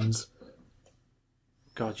positions.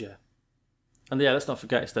 God, yeah. And yeah, let's not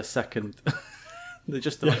forget it's their second. They're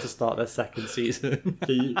just about to start their second season.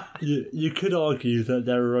 you could argue that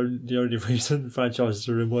the only reason franchises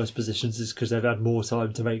are in worse positions is because they've had more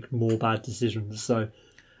time to make more bad decisions. So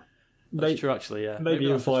that's true, actually, yeah. Maybe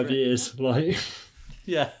in 5 years, like.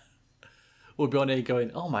 Yeah. We'll be on here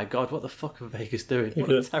going, oh my god, what the fuck are Vegas doing?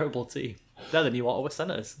 What a terrible team. They're the new Ottawa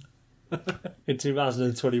Senators. In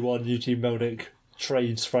 2021, Eugene Melnyk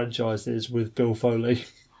trades franchises with Bill Foley.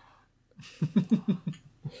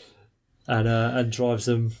 and drives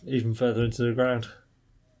them even further into the ground.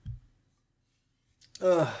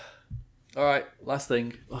 Alright, last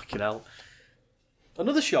thing. Fucking hell.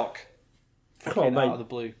 Another shock. Come on, mate. Out of the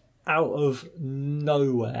blue. Out of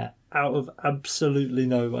nowhere. Out of absolutely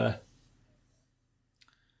nowhere.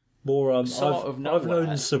 More, I've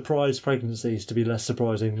known surprise pregnancies to be less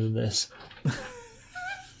surprising than this.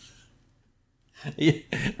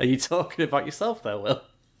 Are you talking about yourself there, Will?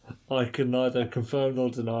 I can neither confirm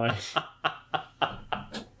nor deny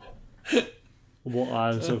what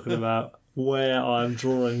I'm talking about, where I'm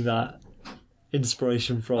drawing that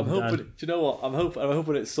inspiration from. Do you know what? I'm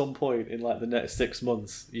hoping at some point in like the next 6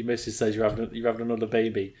 months, your missus says you're having another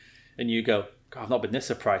baby, and you go, God, I've not been this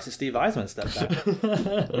surprised since Steve Eisman stepped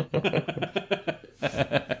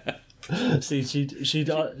See, she'd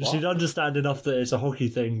understand enough that it's a hockey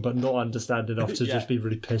thing, but not understand enough to just be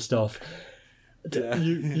really pissed off. Yeah.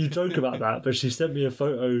 You joke about that, but she sent me a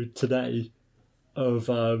photo today of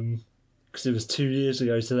because it was 2 years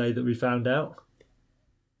ago today that we found out.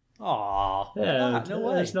 Aww. Yeah, No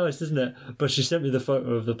way. it's nice, isn't it? But she sent me the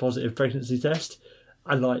photo of the positive pregnancy test,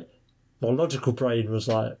 and like my logical brain was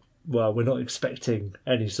like, well, we're not expecting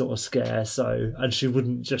any sort of scare, so, and she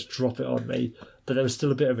wouldn't just drop it on me. But there was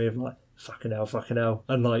still a bit of me of like, fucking hell,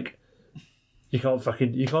 and like, you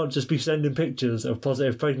can't just be sending pictures of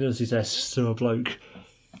positive pregnancy tests to a bloke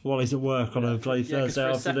while he's at work on a bloody Thursday for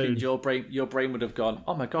a afternoon. second, your brain would have gone,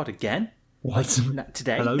 oh my god, again? What?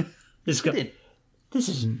 Today? Hello? This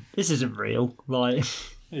isn't real. Like,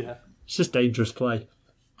 Yeah. it's just dangerous play.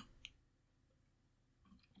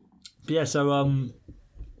 But yeah, so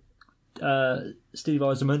Steve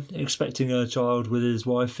Eiserman expecting a child with his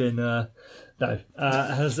wife in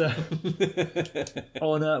has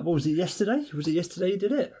on what was it yesterday? Was it yesterday he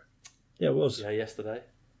did it? Yeah, it was. Yeah, yesterday.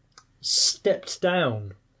 Stepped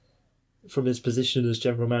down from his position as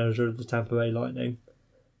general manager of the Tampa Bay Lightning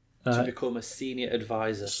To become a senior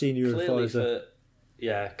advisor. Advisor.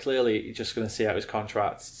 Clearly he's just going to see out his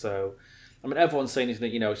contract. So, I mean, everyone's saying he's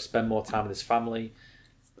going to, spend more time with his family.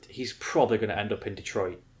 He's probably going to end up in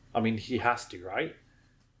Detroit. I mean, he has to, right?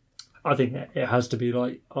 I think it has to be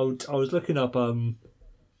like I was looking up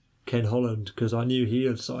Ken Holland because I knew he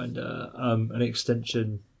had signed an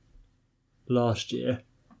extension last year,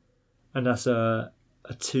 and that's a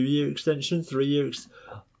 2-year extension, 3-year.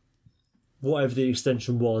 Whatever the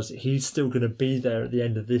extension was, he's still going to be there at the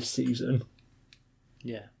end of this season.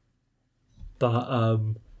 Yeah. But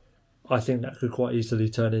I think that could quite easily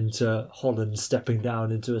turn into Holland stepping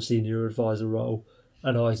down into a senior advisor role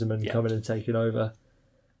and Eiserman coming and taking over.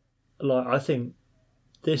 Like, I think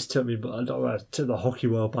this took the hockey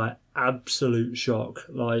world by absolute shock.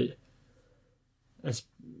 Like, it's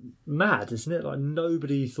mad, isn't it? Like,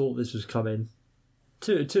 nobody thought this was coming.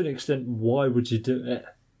 To an extent, why would you do it?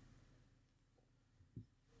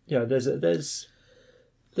 Yeah, there's a chance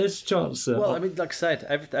that... Well, I mean, like I said,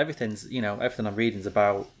 everything's, everything I'm reading is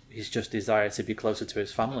about his just desire to be closer to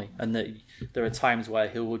his family, and that there are times where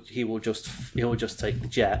he will just take the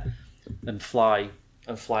jet and fly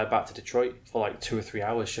back to Detroit for like 2 or 3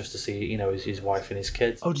 hours just to see, his wife and his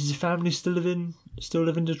kids. Oh, does his family still live in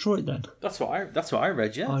Detroit then? That's what I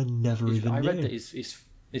read. Yeah, I never even knew. I read that his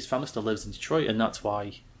family still lives in Detroit, and that's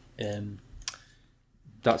why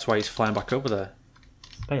he's flying back over there.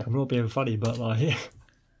 Hey, I'm not being funny, but like,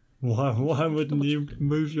 why wouldn't you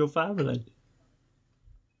move your family?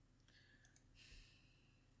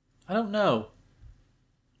 I don't know.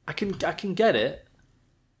 I can get it.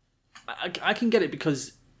 I can get it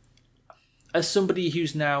because as somebody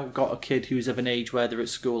who's now got a kid who's of an age where they're at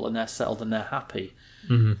school and they're settled and they're happy,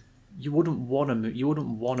 you wouldn't want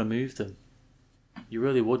to move them. You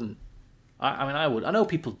really wouldn't. I mean, I would. I know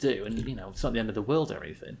people do, and it's not the end of the world or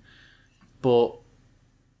anything. But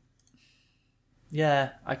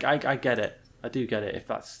yeah, I get it. I do get it. If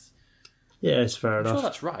that's it's fair enough. I'm sure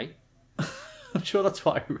that's right. I'm sure that's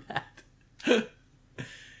what I read.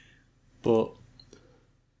 But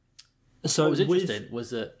so what was interesting was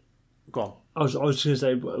that. Go on. I was just going to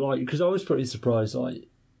say, like, because I was pretty surprised. Like,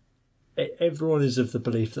 everyone is of the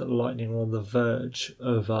belief that the Lightning are on the verge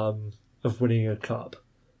of winning a cup.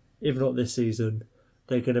 If not this season,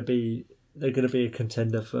 they're going to be a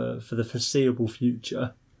contender for the foreseeable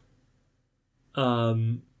future.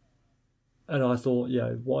 And I thought,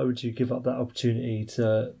 why would you give up that opportunity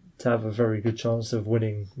to have a very good chance of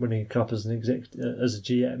winning a cup as as a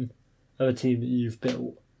GM of a team that you've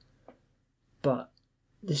built? But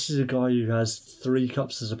this is a guy who has 3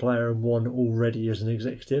 cups as a player and 1 already as an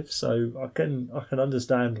executive, so I can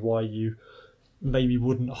understand why you maybe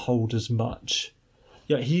wouldn't hold as much.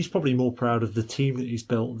 Yeah, he's probably more proud of the team that he's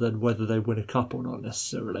built than whether they win a cup or not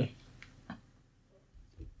necessarily.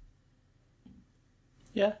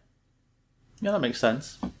 Yeah, that makes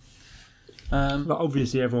sense. But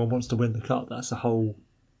obviously, everyone wants to win the cup. That's the whole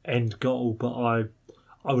end goal. But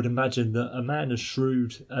I would imagine that a man as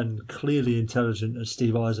shrewd and clearly intelligent as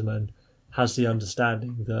Steve Eiserman has the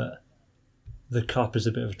understanding that the cup is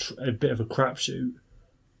a bit of a crapshoot.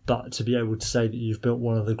 But to be able to say that you've built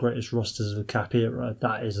one of the greatest rosters of the Cap era,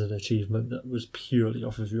 that is an achievement that was purely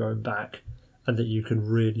off of your own back, and that you can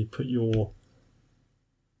really put your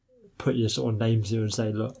sort of name to and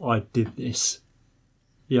say, look, I did this.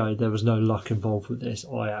 There was no luck involved with this.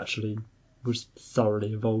 I actually was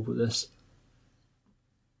thoroughly involved with this.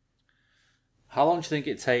 How long do you think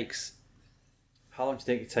it takes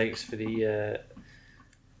for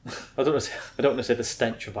I don't want to say the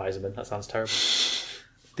stench of Eiserman. That sounds terrible.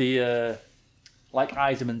 The like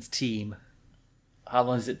Eiserman's team. How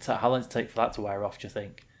long does it take for that to wear off? Do you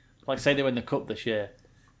think? Like, say they win the cup this year.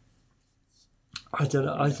 I don't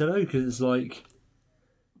know because it's like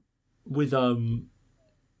with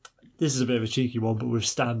this is a bit of a cheeky one, but with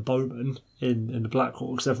Stan Bowman in the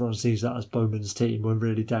Blackhawks, everyone sees that as Bowman's team when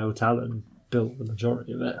really Dale Talon built the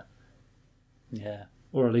majority of it. Yeah.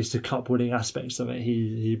 Or at least the cup-winning aspects of it,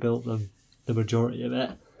 he built them the majority of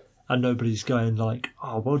it, and nobody's going like,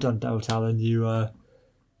 "Oh, well done, Dale Talon.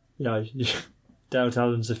 Dale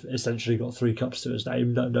Talon's essentially got 3 cups to his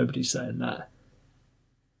name." No, nobody's saying that.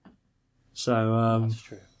 So That's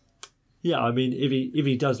true. yeah, I mean, if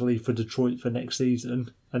he does leave for Detroit for next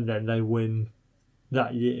season and then they win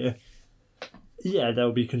that year, yeah,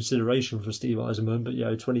 there'll be consideration for Steve Yzerman.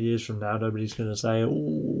 But 20 years from now, nobody's going to say,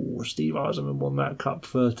 "Oh, Steve Yzerman won that cup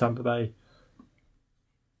for Tampa Bay."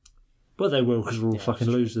 But they will because we're all fucking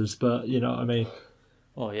losers. But you know what I mean.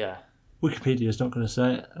 Oh yeah. Wikipedia's not going to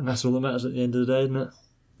say it, and that's all that matters at the end of the day, isn't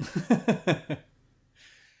it?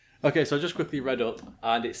 Okay, so I just quickly read up,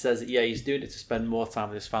 and it says that, he's doing it to spend more time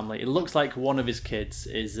with his family. It looks like one of his kids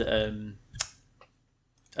is at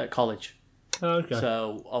college. Oh, okay.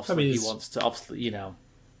 So obviously he wants to,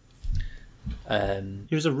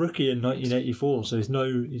 he was a rookie in 1984, so he's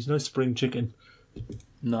no spring chicken.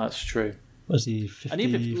 No, that's true. Was he 53? And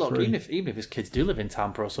even if his kids do live in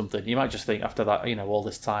Tampa or something, you might just think after that, all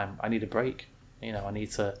this time, I need a break. I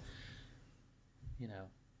need to,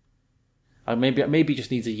 maybe he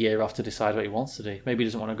just needs a year off to decide what he wants to do. Maybe he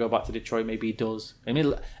doesn't want to go back to Detroit. Maybe he does. I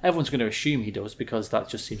mean, everyone's going to assume he does because that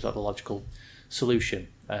just seems like the logical solution.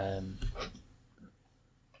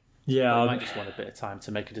 Yeah, he might just want a bit of time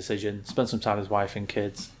to make a decision, spend some time with his wife and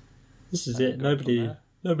kids. This is it. Nobody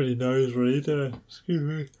knows really, do they? Excuse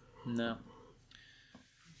me. No.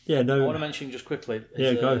 Yeah, no. I want to mention just quickly.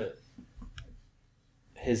 Go.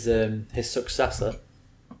 His successor,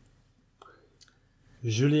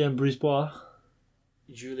 Julien Brisebois,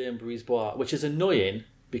 which is annoying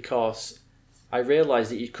because I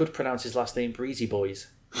realised that you could pronounce his last name Breezy Boys,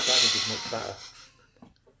 which I think is much better.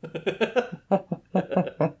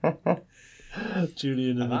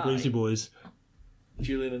 Julian and the Breezy Boys.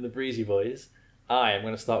 Julian and the Breezy Boys. I am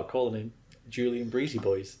going to start calling him Julian Breezy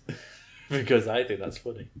Boys because I think that's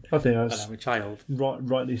funny. I think that's. And I'm a child.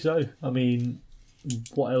 Rightly so. I mean,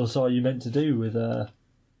 what else are you meant to do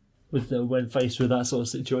when faced with that sort of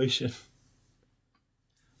situation?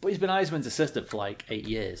 But he's been Eisman's assistant for like 8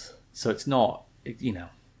 years, so it's not.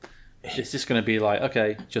 It's just going to be like,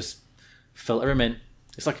 okay, just filter him in.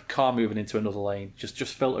 It's like a car moving into another lane. Just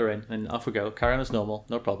filter in, and off we go. Carry on as normal,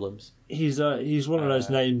 no problems. He's one of those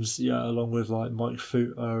names, along with like Mike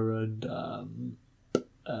Futer and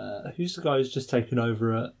who's the guy who's just taken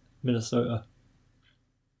over at Minnesota?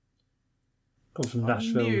 Gone from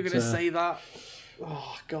Nashville. I knew you were going to say that.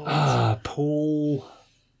 Oh God. Paul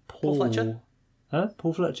Fletcher. Huh?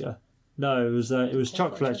 Paul Fletcher? No, it was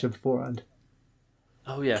Chuck Fletcher beforehand.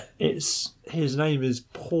 Oh yeah. His name is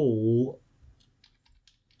Paul.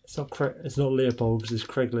 It's not Leopold because it's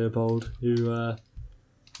Craig Leopold who.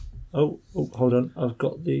 Oh, hold on! I've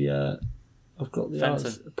got the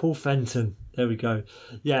answer. Paul Fenton. There we go.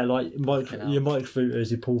 Yeah, like Mike. Your Mike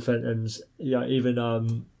Footers, your Paul Fentons. Yeah,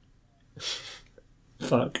 even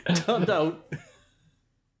Fuck. Don't.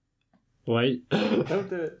 Wait. Don't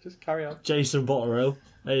do it. Just carry on. Jason Botterill.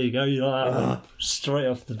 There you go. You like that one straight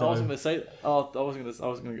off the dome. I wasn't going to say. Oh, I wasn't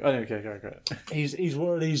going to. Oh, okay, go. He's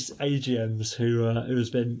one of these AGMs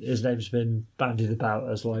his name's been bandied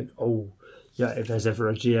about as like, oh, yeah, if there's ever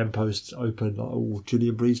a GM post open, like, oh,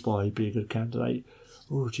 Julian Brisebois would be a good candidate.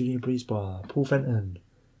 Oh, Julian Brisebois, Paul Fenton,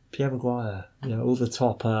 Pierre Maguire. All the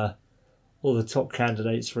top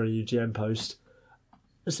candidates for a new GM post.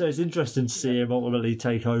 So it's interesting to see him ultimately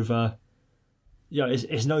take over.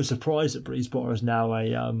 It's no surprise that Brisebois is now a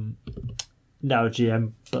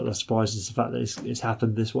GM, but the surprise is the fact that it's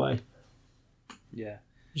happened this way. Yeah,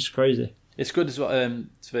 it's crazy. It's good as well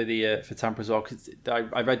for Tampa as well because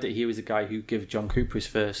I read that he was the guy who gave John Cooper his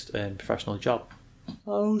first professional job.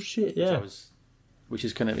 Oh shit! Yeah, which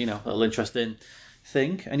is kind of a little interesting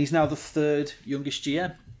thing, and he's now the 3rd youngest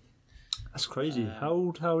GM. That's crazy. How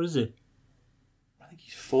old is he? I think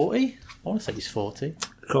he's 40. I want to say he's 40.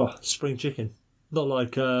 God, spring chicken. Not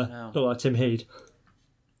like Tim Heed.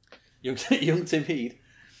 Young Tim Heed,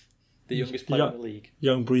 the youngest player in the league.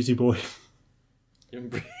 Young breezy boy.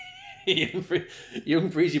 Young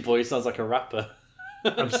breezy boy sounds like a rapper.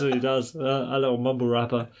 Absolutely does. A little mumble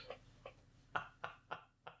rapper.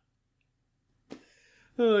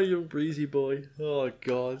 Oh, young breezy boy. Oh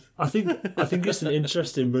God. I think it's an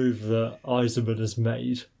interesting move that Eisenman has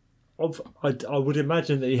made. I would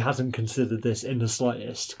imagine that he hasn't considered this in the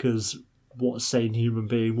slightest, because what sane human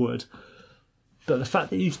being would? But the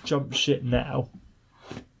fact that he's jumped ship now,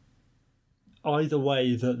 either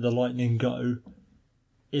way that the Lightning go,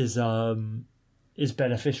 is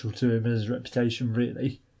beneficial to him and his reputation.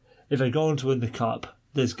 Really, if they go on to win the cup,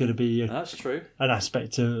 there's going to be That's true. an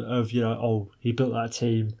aspect of he built that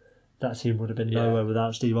team. That team would have been nowhere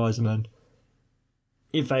without Steve Eisenman.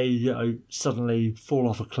 If they suddenly fall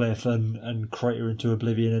off a cliff and crater into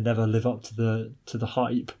oblivion and never live up to the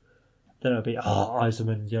hype, then it'll be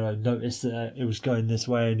Eisenman noticed that it was going this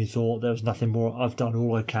way and he thought there was nothing more. I've done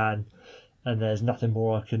all I can, and there's nothing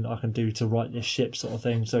more I can do to right this ship, sort of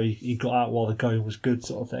thing. So he got out while the going was good,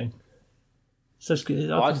 sort of thing. So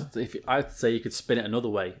I'd say you could spin it another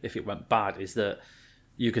way. If it went bad, is that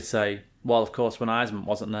you could say, well, of course, when Eisenman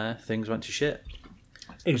wasn't there, things went to shit.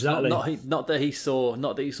 Exactly. Not that he saw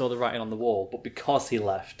the writing on the wall, but because he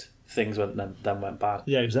left, things went bad.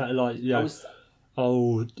 Yeah, exactly.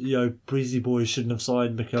 Breezy Boys shouldn't have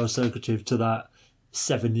signed Mikhail Sergachev to that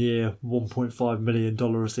 7-year, $1.5 million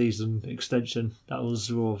a season extension. That was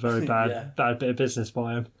a very bad bad bit of business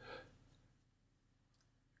by him.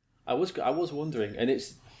 I was wondering, and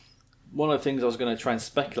it's one of the things I was going to try and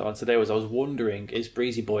speculate on today. I was wondering, is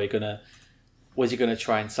Breezy Boy was he going to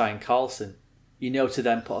try and sign Carlson? To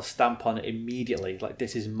then put a stamp on it immediately, like,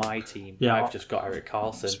 this is my team. Yeah, I've just got Erik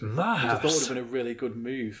Karlsson. Which I thought would have been a really good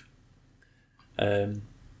move.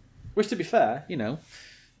 Which, to be fair,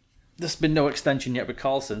 there's been no extension yet with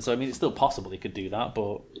Karlsson, so I mean, it's still possible he could do that,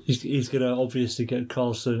 but he's going to obviously get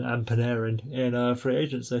Karlsson and Panarin in free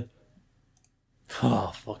agency.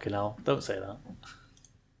 Oh, fucking hell. Don't say that.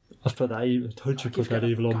 I've put that evil. Don't you put that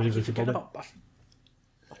evil on me with the bomber?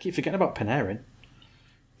 I keep forgetting about Panarin.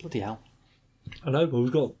 Bloody hell. I know, but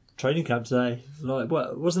we've got training camp today. Like,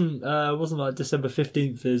 wasn't like December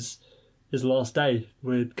 15th is his last day?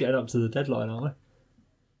 We're getting up to the deadline, aren't we?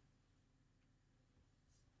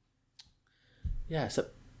 Yeah,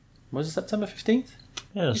 was it September 15th?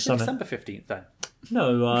 Yeah, you said December 15th then?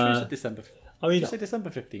 No, I'm sure you said December. Did you say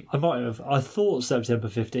December 15th? I might have. I thought September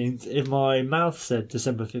 15th. If my mouth said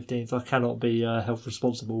December 15th, I cannot be held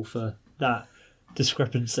responsible for that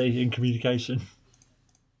discrepancy in communication.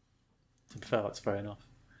 To be fair, that's fair enough.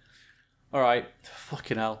 All right,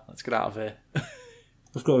 fucking hell, let's get out of here.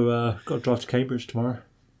 I've got to drive to Cambridge tomorrow.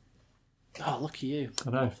 Oh, look at you! I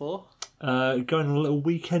know. What for? Going on a little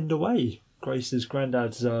weekend away. Grace's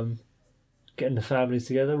granddad's getting the family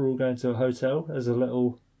together. We're all going to a hotel as a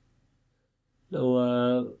little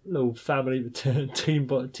family team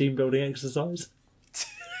building exercise.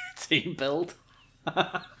 Team build.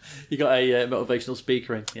 You got a motivational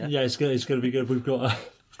speaker in, yeah? Yeah, it's going to be good. We've got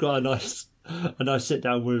a nice sit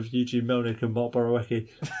down with Eugene Melnick and Mark Borowecki.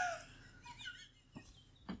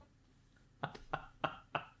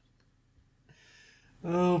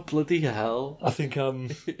 Oh, bloody hell! I think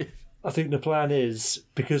the plan is,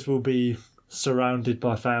 because we'll be surrounded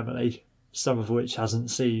by family, some of which hasn't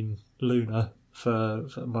seen Luna for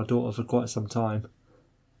my daughter for quite some time,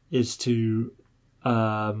 is to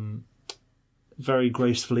very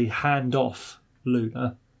gracefully hand off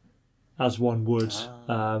Luna, as one would,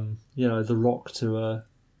 the Rock to a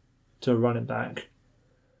running back,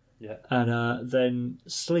 and then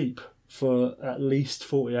sleep for at least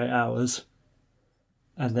 48 hours,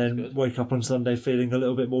 and then wake up on Sunday feeling a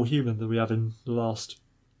little bit more human than we have in the last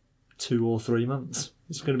 2 or 3 months.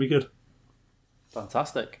 It's going to be good.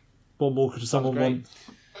 Fantastic. What more could someone want?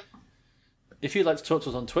 If you'd like to talk to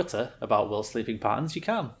us on Twitter about Will's sleeping patterns, you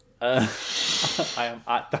can. I am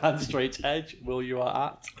at Dan Straight Edge. Will, you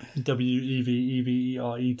are at WEVEVERETT.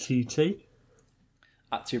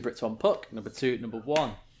 At 2 Brits 1 Puck. Number 2, number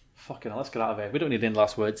 1. Fucking hell, let's get out of here. We don't need any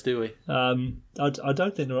last words, do we? I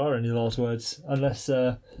don't think there are any last words, unless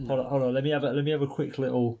hold on. Let me have a quick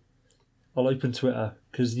little. I'll open Twitter,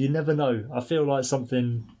 because you never know. I feel like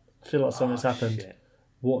something's happened. Shit.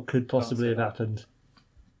 What could possibly have happened?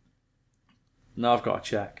 No, I've got to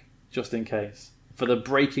check, just in case. For the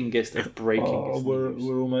breakingest of breakingest news.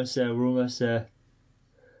 We're almost there.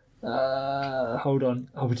 Hold on.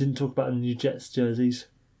 We didn't talk about the new Jets jerseys.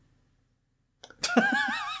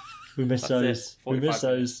 We missed those.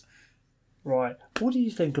 Right. What do you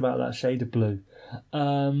think about that shade of blue?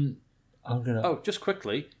 Just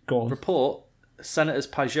quickly. Go on. Report: Senators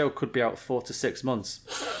Pajot could be out 4 to 6 months.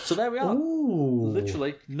 So there we are. Ooh.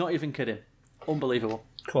 Literally, not even kidding. Unbelievable.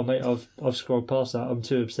 Come on, mate. I've scrolled past that. I'm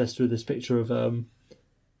too obsessed with this picture of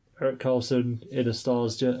Erik Karlsson in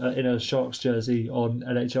a Sharks jersey on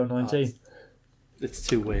NHL 19. It's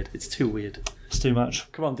too weird. It's too weird. It's too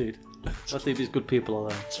much. Come on, dude. Let's leave these good people alone.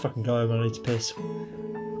 Let's fucking go home. I need to piss.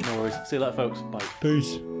 No worries. See you later, folks. Bye.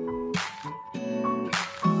 Peace.